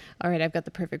goes, "All right, I've got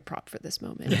the perfect prop for this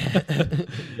moment."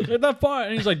 that part,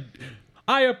 and he's like,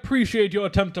 I appreciate your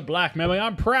attempt to blackmail me.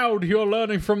 I'm proud you're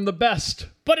learning from the best.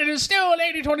 But it is still an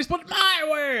 80-20 split my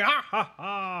way. Ha ha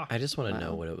ha. I just want to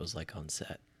know what it was like on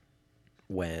set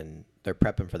when they're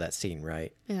prepping for that scene,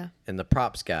 right? Yeah. And the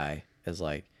props guy is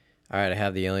like, all right, I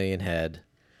have the alien head.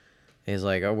 He's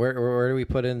like, oh, where do we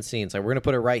put it in the scenes? Like, we're going to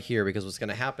put it right here because what's going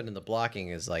to happen in the blocking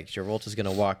is like Travolta's going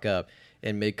to walk up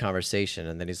in mid-conversation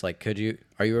and then he's like,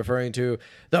 are you referring to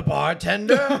the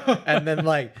bartender? And then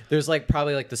like, there's like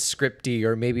probably like the scripty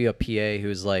or maybe a PA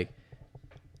who's like,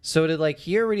 so did like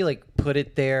he already like put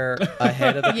it there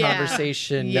ahead of the Yeah.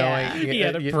 conversation Yeah. knowing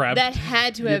Yeah, the prep. That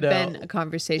had to have know, been a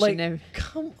conversation. like, there.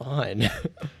 come on.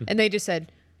 And they just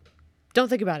said, don't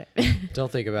think about it.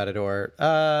 Don't think about it, or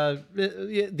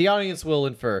the audience will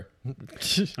infer.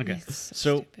 Okay. It's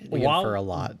So stupid. We infer a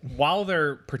lot. While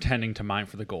they're pretending to mine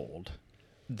for the gold,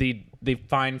 they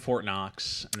find Fort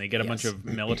Knox and they get a bunch of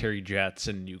military jets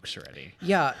and nukes ready.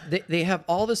 Yeah, they have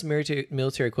all this military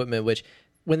equipment, which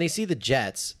when they see the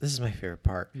jets, this is my favorite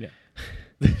part. Yeah.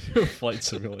 Flight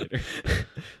simulator.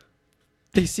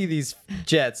 They see these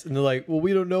jets and they're like, well,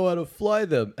 we don't know how to fly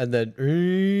them. And then,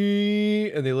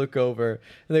 and they look over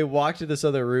and they walk to this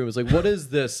other room. It's like, what is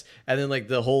this? And then like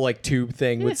the whole like tube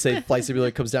thing would say flight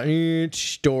simulator comes down,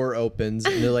 door opens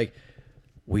and they're like,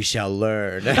 we shall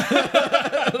learn.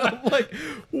 I'm like,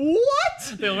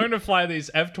 what? They learn to fly these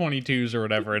F-22s or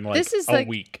whatever in like This is a like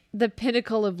week. the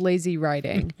pinnacle of lazy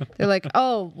writing. They're like,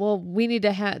 oh, well, we need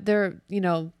to have, they There's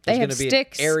have gonna be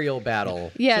sticks. an aerial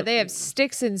battle. Yeah, they have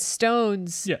sticks and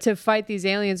stones Yeah. to fight these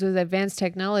aliens with advanced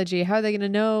technology. How are they going to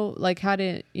know, like, how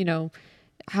to,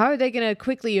 how are they going to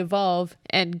quickly evolve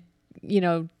and,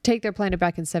 take their planet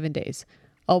back in 7 days?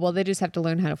 Oh, well, they just have to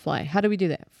learn how to fly. How do we do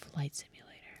that? Flight simulator.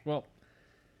 Well,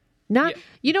 Not, Yeah.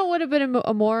 you know what would have been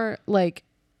a more, like,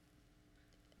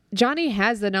 Johnny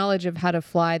has the knowledge of how to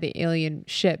fly the alien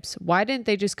ships. Why didn't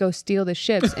they just go steal the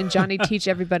ships and Johnny teach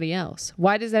everybody else?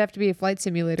 Why does it have to be a flight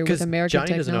simulator with Because American Johnny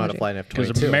technology? doesn't know how to fly an because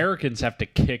F-22. Americans have to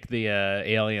kick the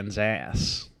aliens'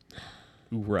 ass.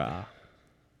 Hoorah.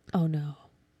 Oh, no.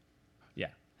 Yeah.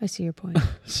 I see your point.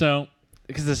 So,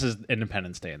 because this is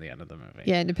Independence Day at the end of the movie.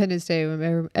 Yeah, Independence Day,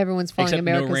 when everyone's following Except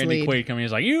America's no Randy lead. Quaid coming.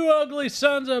 He's like, "You ugly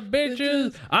sons of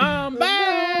bitches, I'm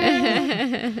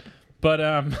back."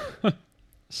 But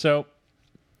so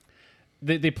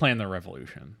they plan the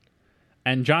revolution,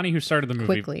 and Johnny, who started the movie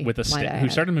Quickly, with a might stick, I who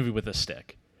add. started the movie with a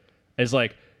stick, is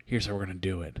like, "Here's how we're gonna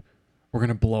do it. We're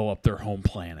gonna blow up their home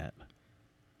planet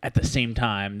at the same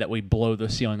time that we blow the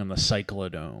ceiling on the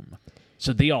Cyclodome,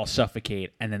 so they all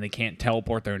suffocate, and then they can't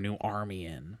teleport their new army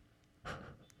in."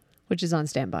 Which is on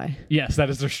standby. Yes, that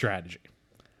is their strategy.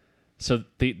 So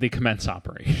they commence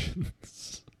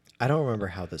operations. I don't remember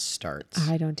how this starts.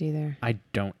 I don't either. I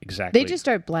don't exactly. They just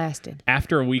start blasting.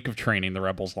 After a week of training, the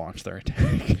rebels launch their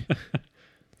attack.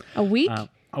 A week?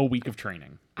 A week of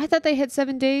training, I thought they had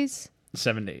 7 days.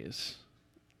 7 days.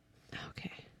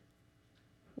 Okay.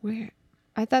 Where?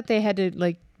 I thought they had to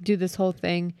like do this whole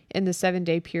thing in the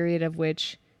 7-day period of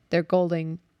which they're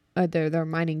they're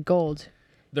mining gold.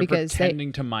 They're Because they-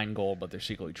 pretending to mine gold, but they're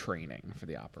secretly training for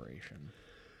the operation.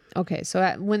 Okay,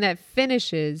 so when that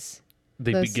finishes,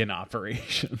 They Those- begin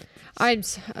operation.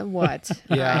 what?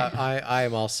 Yeah, I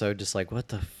am also just like, what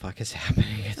the fuck is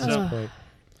happening at this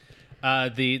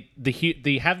point?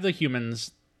 They have the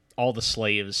humans, all the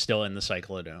slaves still in the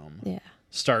Cyclodome, Yeah.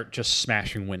 start just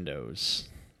smashing windows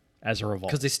as a revolt.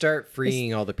 Because they start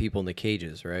freeing all the people in the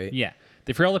cages, right? Yeah.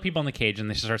 They free all the people in the cage and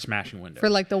they start smashing windows. For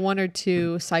like the 1 or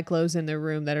 2 cyclos in their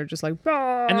room that are just like,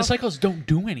 and the cycles don't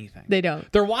do anything. they don't.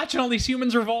 They're watching all these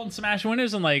humans revolt and smash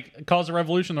windows and like cause a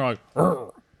revolution. They're like,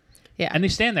 "Arr." Yeah. And they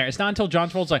stand there. It's not until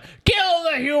John Travolta's like, kill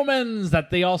the humans,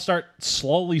 that they all start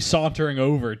slowly sauntering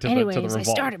over to the Anyways, I revolt.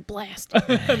 started blasting.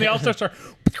 And they all start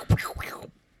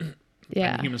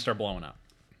Yeah. and humans start blowing up.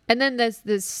 And then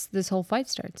this whole fight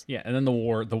starts. Yeah, and then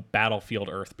the battlefield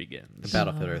Earth begins.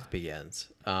 Battlefield Earth begins.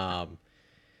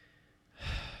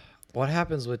 What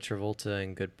happens with Travolta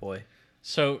and Good Boy?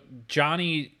 So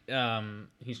Johnny,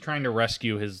 he's trying to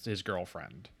rescue his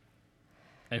girlfriend,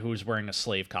 who's wearing a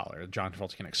slave collar. John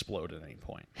Travolta can explode at any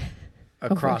point.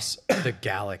 Across the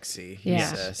galaxy, he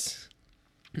Yeah. says.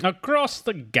 Across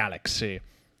the galaxy.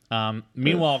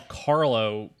 Meanwhile,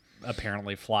 Carlo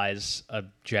apparently flies a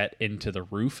jet into the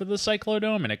roof of the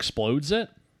Cyclodome and explodes it.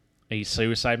 He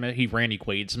he Randy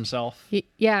Quaid's himself.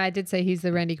 Yeah, I did say he's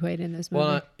the Randy Quaid in this movie.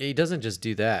 Well, he doesn't just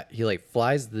do that. He like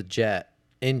flies the jet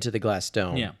into the glass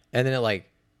dome. Yeah. And then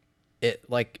it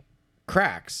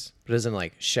cracks, but doesn't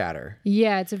like shatter.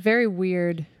 yeah, it's a very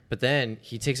weird. But then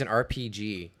he takes an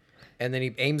RPG and then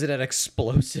he aims it at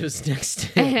explosives next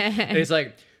to him. And he's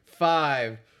like,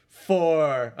 5,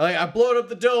 4. Like, I'm blowing up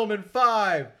the dome in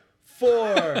 5,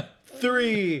 4,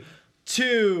 3,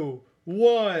 2,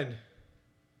 1.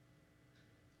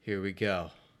 Here we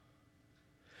go.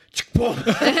 It's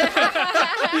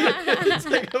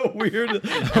like a weird,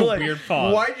 weird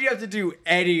pause. Why do you have to do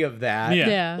any of that? Yeah.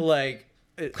 Yeah. Like,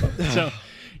 So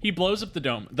he blows up the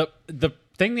dome. The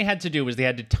thing they had to do was they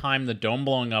had to time the dome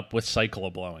blowing up with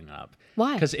Cyclo blowing up.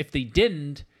 Why? Because if they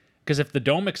didn't, because if the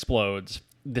dome explodes,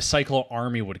 the Cyclo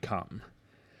army would come.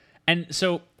 And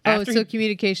so after so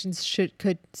communications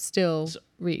could still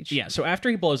reach. yeah, so after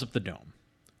he blows up the dome,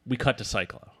 we cut to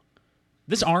Cyclo.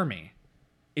 This army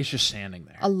is just standing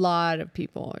there. A lot of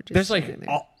people are just There's like standing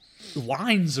there.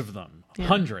 lines of them, Yeah.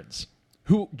 hundreds,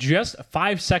 who just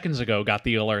 5 seconds ago got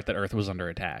the alert that Earth was under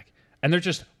attack, and they're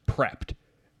just prepped.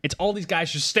 It's all these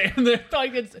guys just standing there.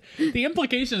 Like, it's the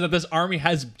implication is that this army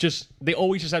has they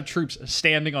always just have troops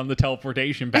standing on the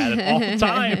teleportation pad at all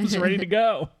times, ready to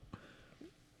go.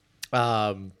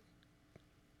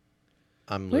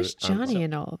 Where's Johnny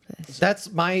in all of this?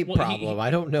 That's my Well, problem. I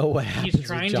don't know what happens. He's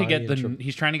trying to get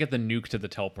he's trying to get the nuke to the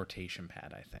teleportation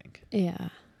pad, I think, Yeah.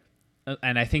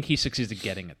 and I think he succeeds at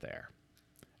getting it there.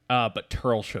 But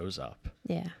Turl shows up.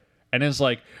 Yeah. And is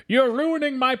like, "You're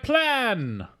ruining my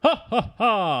plan!" Ha ha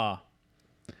ha!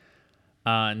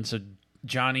 And so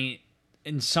Johnny,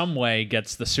 in some way,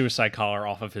 gets the suicide collar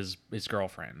off of his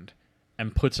girlfriend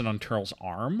and puts it on Turl's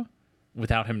arm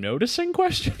without him noticing?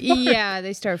 Question mark. Yeah,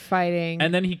 they start fighting.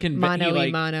 And then he can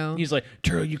Mano-y-mano. He's like,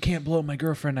 "Turl, you can't blow up my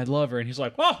girlfriend. I love her." And he's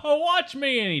like, "Oh, watch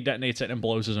me!" And he detonates it and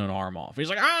blows his own arm off. He's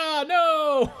like, "Ah,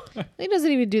 no!" He doesn't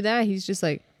even do that. He's just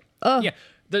like, oh. Yeah,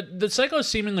 the psychos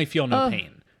seemingly feel no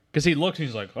pain. Because he looks and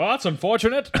he's like, "Oh, that's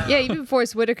unfortunate." Yeah, even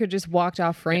Forrest Whitaker just walked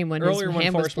off frame when his Earlier, when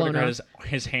hand was Forrest blown Whitaker off. had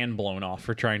his hand blown off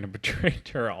for trying to betray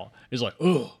Turl, he's like,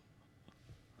 "Ugh."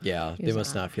 Yeah, they He's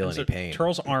must not feel And any so pain.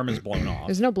 Turl's arm is blown off,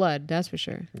 There's no blood, that's for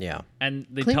sure. Yeah. and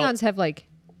they Klingons have like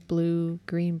blue,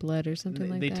 green blood or something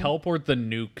like they that. teleport the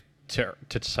nuke to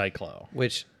Cyclo.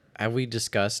 Which, have we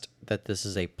discussed that this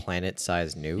is a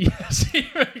planet-sized nuke? Yes,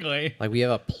 seemingly. Like, we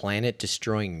have a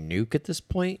planet-destroying nuke at this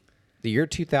point? The year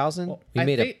 2000?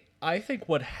 I think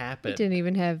what He happened. didn't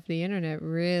even have the internet,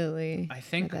 really. I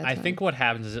think at that I time. think what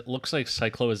happens is it looks like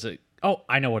Cyclo is a. Oh,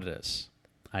 I know what it is.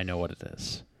 I know what it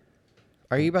is.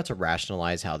 Are you about to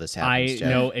rationalize how this I happens, Jeff?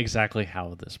 know exactly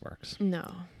how this works.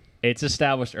 No. It's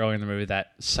established earlier in the movie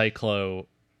that Cyclo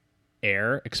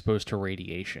air exposed to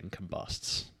radiation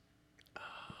combusts.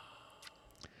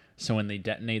 So when they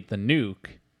detonate the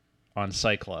nuke on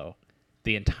Cyclo,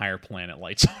 the entire planet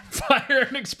lights on fire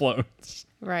and explodes.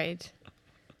 Right.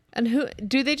 And who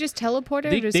do they just teleport, or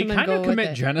They does someone kind go of with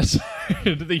commit it? genocide.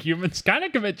 The humans kind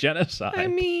of commit genocide. I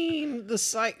mean, the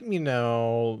site, you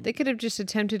know... They could have just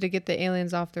attempted to get the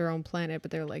aliens off their own planet,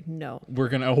 but they're like, no. We're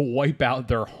going to wipe out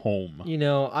their home. You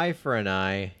know, eye for an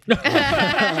eye.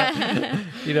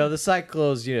 You know, the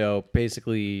Cyclos, you know,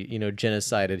 basically, you know,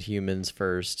 genocided humans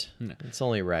first. It's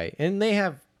only right. And they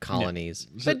have colonies.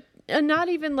 But not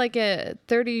even like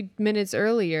 30 minutes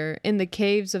earlier in the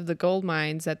caves of the gold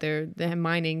mines that they're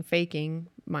mining, faking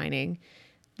mining.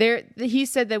 He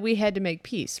said that we had to make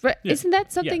peace. Right? Yeah. Isn't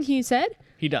that something Yes. he said?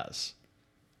 He does.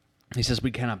 He says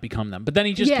we cannot become them. But then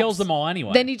he just Yes. kills them all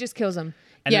anyway. Then he just kills them.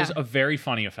 And yeah. there's a very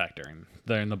funny effect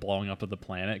during the blowing up of the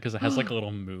planet because it has like a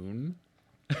little moon.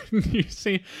 You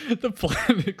see the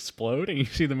planet explode and you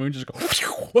see the moon just go.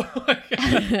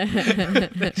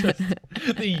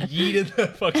 They yeeted the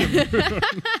fucking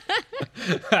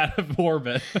moon out of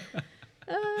orbit.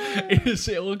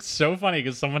 It looks so funny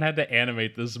because someone had to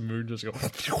animate this moon just go.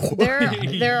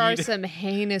 There are Yeet. some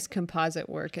heinous composite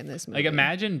work in this movie. Like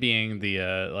imagine being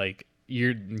the like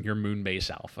your moon base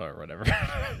alpha or whatever.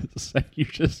 It's like you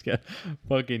just get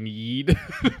fucking yeet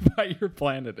by your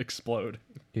planet explode.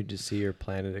 You just see your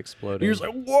planet exploding. You're just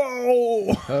like,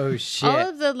 whoa! oh, shit. all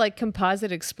of the like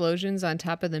composite explosions on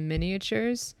top of the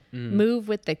miniatures move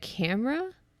with the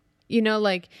camera. You know,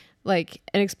 like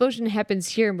an explosion happens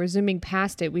here and we're zooming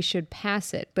past it. We should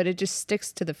pass it, but it just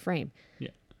sticks to the frame. Yeah.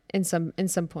 In some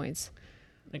points.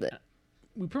 Like,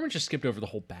 we pretty much just skipped over the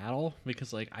whole battle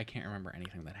because like I can't remember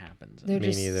anything that happens. They're Me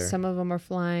just neither. some of them are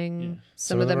flying. Yeah.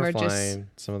 Some of them are just flying,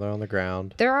 some of them are on the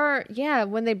ground. there are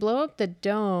when they blow up the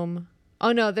dome.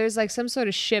 Oh no, there's like some sort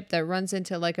of ship that runs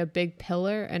into like a big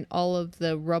pillar and all of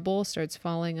the rubble starts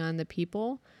falling on the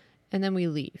people, and then we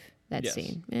leave that Yes.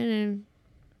 scene. And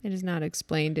it is not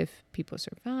explained if people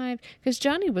survived because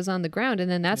Johnny was on the ground,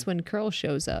 and then that's when Curl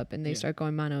shows up and they start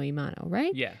going mano-y-mano,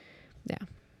 right? Yeah. Yeah.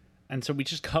 And so we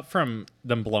just cut from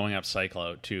them blowing up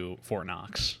Cyclo to Fort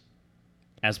Knox,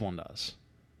 as one does.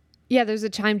 Yeah, there's a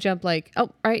time jump like,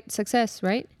 oh, right, success,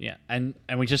 right? Yeah, and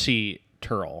we just see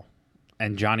Turl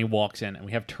And Johnny walks in, and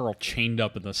we have Turl chained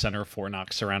up in the center of Fort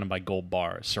Knox, surrounded by gold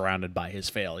bars, surrounded by his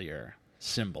failure.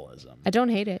 Symbolism. I don't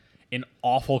hate it. In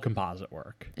awful composite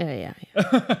work. Yeah.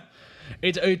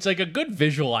 It's like a good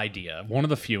visual idea, one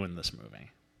of the few in this movie.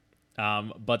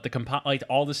 But like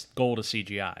all this gold is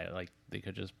CGI. Like they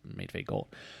could just made fake gold.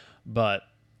 But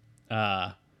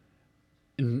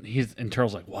and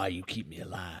Turl's like, "Why you keep me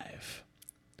alive?"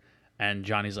 And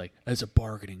Johnny's like, "As a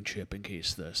bargaining chip in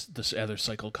case this other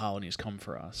cycle colonies come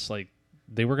for us." Like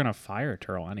they were gonna fire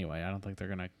Turl anyway. I don't think they're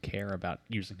gonna care about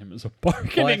using him as a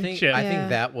bargaining Well, I think chip. I Yeah. think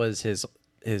that was his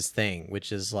thing,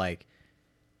 which is like,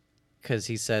 because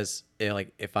he says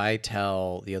like, if I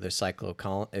tell the other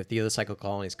if the other cycle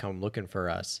colonies come looking for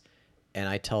us, and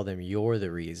I tell them you're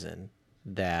the reason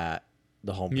that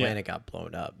the whole Yeah. planet got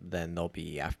blown up, then they'll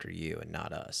be after you and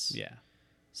not us. Yeah.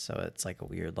 So it's like a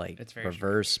weird like It's very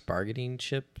reverse bargaining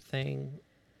chip thing.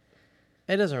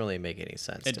 It doesn't really make any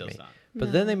sense It to does me. not.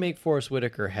 But then they make Forrest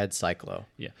Whitaker head cyclo,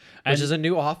 Yeah. which And is a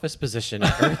new office position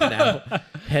at Earth now.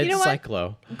 Head You know what?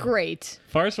 cyclo. Great.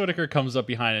 Forrest Whitaker comes up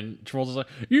behind and Travolta's like,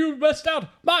 "You missed out!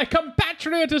 My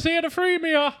compatriot is here to free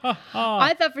me!"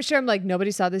 I thought for sure, I'm like,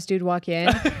 nobody saw this dude walk in.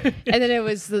 And then it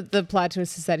was the plot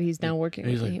twist is that he's now working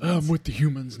And he's with like, the humans. "I'm with the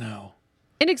humans now."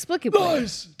 Inexplicably.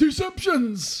 Nice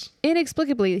deceptions.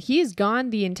 Inexplicably, he's gone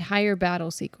the entire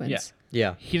battle sequence. Yeah.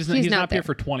 Yeah. He's He's not not here there.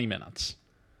 for 20 minutes.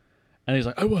 And he's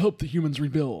like, "I will help the humans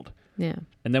rebuild." Yeah.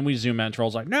 And then we zoom in.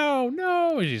 Troll's like, "No!"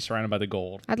 And he's surrounded by the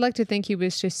gold. I'd like to think he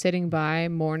was just sitting by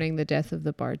mourning the death of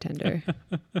the bartender.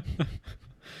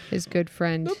 His good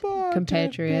friend,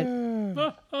 compatriot.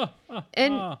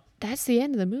 And that's the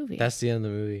end of the movie. That's the end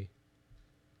of the movie.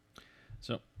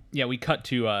 So yeah, we cut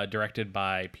to directed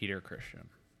by Peter Christian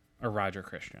or Roger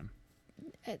Christian.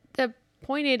 The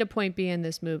point A to point B in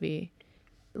this movie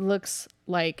looks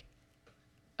like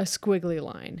a squiggly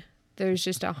line. There's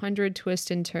just 100 twists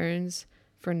and turns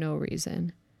for no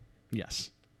reason.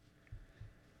 Yes.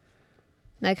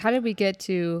 Like, how did we get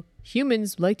to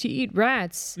humans like to eat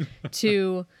rats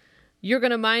to you're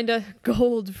going to mine a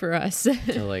gold for us?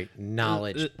 So like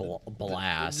knowledge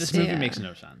blast. This movie Yeah. makes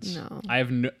no sense. No.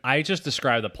 I just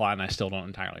described the plot and I still don't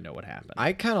entirely know what happened.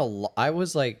 I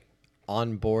was like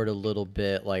on board a little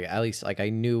bit, like at least like I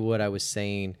knew what I was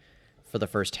saying for the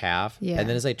first half. Yeah. And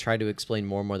then as I tried to explain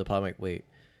more and more of the plot, I'm like, wait,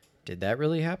 did that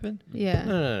really happen? Yeah.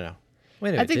 No. Wait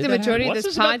a minute. I think did the that majority What's of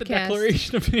this this about the podcast.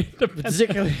 Declaration of Independence?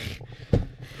 happen?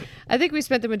 I think we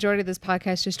spent the majority of this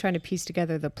podcast just trying to piece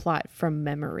together the plot from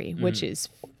memory, Mm-hmm. which is,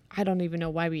 I don't even know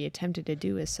why we attempted to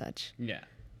do as such. Yeah.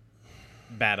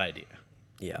 Bad idea.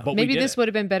 Yeah. But we Maybe did this it. would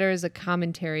have been better as a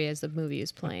commentary as the movie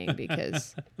is playing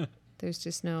because there's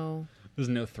just no. There's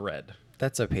no thread.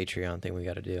 That's a Patreon thing we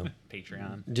got to do.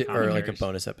 Patreon. Or like a commentaries.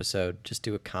 bonus episode. Just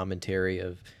do a commentary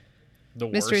of The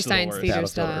Mystery worst of the Science worst. Theater Battlefield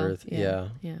style. Earth, yeah.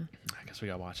 Yeah. I guess we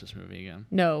gotta watch this movie again.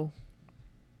 No.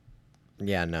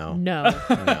 yeah, no. No.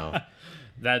 No.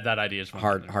 That idea is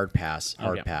Hard pass.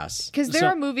 Hard Okay. pass. Because there So-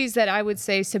 are movies that I would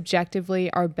say subjectively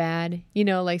are bad. You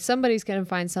know, like somebody's going to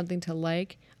find something to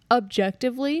like.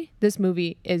 Objectively, this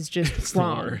movie is just It's the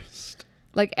wrong. worst.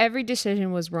 Like every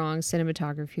decision was wrong,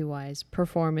 cinematography wise,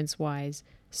 performance wise,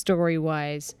 story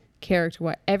wise, character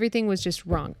wise. Everything was just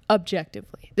wrong.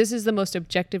 Objectively. This is the most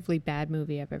objectively bad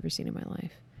movie I've ever seen in my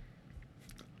life.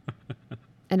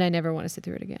 And I never want to sit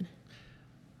through it again.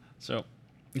 So,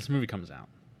 this movie comes out.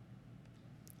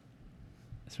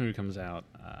 Let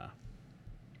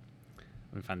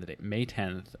me find the date. May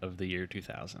 10th of the year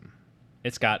 2000.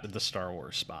 It's got the Star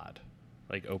Wars spot,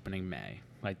 like opening May,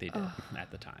 like they did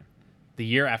at the time. The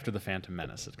year after the Phantom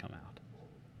Menace had come out.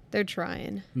 They're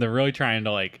trying. They're really trying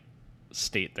to like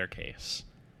state their case.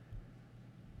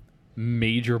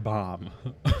 Major bomb.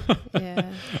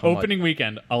 Yeah. Opening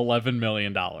weekend, $11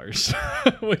 million,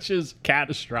 which is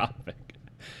catastrophic.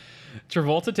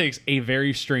 Travolta takes a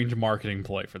very strange marketing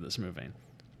ploy for this movie.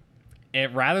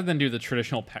 Rather than do the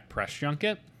traditional press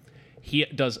junket, he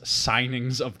does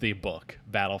signings of the book,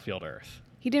 Battlefield Earth,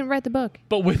 He didn't write the book.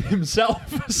 but with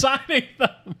himself signing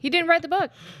them. He didn't write the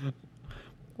book.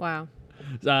 Wow.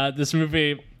 This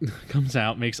movie comes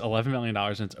out, makes $11 million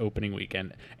in its opening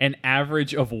weekend, an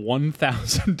average of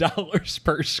 $1,000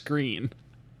 per screen.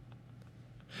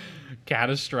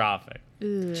 Catastrophic.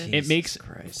 It makes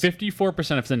Christ.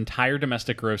 54% of its entire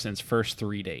domestic gross in its first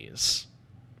 3 days.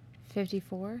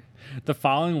 54? The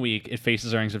following week, it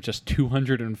faces earnings of just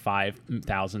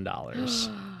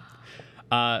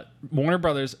 $205,000. Warner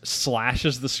Brothers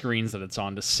slashes the screens that it's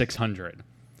on to 600.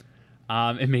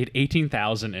 It made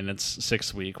 $18,000 in its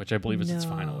sixth week, which I believe is its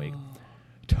final week.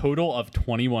 Total of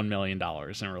 $21 million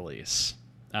in release.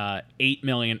 $8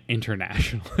 million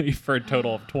internationally for a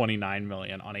total of $29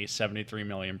 million on a $73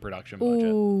 million production budget.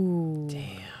 Ooh.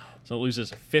 So it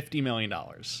loses $50 million.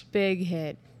 Big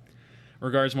hit.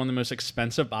 Regards one of the most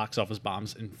expensive box office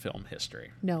bombs in film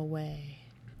history. No way.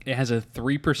 It has a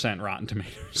 3% Rotten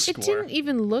Tomatoes score. It didn't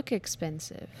even look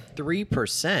expensive.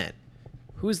 3%.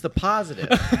 Who's the positive?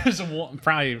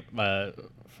 Probably,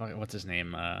 what's his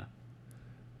name?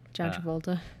 John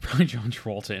Travolta. Probably John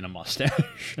Travolta in a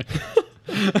mustache.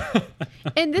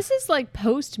 And this is like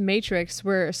post Matrix,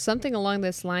 where something along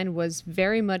this line was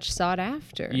very much sought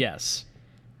after. Yes.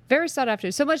 Very sought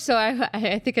after. So much so,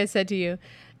 I think I said to you,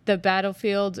 the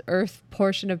Battlefield Earth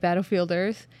portion of Battlefield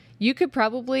Earth, you could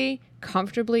probably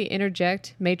comfortably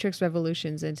interject Matrix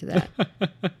Revolutions into that.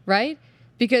 Right?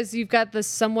 Because you've got the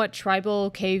somewhat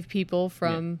tribal cave people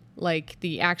from like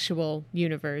the actual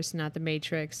universe, not the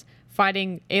Matrix,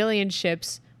 fighting alien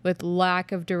ships with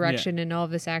lack of direction in all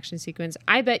of this action sequence.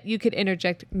 I bet you could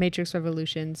interject Matrix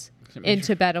Revolutions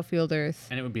into Battlefield Earth.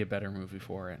 And it would be a better movie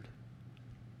for it.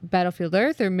 Battlefield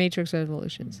Earth or Matrix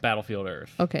Revolutions? Battlefield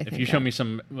Earth. Okay, If thank you show God. me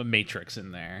some Matrix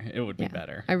in there, it would be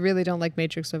better. I really don't like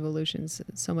Matrix Revolutions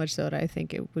so much so that I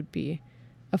think it would be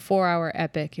a 4-hour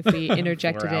epic if we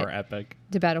interjected 4-hour it epic.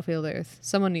 to Battlefield Earth.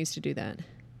 Someone needs to do that.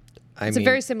 I It's a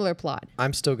very similar plot.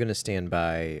 I'm still going to stand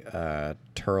by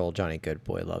Turl Johnny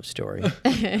Goodboy love story.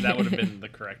 That would have been the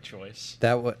correct choice.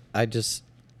 I just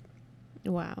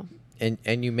Wow.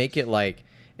 and you make it like,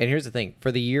 and here's the thing, for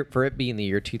it being the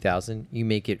year 2000, you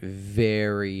make it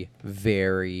very,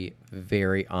 very,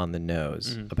 very on the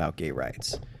nose about gay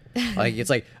rights. Like, it's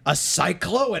like a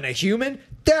cyclo and a human?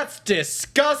 That's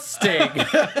disgusting.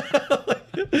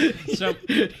 So,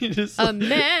 A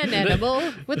man animal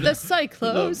with the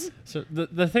cyclos. so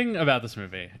the thing about this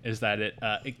movie is that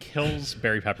it kills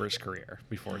Barry Pepper's career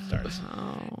before it starts.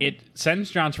 It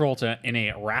sends John Travolta in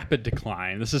a rapid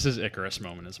decline. This is his Icarus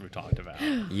moment, as we've talked about.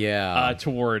 Yeah.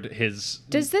 Toward his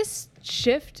Does this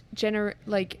shift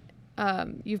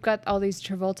you've got all these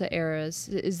Travolta eras.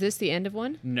 Is this the end of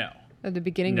one? no. Or the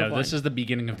beginning of No, one? this is the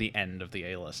beginning of the end of the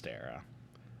A-list era.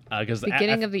 Because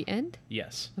beginning of the end?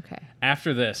 yes. Okay.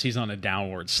 After this, he's on a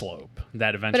downward slope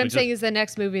that But eventually. I'm saying is the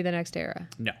next movie the next era?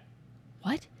 no.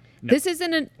 What? No. This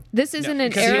isn't an an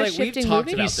because era we've shifting talked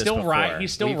movie? about He's this still before.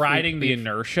 He's still riding the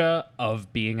inertia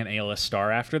of being an A-list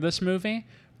star after this movie,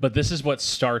 but this is what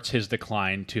starts his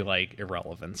decline to like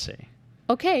irrelevancy.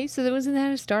 Okay, so there wasn't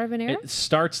that a start of an era? It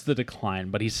starts the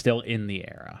decline, but he's still in the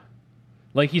era.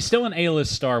 Like, he's still an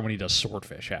A-list star when he does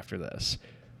Swordfish after this,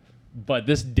 but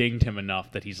this dinged him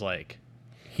enough that he's like,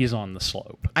 he's on the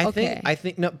slope. I Okay.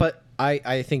 think no, but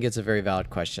I think it's a very valid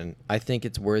question. I think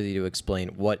it's worthy to explain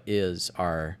what is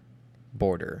our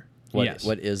border. Yes.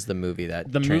 What is the movie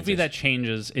that The movie transitions? that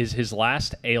changes is his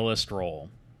last A-list role,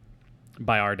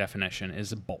 by our definition,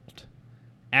 is Bolt.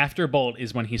 After Bolt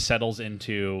is when he settles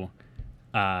into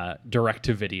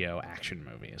direct-to-video action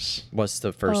movies. What's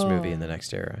the first movie in Oh. the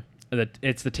next era?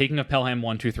 It's The Taking of Pelham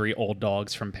 1, 2, 3, Old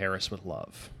Dogs from Paris with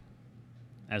Love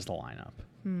as the lineup.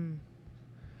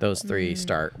 Those three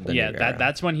start the Yeah, new era.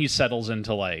 that's when he settles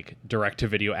into like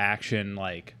direct-to-video action,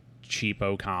 like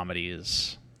cheapo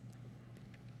comedies.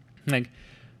 Like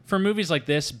for movies like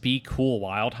this, Be Cool,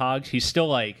 Wild Hogs, he's still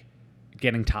like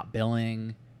getting top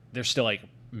billing. There's still like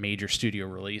major studio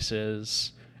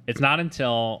releases. It's not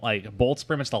until like Bolt's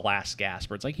pretty much the last gasp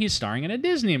where it's like he's starring in a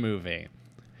Disney movie,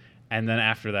 and then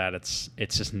after that, it's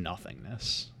just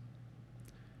nothingness.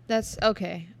 That's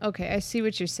okay. Okay, I see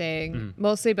what you're saying. Mm-hmm.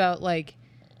 Mostly about like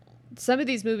some of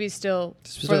these movies still,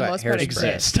 Just for the about most part, Hairspray.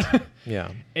 exist.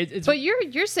 Yeah. It's But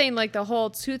you're saying like the whole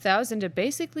 2000 to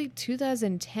basically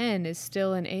 2010 is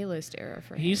still an A-list era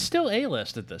for him. he's still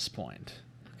A-list at this point.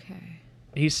 Okay.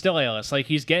 He's still A-list. Like,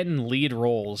 he's getting lead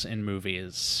roles in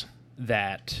movies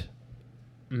that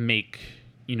make,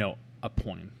 a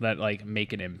point, that, like,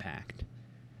 make an impact.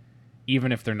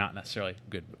 Even if they're not necessarily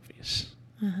good movies.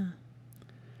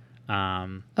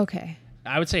 Okay.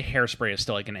 I would say Hairspray is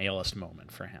still, like, an A-list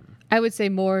moment for him. I would say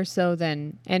more so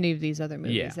than any of these other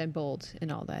movies Yeah. and Bolt and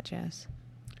all that jazz.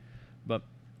 But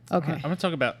Okay. I'm going to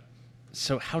talk about,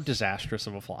 so how disastrous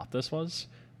of a flop this was.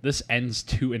 This ends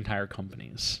 2 entire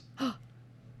companies.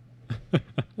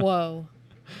 Whoa.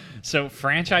 So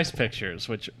Franchise Pictures,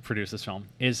 which produced this film,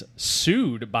 is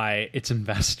sued by its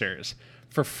investors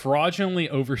for fraudulently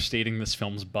overstating this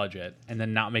film's budget and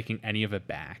then not making any of it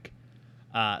back.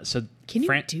 So Can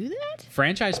you do that?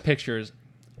 Franchise Pictures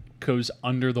goes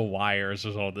under the wire as a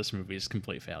result of this movie's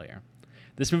complete failure.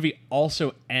 This movie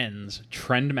also ends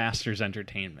Trendmasters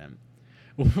Entertainment,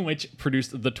 which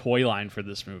produced the toy line for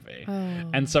this movie,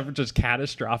 and suffered just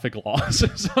catastrophic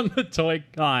losses on the toy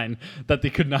line that they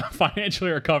could not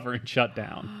financially recover and shut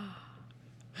down.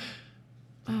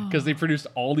 Because they produced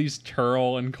all these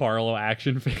Turl and Carlo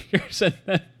action figures and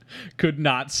then could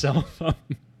not sell them.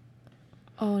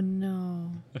 Oh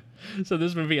no. So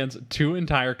this movie ends 2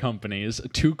 entire companies,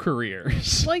 2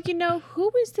 careers. Well,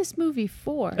 who is this movie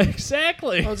for?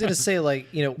 Exactly. I was gonna say,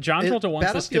 like, John Travolta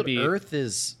wants this to Battlefield be Earth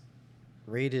is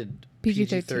rated PG-13.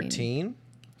 PG-13.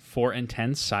 For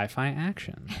intense sci-fi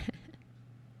action.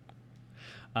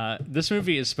 This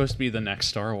movie is supposed to be the next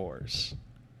Star Wars.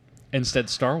 Instead,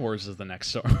 Star Wars is the next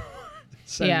Star Wars.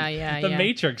 Yeah. The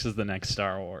Matrix is the next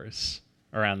Star Wars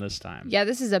around this time. Yeah,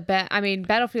 this is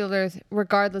Battlefield Earth,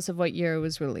 regardless of what year it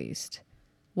was released,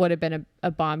 would have been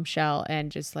a bombshell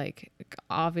and just like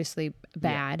obviously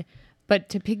bad. But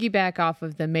to piggyback off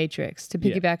of the Matrix, to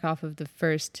piggyback off of the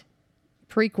first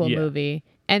prequel movie,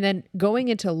 and then going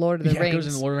into Lord of the Rings. It goes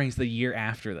into Lord of the Rings the year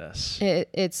after this.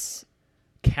 It's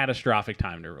catastrophic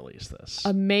time to release this.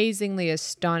 Amazingly,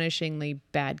 astonishingly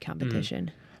bad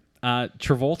competition.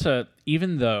 Travolta,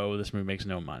 even though this movie makes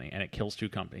no money and it kills 2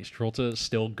 companies, Travolta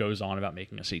still goes on about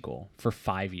making a sequel for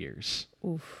 5 years.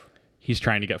 Oof. He's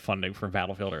trying to get funding for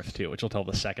Battlefield Earth 2, which will tell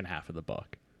the second half of the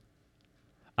book.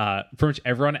 Pretty much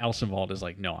everyone else involved is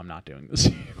like, no, I'm not doing the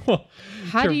sequel.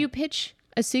 How do you pitch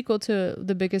a sequel to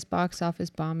the biggest box office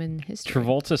bomb in history?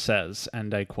 Travolta says,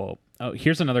 and I quote,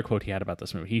 here's another quote he had about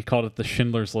this movie. He called it the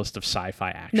Schindler's List of sci-fi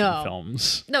action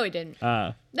films. No, he didn't.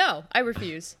 No, I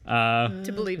refuse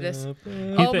to believe this.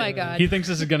 My God. He thinks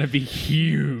this is going to be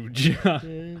huge.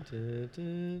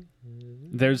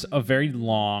 There's a very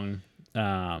long...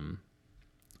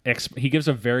 he gives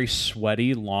a very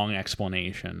sweaty, long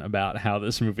explanation about how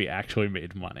this movie actually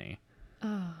made money.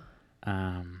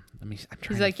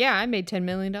 He's like, yeah, I made $10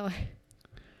 million.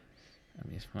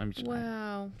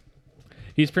 Wow.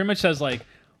 He pretty much says, like,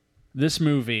 this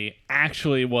movie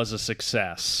actually was a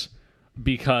success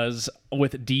because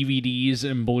with DVDs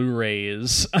and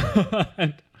Blu-rays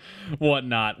and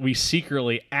whatnot, we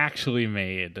secretly actually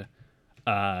made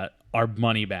our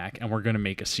money back, and we're going to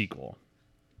make a sequel.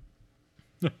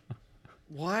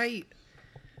 Why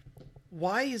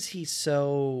is he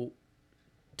so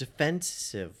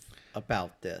defensive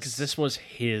about this? Because this was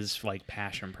his, like,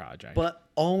 passion project. But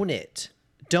own it.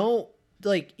 Don't,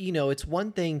 like, it's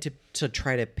one thing to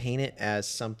try to paint it as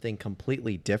something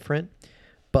completely different,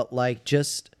 but, like,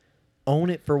 just own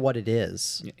it for what it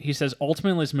is. He says,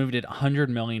 ultimately, this movie did $100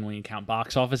 million when you count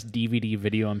box office, DVD,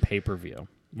 video, and pay-per-view,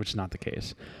 which is not the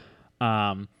case.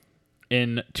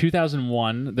 In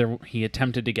 2001, he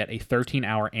attempted to get a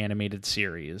 13-hour animated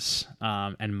series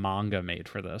and manga made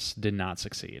for this. Did not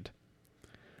succeed.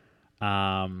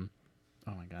 Oh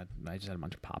my God, I just had a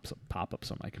bunch of pop-ups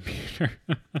on my computer.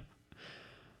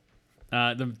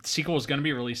 The sequel was going to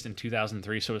be released in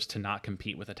 2003 so as to not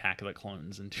compete with Attack of the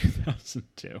Clones in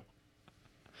 2002.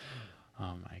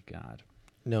 Oh my God.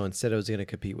 No, instead it was going to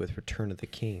compete with Return of the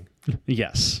King.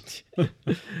 Yes.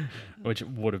 Which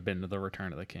would have been The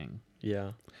Return of the King.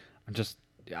 Yeah.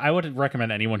 I would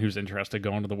recommend anyone who's interested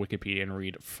go into the Wikipedia and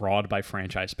read fraud by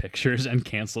Franchise Pictures and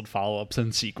canceled follow-ups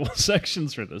and sequel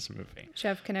sections for this movie.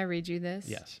 Chef, can I read you this?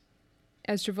 Yes.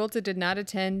 As Travolta did not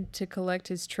attend to collect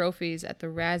his trophies at the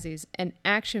Razzies, an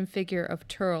action figure of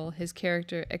Turl, his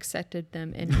character, accepted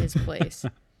them in his place.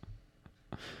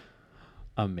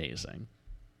 Amazing.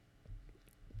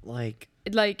 Like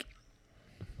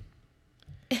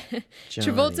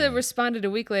Travolta responded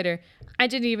a week later, I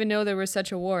didn't even know there were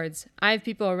such awards. I have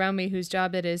people around me whose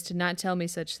job it is to not tell me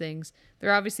such things.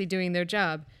 They're obviously doing their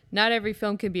job. Not every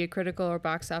film can be a critical or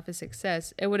box office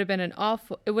success. It would have been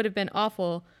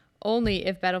awful only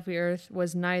if Battlefield Earth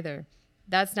was neither.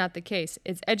 That's not the case.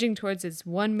 It's edging towards its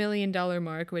 $1 million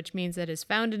mark, which means that it's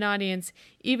found an audience,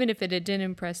 even if it didn't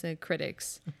impress the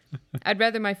critics. I'd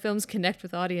rather my films connect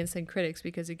with audience than critics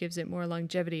because it gives it more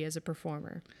longevity as a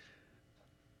performer.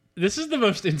 This is the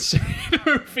most insane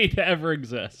movie to ever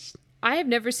exist. I have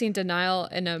never seen denial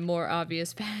in a more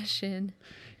obvious fashion.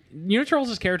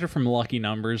 Charles's character from Lucky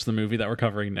Numbers, the movie that we're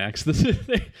covering next,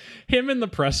 him in the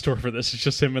press tour for this is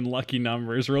just him in Lucky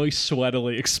Numbers, really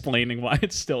sweatily explaining why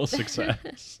it's still a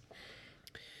success.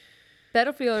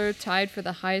 Battlefield Earth tied for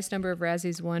the highest number of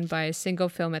Razzies won by a single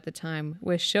film at the time,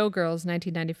 with Showgirls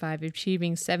 1995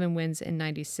 achieving 7 wins in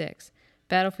 96.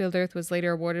 Battlefield Earth was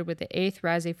later awarded with the 8th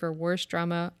Razzie for Worst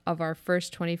Drama of our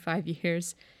first 25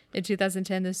 years. In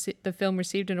 2010, the film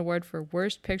received an award for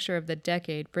Worst Picture of the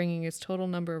Decade, bringing its total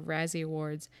number of Razzie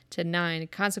Awards to 9,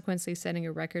 consequently setting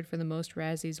a record for the most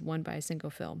Razzies won by a single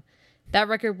film. That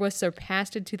record was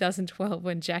surpassed in 2012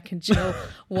 when Jack and Jill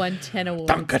won 10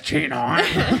 awards.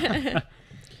 Dunkachino.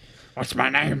 What's my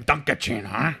name?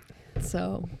 Dunkachino.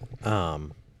 So, I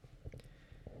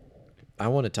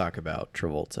want to talk about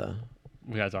Travolta.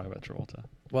 We gotta talk about Travolta.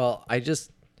 Well,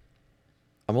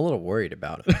 I'm a little worried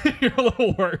about it. You're a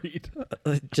little worried.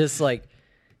 Just like,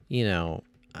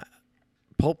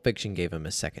 Pulp Fiction gave him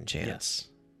a second chance. Yes.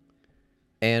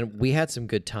 And we had some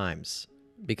good times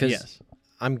because Yes.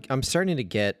 I'm starting to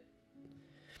get,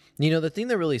 the thing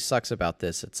that really sucks about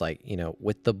this, it's like,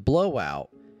 with the Blowout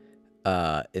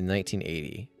in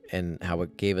 1980 and how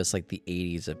it gave us like the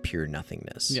 80s of pure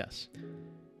nothingness. Yes.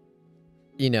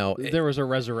 There There was a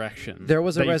resurrection.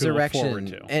 was a that you could look forward resurrection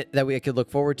to. that we could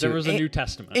look forward to. There was a And- New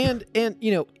Testament. And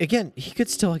again, he could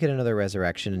still get another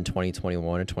resurrection in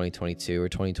 2021 or 2022 or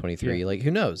 2023. Yeah. Like,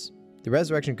 who knows? The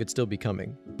resurrection could still be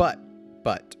coming. But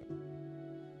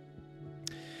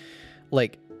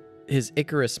like his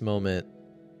Icarus moment,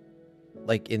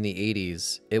 like in the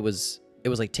 80s, it was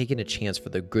like taking a chance for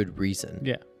the good reason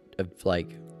yeah. of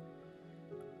like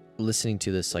listening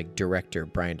to this like director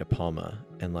Brian De Palma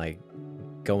and like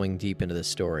going deep into the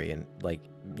story, and like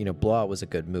Blowout was a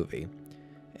good movie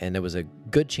and it was a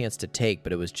good chance to take,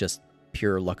 but it was just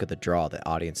pure luck of the draw that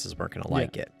audiences weren't going to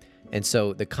like it. And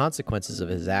so the consequences of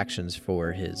his actions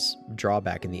for his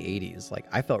drawback in the 80s, like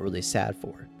I felt really sad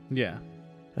for. Yeah.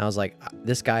 And I was like,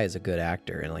 this guy is a good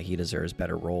actor and like he deserves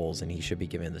better roles and he should be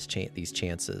given these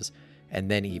chances. And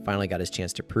then he finally got his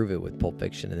chance to prove it with Pulp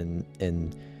Fiction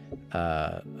in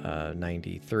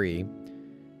 93,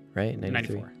 right?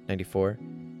 94. 94.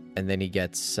 And then he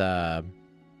gets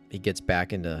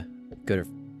back into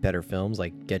better films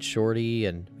like Get Shorty,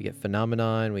 and we get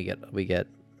Phenomenon, we get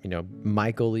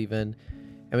Michael even,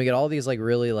 and we get all these like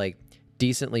really like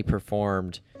decently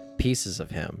performed pieces of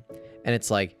him. And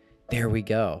it's like, there we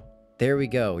go.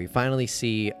 We finally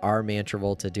see our man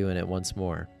Travolta doing it once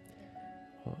more.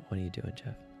 What are you doing,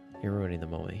 Jeff? You're ruining the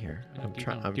moment here.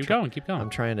 Keep going. I'm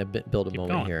trying to build a Keep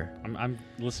moment going. here. I'm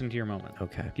listening to your moment.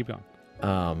 Okay. Keep going.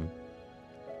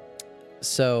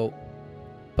 So,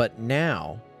 but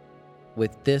now,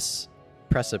 with this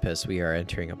precipice we are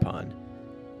entering upon,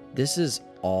 this is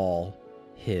all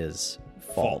his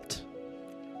fault.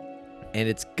 And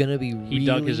it's gonna be He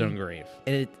dug his own grave.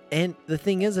 And the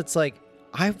thing is, it's like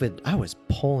I was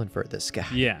pulling for this guy.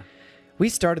 Yeah. We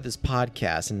started this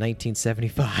podcast in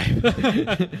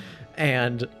 1975,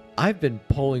 and I've been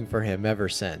pulling for him ever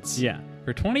since. Yeah.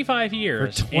 For 25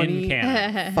 years For 20 in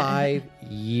Canada. 5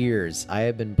 years, I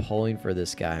have been pulling for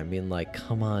this guy. I'm being like,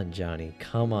 come on, Johnny,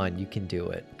 come on, you can do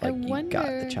it. I Like, you got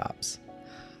the wonder- chops.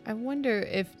 I wonder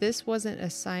if this wasn't a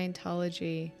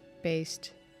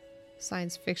Scientology-based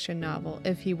science fiction novel,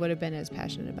 if he would have been as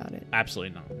passionate about it.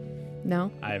 Absolutely not.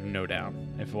 No? I have no doubt.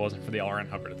 If it wasn't for the L. Ron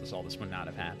Hubbard, all this would not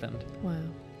have happened. Wow.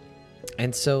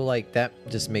 And so, like, that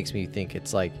just makes me think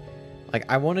it's like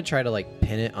I want to try to like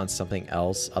pin it on something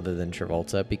else other than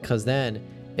Travolta, because then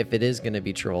if it is going to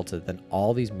be Travolta, then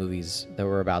all these movies that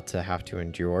we're about to have to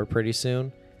endure pretty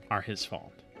soon Are his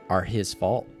fault. are his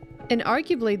fault. And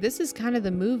arguably, this is kind of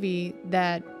the movie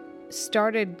that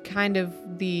started kind of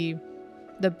the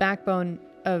backbone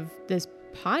of this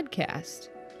podcast.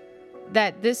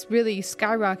 That this really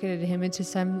skyrocketed him into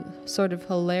some sort of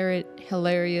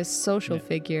hilarious social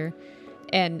figure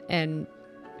and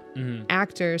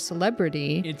actor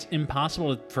celebrity. It's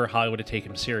impossible for Hollywood to take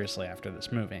him seriously after this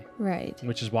movie, Right.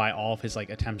 which is why all of his like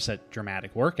attempts at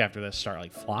dramatic work after this start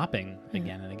like flopping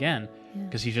again and again,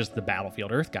 because he's just the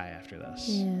Battlefield Earth guy after this.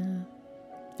 Yeah.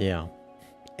 Yeah.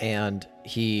 And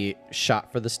he shot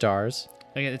for the stars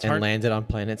Like, it's and hard. landed on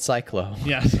planet Cyclo.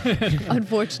 Yes.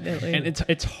 Unfortunately. And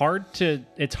it's hard to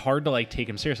like take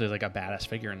him seriously as like a badass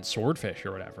figure in Swordfish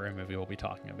or whatever, a movie we'll be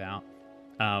talking about.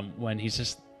 When he's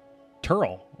just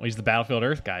Turl. He's the Battlefield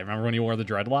Earth guy. Remember when he wore the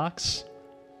dreadlocks?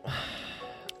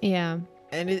 yeah.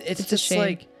 And it's It's a just shame.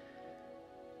 like,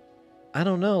 I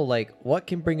don't know, like, what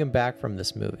can bring him back from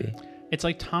this movie? It's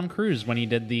like Tom Cruise when he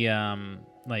did the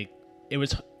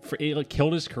it like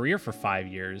killed his career for 5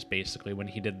 years basically when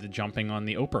he did the jumping on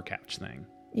the Oprah couch thing.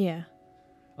 Yeah.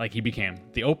 Like he became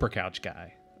the Oprah couch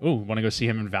guy. Ooh, want to go see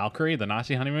him in Valkyrie, the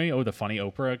Nazi honey movie? Oh, the funny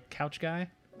Oprah couch guy.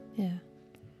 Yeah.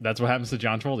 That's what happens to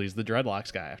John Travolta. He's the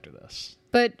dreadlocks guy after this.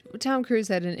 But Tom Cruise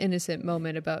had an innocent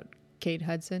moment about Kate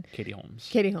Hudson. Katie Holmes.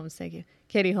 Katie Holmes, thank you.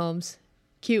 Katie Holmes.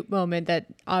 Cute moment that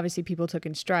obviously people took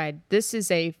in stride. This is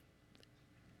a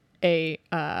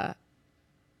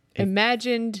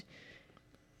imagined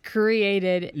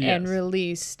created and Yes.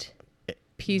 released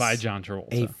piece. By John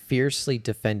Travolta. A fiercely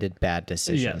defended bad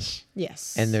decision. Yes.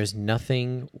 Yes. And there's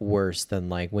nothing worse than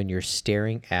like when you're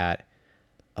staring at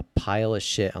a pile of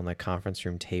shit on the conference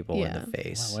room table in Yeah. the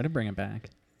face, Wow, way to bring it back.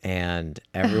 and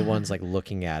everyone's like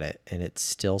looking at it, and it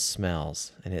still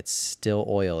smells, and it's still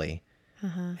oily,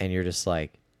 and you're just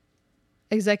like,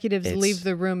 executives it's- leave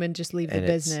the room and just leave the and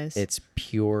business. it's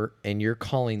pure, and you're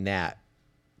calling that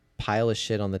pile of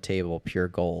shit on the table pure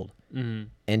gold. Mm-hmm.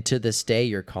 And to this day,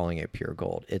 you're calling it pure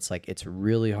gold. It's like it's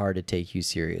really hard to take you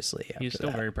seriously. After He's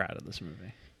still that. very proud of this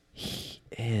movie.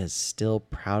 Is still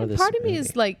proud of And this. part of me movie.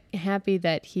 is like happy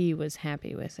that he was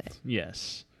happy with it.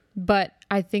 Yes. But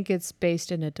I think it's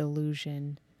based in a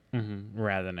delusion.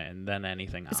 Rather than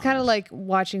anything else. It's kind of like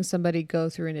watching somebody go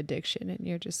through an addiction and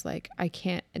you're just like, I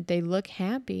can't, they look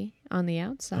happy on the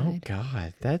Oh outside.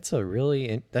 God, that's a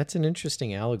really that's an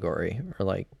interesting allegory or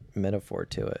like metaphor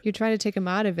to it. You're trying to take them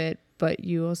out of it, but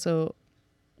you also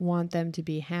want them to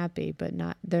be happy, but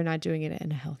they're not doing it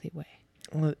in a healthy way.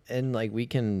 Well, and like we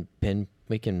can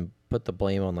put the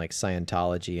blame on like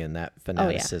Scientology and that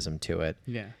fanaticism to it.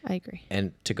 Yeah. I agree.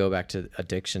 And to go back to the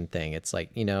addiction thing, it's like,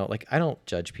 like I don't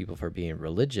judge people for being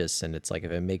religious, and it's like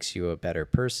if it makes you a better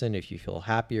person, if you feel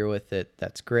happier with it,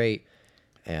 that's great.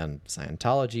 And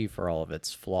Scientology, for all of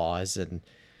its flaws and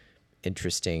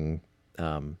interesting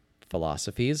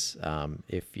philosophies,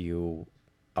 if you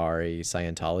are a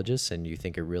Scientologist and you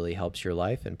think it really helps your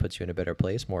life and puts you in a better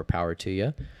place, more power to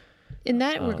you. In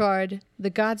that regard, the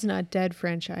God's Not Dead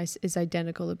franchise is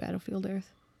identical to Battlefield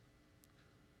Earth.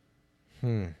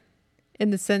 In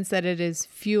the sense that it is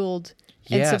fueled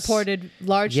and Yes. supported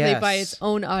largely by Yes. its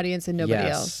own audience and nobody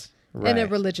Yes. else. And a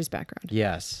Right. religious background.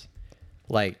 Yes.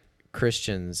 Like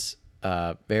Christians,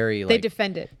 very They like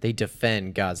defend it. they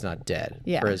defend God's Not Dead.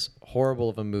 Yeah. For as horrible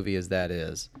of a movie as that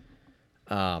is,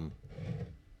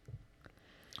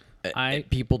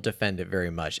 people defend it very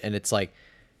much, and it's like,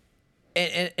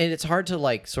 and it's hard to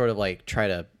like sort of like try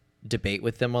to debate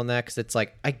with them on that, because it's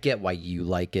like I get why you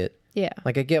like it. Yeah.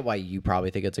 Like I get why you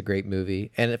probably think it's a great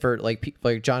movie, and for like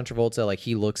like John Travolta, like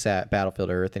he looks at Battlefield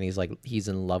Earth and he's like he's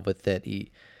in love with it.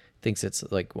 He thinks it's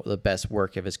like the best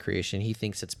work of his creation. He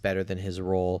thinks it's better than his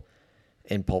role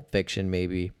in Pulp Fiction,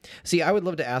 maybe. See, I would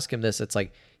love to ask him this. It's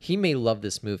like he may love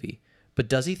this movie, but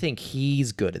does he think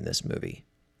he's good in this movie?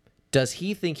 Does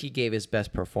he think he gave his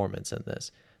best performance in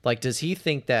this? Like, does he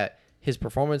think that his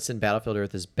performance in Battlefield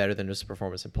Earth is better than his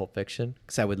performance in Pulp Fiction?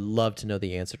 Because I would love to know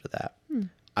the answer to that.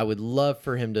 I would love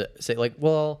for him to say, like,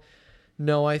 well,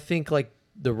 no, I think like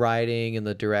the writing and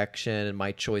the direction and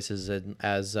my choices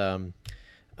as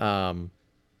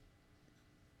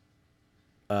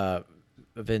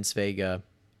Vince Vega,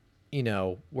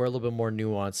 were a little bit more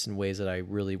nuanced in ways that I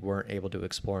really weren't able to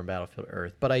explore in Battlefield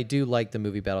Earth. But I do like the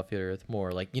movie Battlefield Earth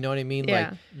more. Like, you know what I mean? Yeah.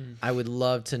 Like, I would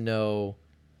love to know.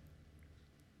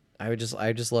 I just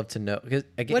love to know. Because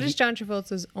What is John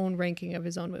Travolta's own ranking of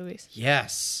his own movies?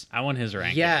 Yes. I want his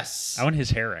ranking. Yes. I want his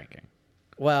hair ranking.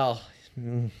 Well,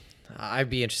 I'd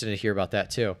be interested to hear about that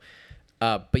too.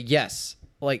 But yes,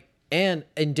 like, and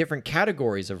in different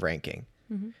categories of ranking,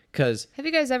 because Have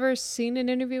you guys ever seen an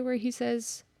interview where he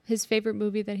says his favorite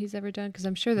movie that he's ever done? Because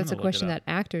I'm sure that's a gonna look it question up.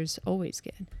 that actors always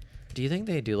get. do you think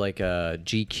they do like a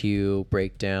GQ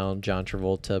breakdown, John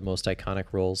Travolta most iconic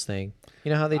roles thing?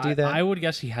 You know how they do that? I would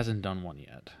guess he hasn't done one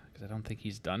yet because I don't think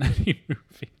he's done any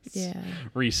movies Yeah.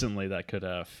 recently that could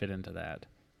fit into that.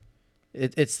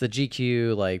 It's the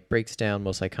GQ like breaks down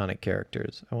most iconic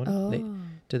characters. I wonder,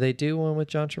 do they do one with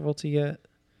John Travolta yet?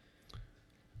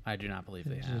 I do not believe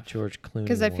they There's a have. George Clooney.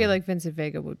 Because I feel one. like Vincent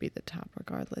Vega would be the top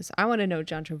regardless. I want to know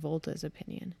John Travolta's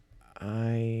opinion.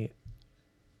 I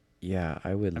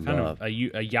would I found love. a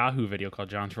Yahoo video called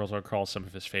John Travolta recalls some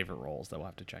of his favorite roles that we'll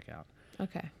have to check out.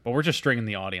 Okay. But we're just stringing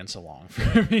the audience along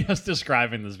for me just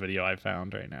describing this video I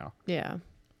found right now. Yeah.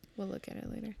 We'll look at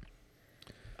it later.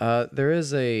 There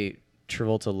is a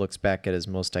Travolta looks back at his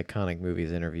most iconic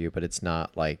movies interview, but it's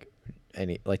not like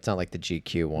it's not like the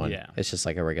GQ one. Yeah. It's just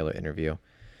like a regular interview.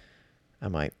 I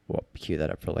might cue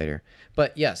that up for later.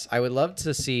 But yes, I would love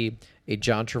to see a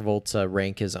John Travolta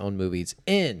rank his own movies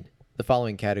in the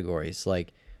following categories.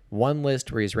 Like one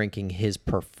list where he's ranking his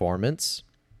performance,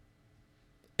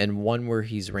 and one where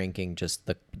he's ranking just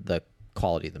the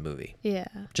quality of the movie, Yeah.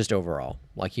 just overall.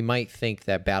 Like he might think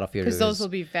that Battlefield Because Earth those is- will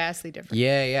be vastly different.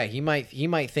 yeah. He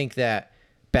might think that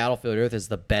Battlefield Earth is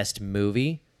the best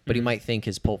movie, but he might think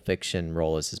his Pulp Fiction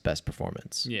role is his best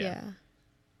performance. Yeah.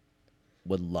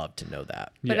 Would love to know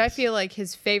that. But I Yes. feel like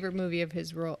his favorite movie of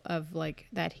his role of like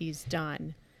that he's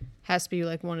done has to be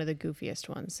like one of the goofiest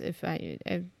ones.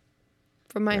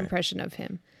 From my Right. impression of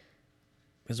him.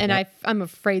 And I'm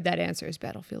afraid that answer is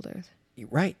Battlefield Earth.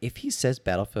 Right. If he says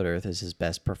Battlefield Earth is his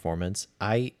best performance,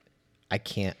 I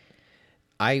can't.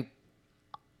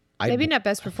 Maybe not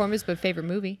best performance, but favorite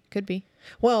movie. Could be.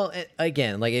 Well,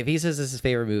 again, like if he says this is his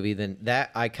favorite movie, then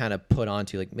that I kind of put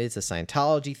onto like it's a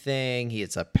Scientology thing.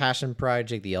 It's a passion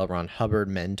project, the L. Ron Hubbard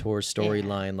mentor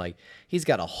storyline. Like he's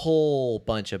got a whole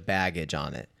bunch of baggage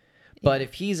on it. But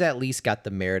if he's at least got the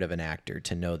merit of an actor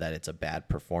to know that it's a bad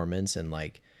performance and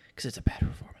like, because it's a bad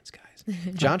performance,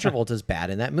 guys. John Travolta's bad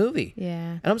in that movie.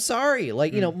 Yeah. And I'm sorry,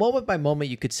 like, you know, moment by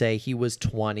moment, you could say he was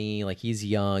 20, like he's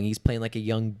young, he's playing like a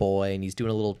young boy and he's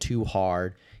doing a little too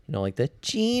hard, you know, like the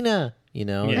Gina, you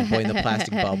know, and boy in the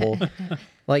plastic bubble.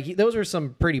 Like those are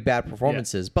some pretty bad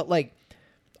performances, but like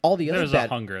all the other There's bad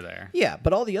a hunger there. yeah,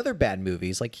 but all the other bad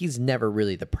movies, like he's never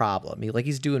really the problem.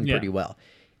 He's doing pretty well.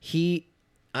 He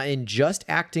in just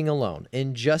acting alone,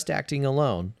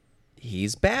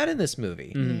 he's bad in this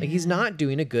movie. Like he's not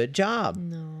doing a good job.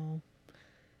 No.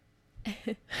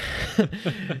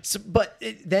 So, but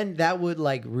then that would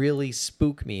like really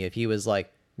spook me if he was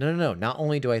like, no. Not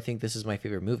only do I think this is my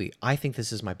favorite movie, I think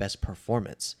this is my best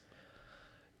performance.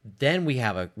 Then we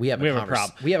have a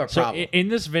problem. We have a So problem. in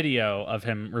this video of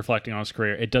him reflecting on his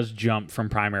career, it does jump from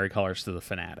Primary Colors to The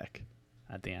Fanatic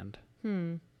at the end.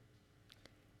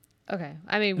 Okay.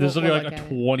 I mean, There's we'll literally look like a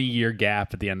at it. 20-year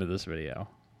gap at the end of this video.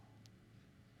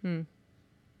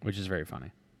 Which is very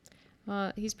funny.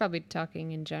 He's probably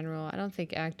talking in general. I don't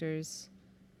think actors.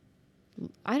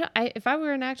 If I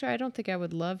were an actor, I don't think I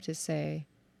would love to say,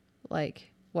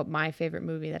 like, what my favorite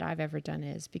movie that I've ever done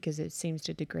is, because it seems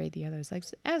to degrade the others. Like,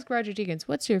 ask Roger Deakins,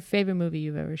 what's your favorite movie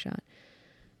you've ever shot?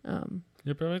 Yeah,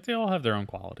 but like, they all have their own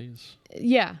qualities.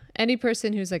 Yeah, any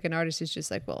person who's like an artist is just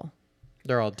like, well,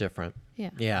 They're all different.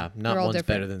 yeah, Yeah, not They're all one's different.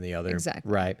 better than the other. Exactly.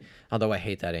 Right. Although I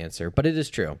hate that answer, but it is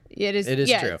true. It is. It is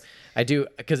yeah, true. I do,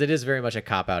 because it is very much a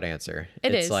cop-out answer.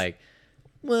 It It's is. like,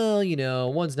 well, you know,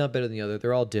 one's not better than the other.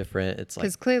 They're all different. It's like,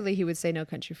 Because clearly he would say No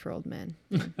Country for Old Men.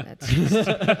 That's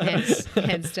just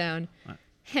hands down.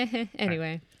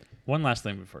 Anyway. One last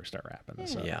thing before we start wrapping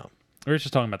this up. yeah. We were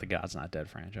just talking about the God's Not Dead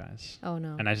franchise. Oh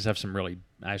no. And I just have some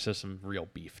real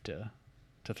beef to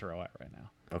throw out right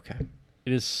now. Okay.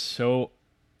 It is so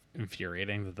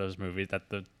infuriating that those movies, that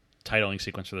the titling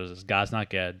sequence for those is God's Not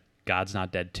Dead, God's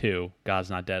Not Dead 2, God's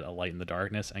Not Dead, A Light in the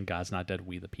Darkness, and God's Not Dead,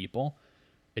 We the People.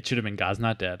 It should have been God's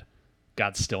Not Dead,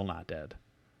 God's Still Not Dead,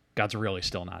 God's Really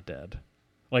Still Not Dead.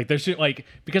 Like there's like,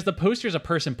 because the poster's a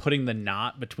person putting the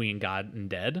not between God and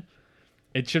dead.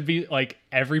 It should be like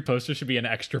every poster should be an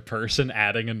extra person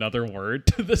adding another word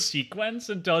to the sequence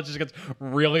until it just gets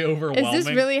really overwhelming. Is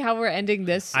this really how we're ending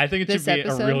this? I think it this should be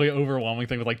episode? a really overwhelming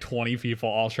thing with like 20 people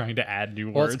all trying to add new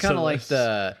Well, words. it's kind to of like this.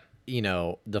 the, you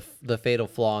know, the fatal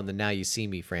flaw in the Now You See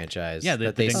Me franchise. Yeah,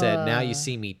 that the they thing- said Now You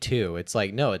See Me too. It's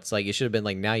like, no, it's like it should have been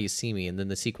like Now You See Me, and then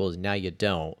the sequel is Now You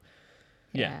Don't.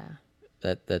 Yeah.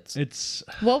 That's It's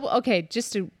Well, okay,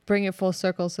 just to bring it full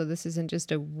circle, so this isn't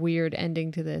just a weird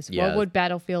ending to this. Yeah. What would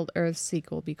Battlefield Earth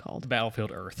sequel be called? Battlefield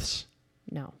Earths.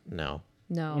 No, no.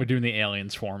 no. We're doing the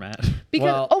aliens format. Because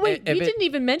Well, oh wait, if we it- didn't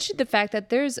even mention the fact that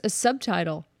there's a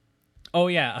subtitle. Oh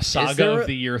yeah, a saga there of a-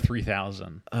 the year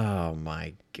 3000. Oh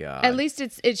my god. At least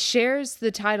it shares the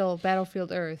title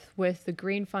Battlefield Earth with the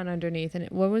green font underneath. And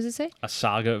what was it say? A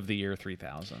saga of the year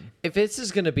 3000. If this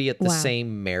is going to be at the Wow.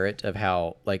 same merit of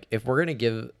how, like, if we're going to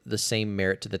give the same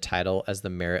merit to the title as the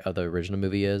merit of the original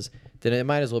movie is, then it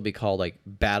might as well be called, like,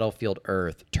 Battlefield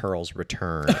Earth, Turtle's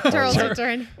Return. Turtle's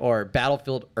Return. Or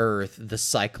Battlefield Earth, The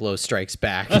Cyclo Strikes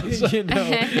Back. You know?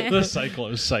 The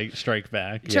Cyclos Strike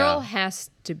Back. Turtle has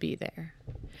to be there.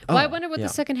 Well, I Oh, wonder what yeah.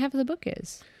 the second half of the book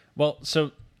is. Well,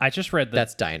 so I just read that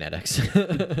That's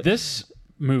Dianetics. this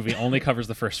movie only covers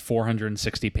the first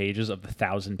 460 pages of the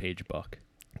 1,000-page book.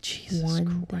 Jesus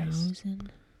Christ.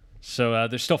 1,000. So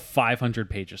there's still 500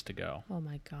 pages to go. Oh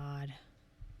my god.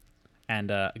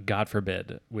 And God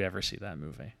forbid we ever see that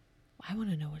movie. I want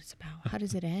to know what it's about. How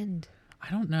does it end?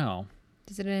 I don't know.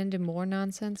 Does it end in more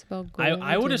nonsense about gold?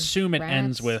 I would and assume it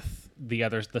ends rats? with the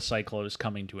Cyclos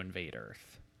coming to invade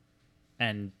Earth,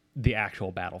 and the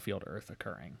actual Battlefield Earth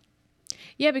occurring.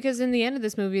 Yeah, because in the end of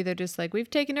this movie, they're just like, "We've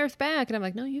taken Earth back," and I'm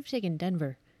like, "No, you've taken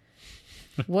Denver."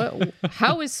 What?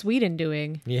 How is Sweden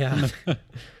doing? Yeah.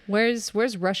 Where's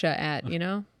Russia at? You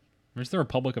know, Where's the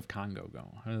Republic of Congo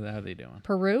going? How are they doing?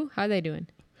 Peru? How are they doing?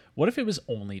 What if it was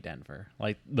only Denver?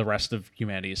 Like the rest of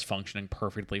humanity is functioning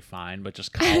perfectly fine, but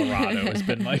just Colorado has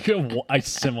been like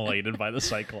assimilated by the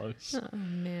Cyclos. Oh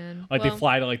man. Like Well, they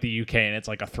fly to like the UK and it's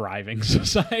like a thriving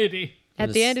society.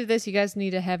 at the end of this, you guys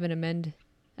need to have an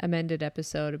amended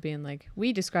episode of being like,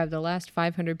 we described the last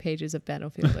 500 pages of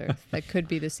Battlefield Earth. That could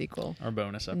be the sequel. Our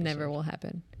bonus episode. Never will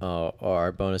happen. Oh, or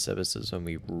our bonus episodes when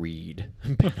we read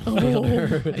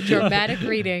A dramatic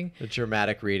reading. a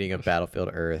dramatic reading of Battlefield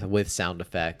Earth with sound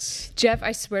effects. Jeff,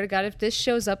 I swear to God, if this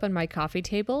shows up on my coffee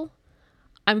table,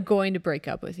 I'm going to break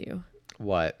up with you.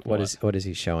 What is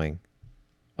he showing?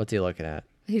 What's he looking at?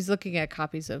 He's looking at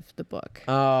copies of the book.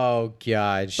 Oh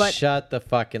God! But- Shut the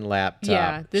fucking laptop.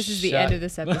 Yeah, this is the end of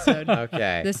this episode.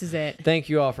 Okay. This is it. Thank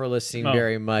you all for listening Oh,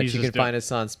 very much. he's You just can find us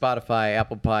on Spotify,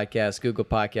 Apple Podcasts, Google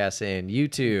Podcasts, and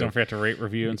YouTube. Don't forget to rate,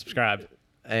 review, and subscribe.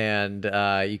 And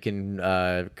you can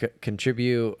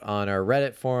contribute on our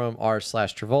Reddit forum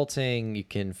r/Travolting. You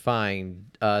can find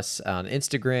us on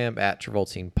Instagram at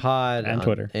TravoltingPod And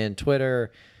Twitter. And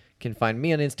Twitter. You can find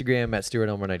me on Instagram at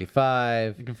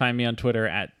StuartElmer95. You can find me on Twitter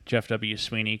at Jeff W.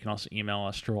 Sweeney. You can also email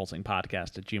us,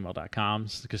 travoltingpodcast@gmail.com,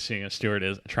 because seeing as Stuart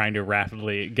is trying to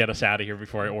rapidly get us out of here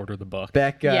before I order the book.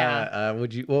 Becca, Yeah.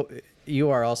 would you? Well,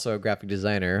 you are also a graphic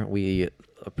designer. We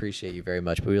appreciate you very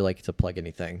much, but we'd like you to plug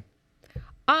anything.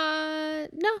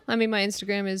 No. I mean, my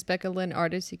Instagram is Becca Lynn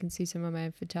Artist. You can see some of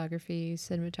my photography,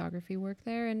 cinematography work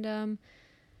there. And,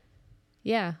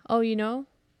 yeah. Oh,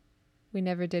 we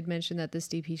never did mention that this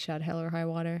DP shot Hell or High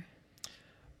Water.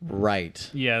 Right.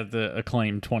 Yeah, the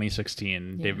acclaimed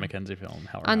 2016 Yeah. Dave Mackenzie film,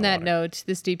 Hell or On High that Water. note,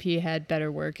 this DP had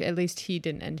better work. At least he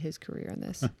didn't end his career on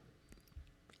this.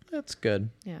 That's good.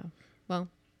 Yeah. Well,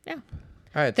 yeah.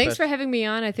 All right. Thanks for having me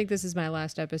on. I think this is my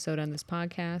last episode on this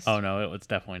podcast. Oh, no, it's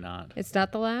definitely not. It's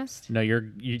not the last? No,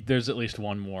 there's at least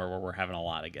one more where we're having a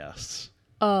lot of guests.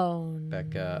 Oh, no.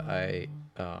 Becca.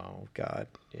 Oh God.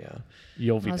 Yeah.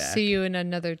 You'll be I'll back. see you in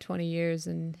another 20 years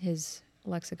in his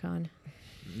lexicon.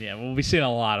 Yeah, we'll be seeing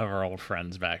a lot of our old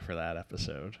friends back for that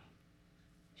episode.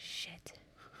 Shit.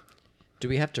 Do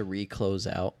we have to re-close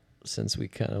out since we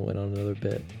kind of went on another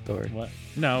bit? Or What?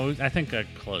 No, I think a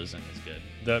closing is good.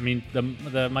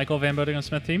 The Michael Van Bodingen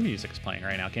Smith theme music's playing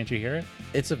right now. Can't you hear it?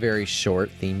 it's a very short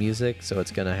theme music, so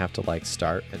it's gonna have to like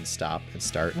start and stop and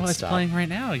start Well, and it's stop. playing right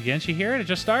now. Can't you hear it? It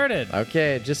just started.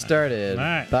 Okay, it just started. All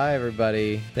right. Bye,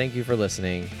 everybody. Thank you for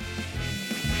listening.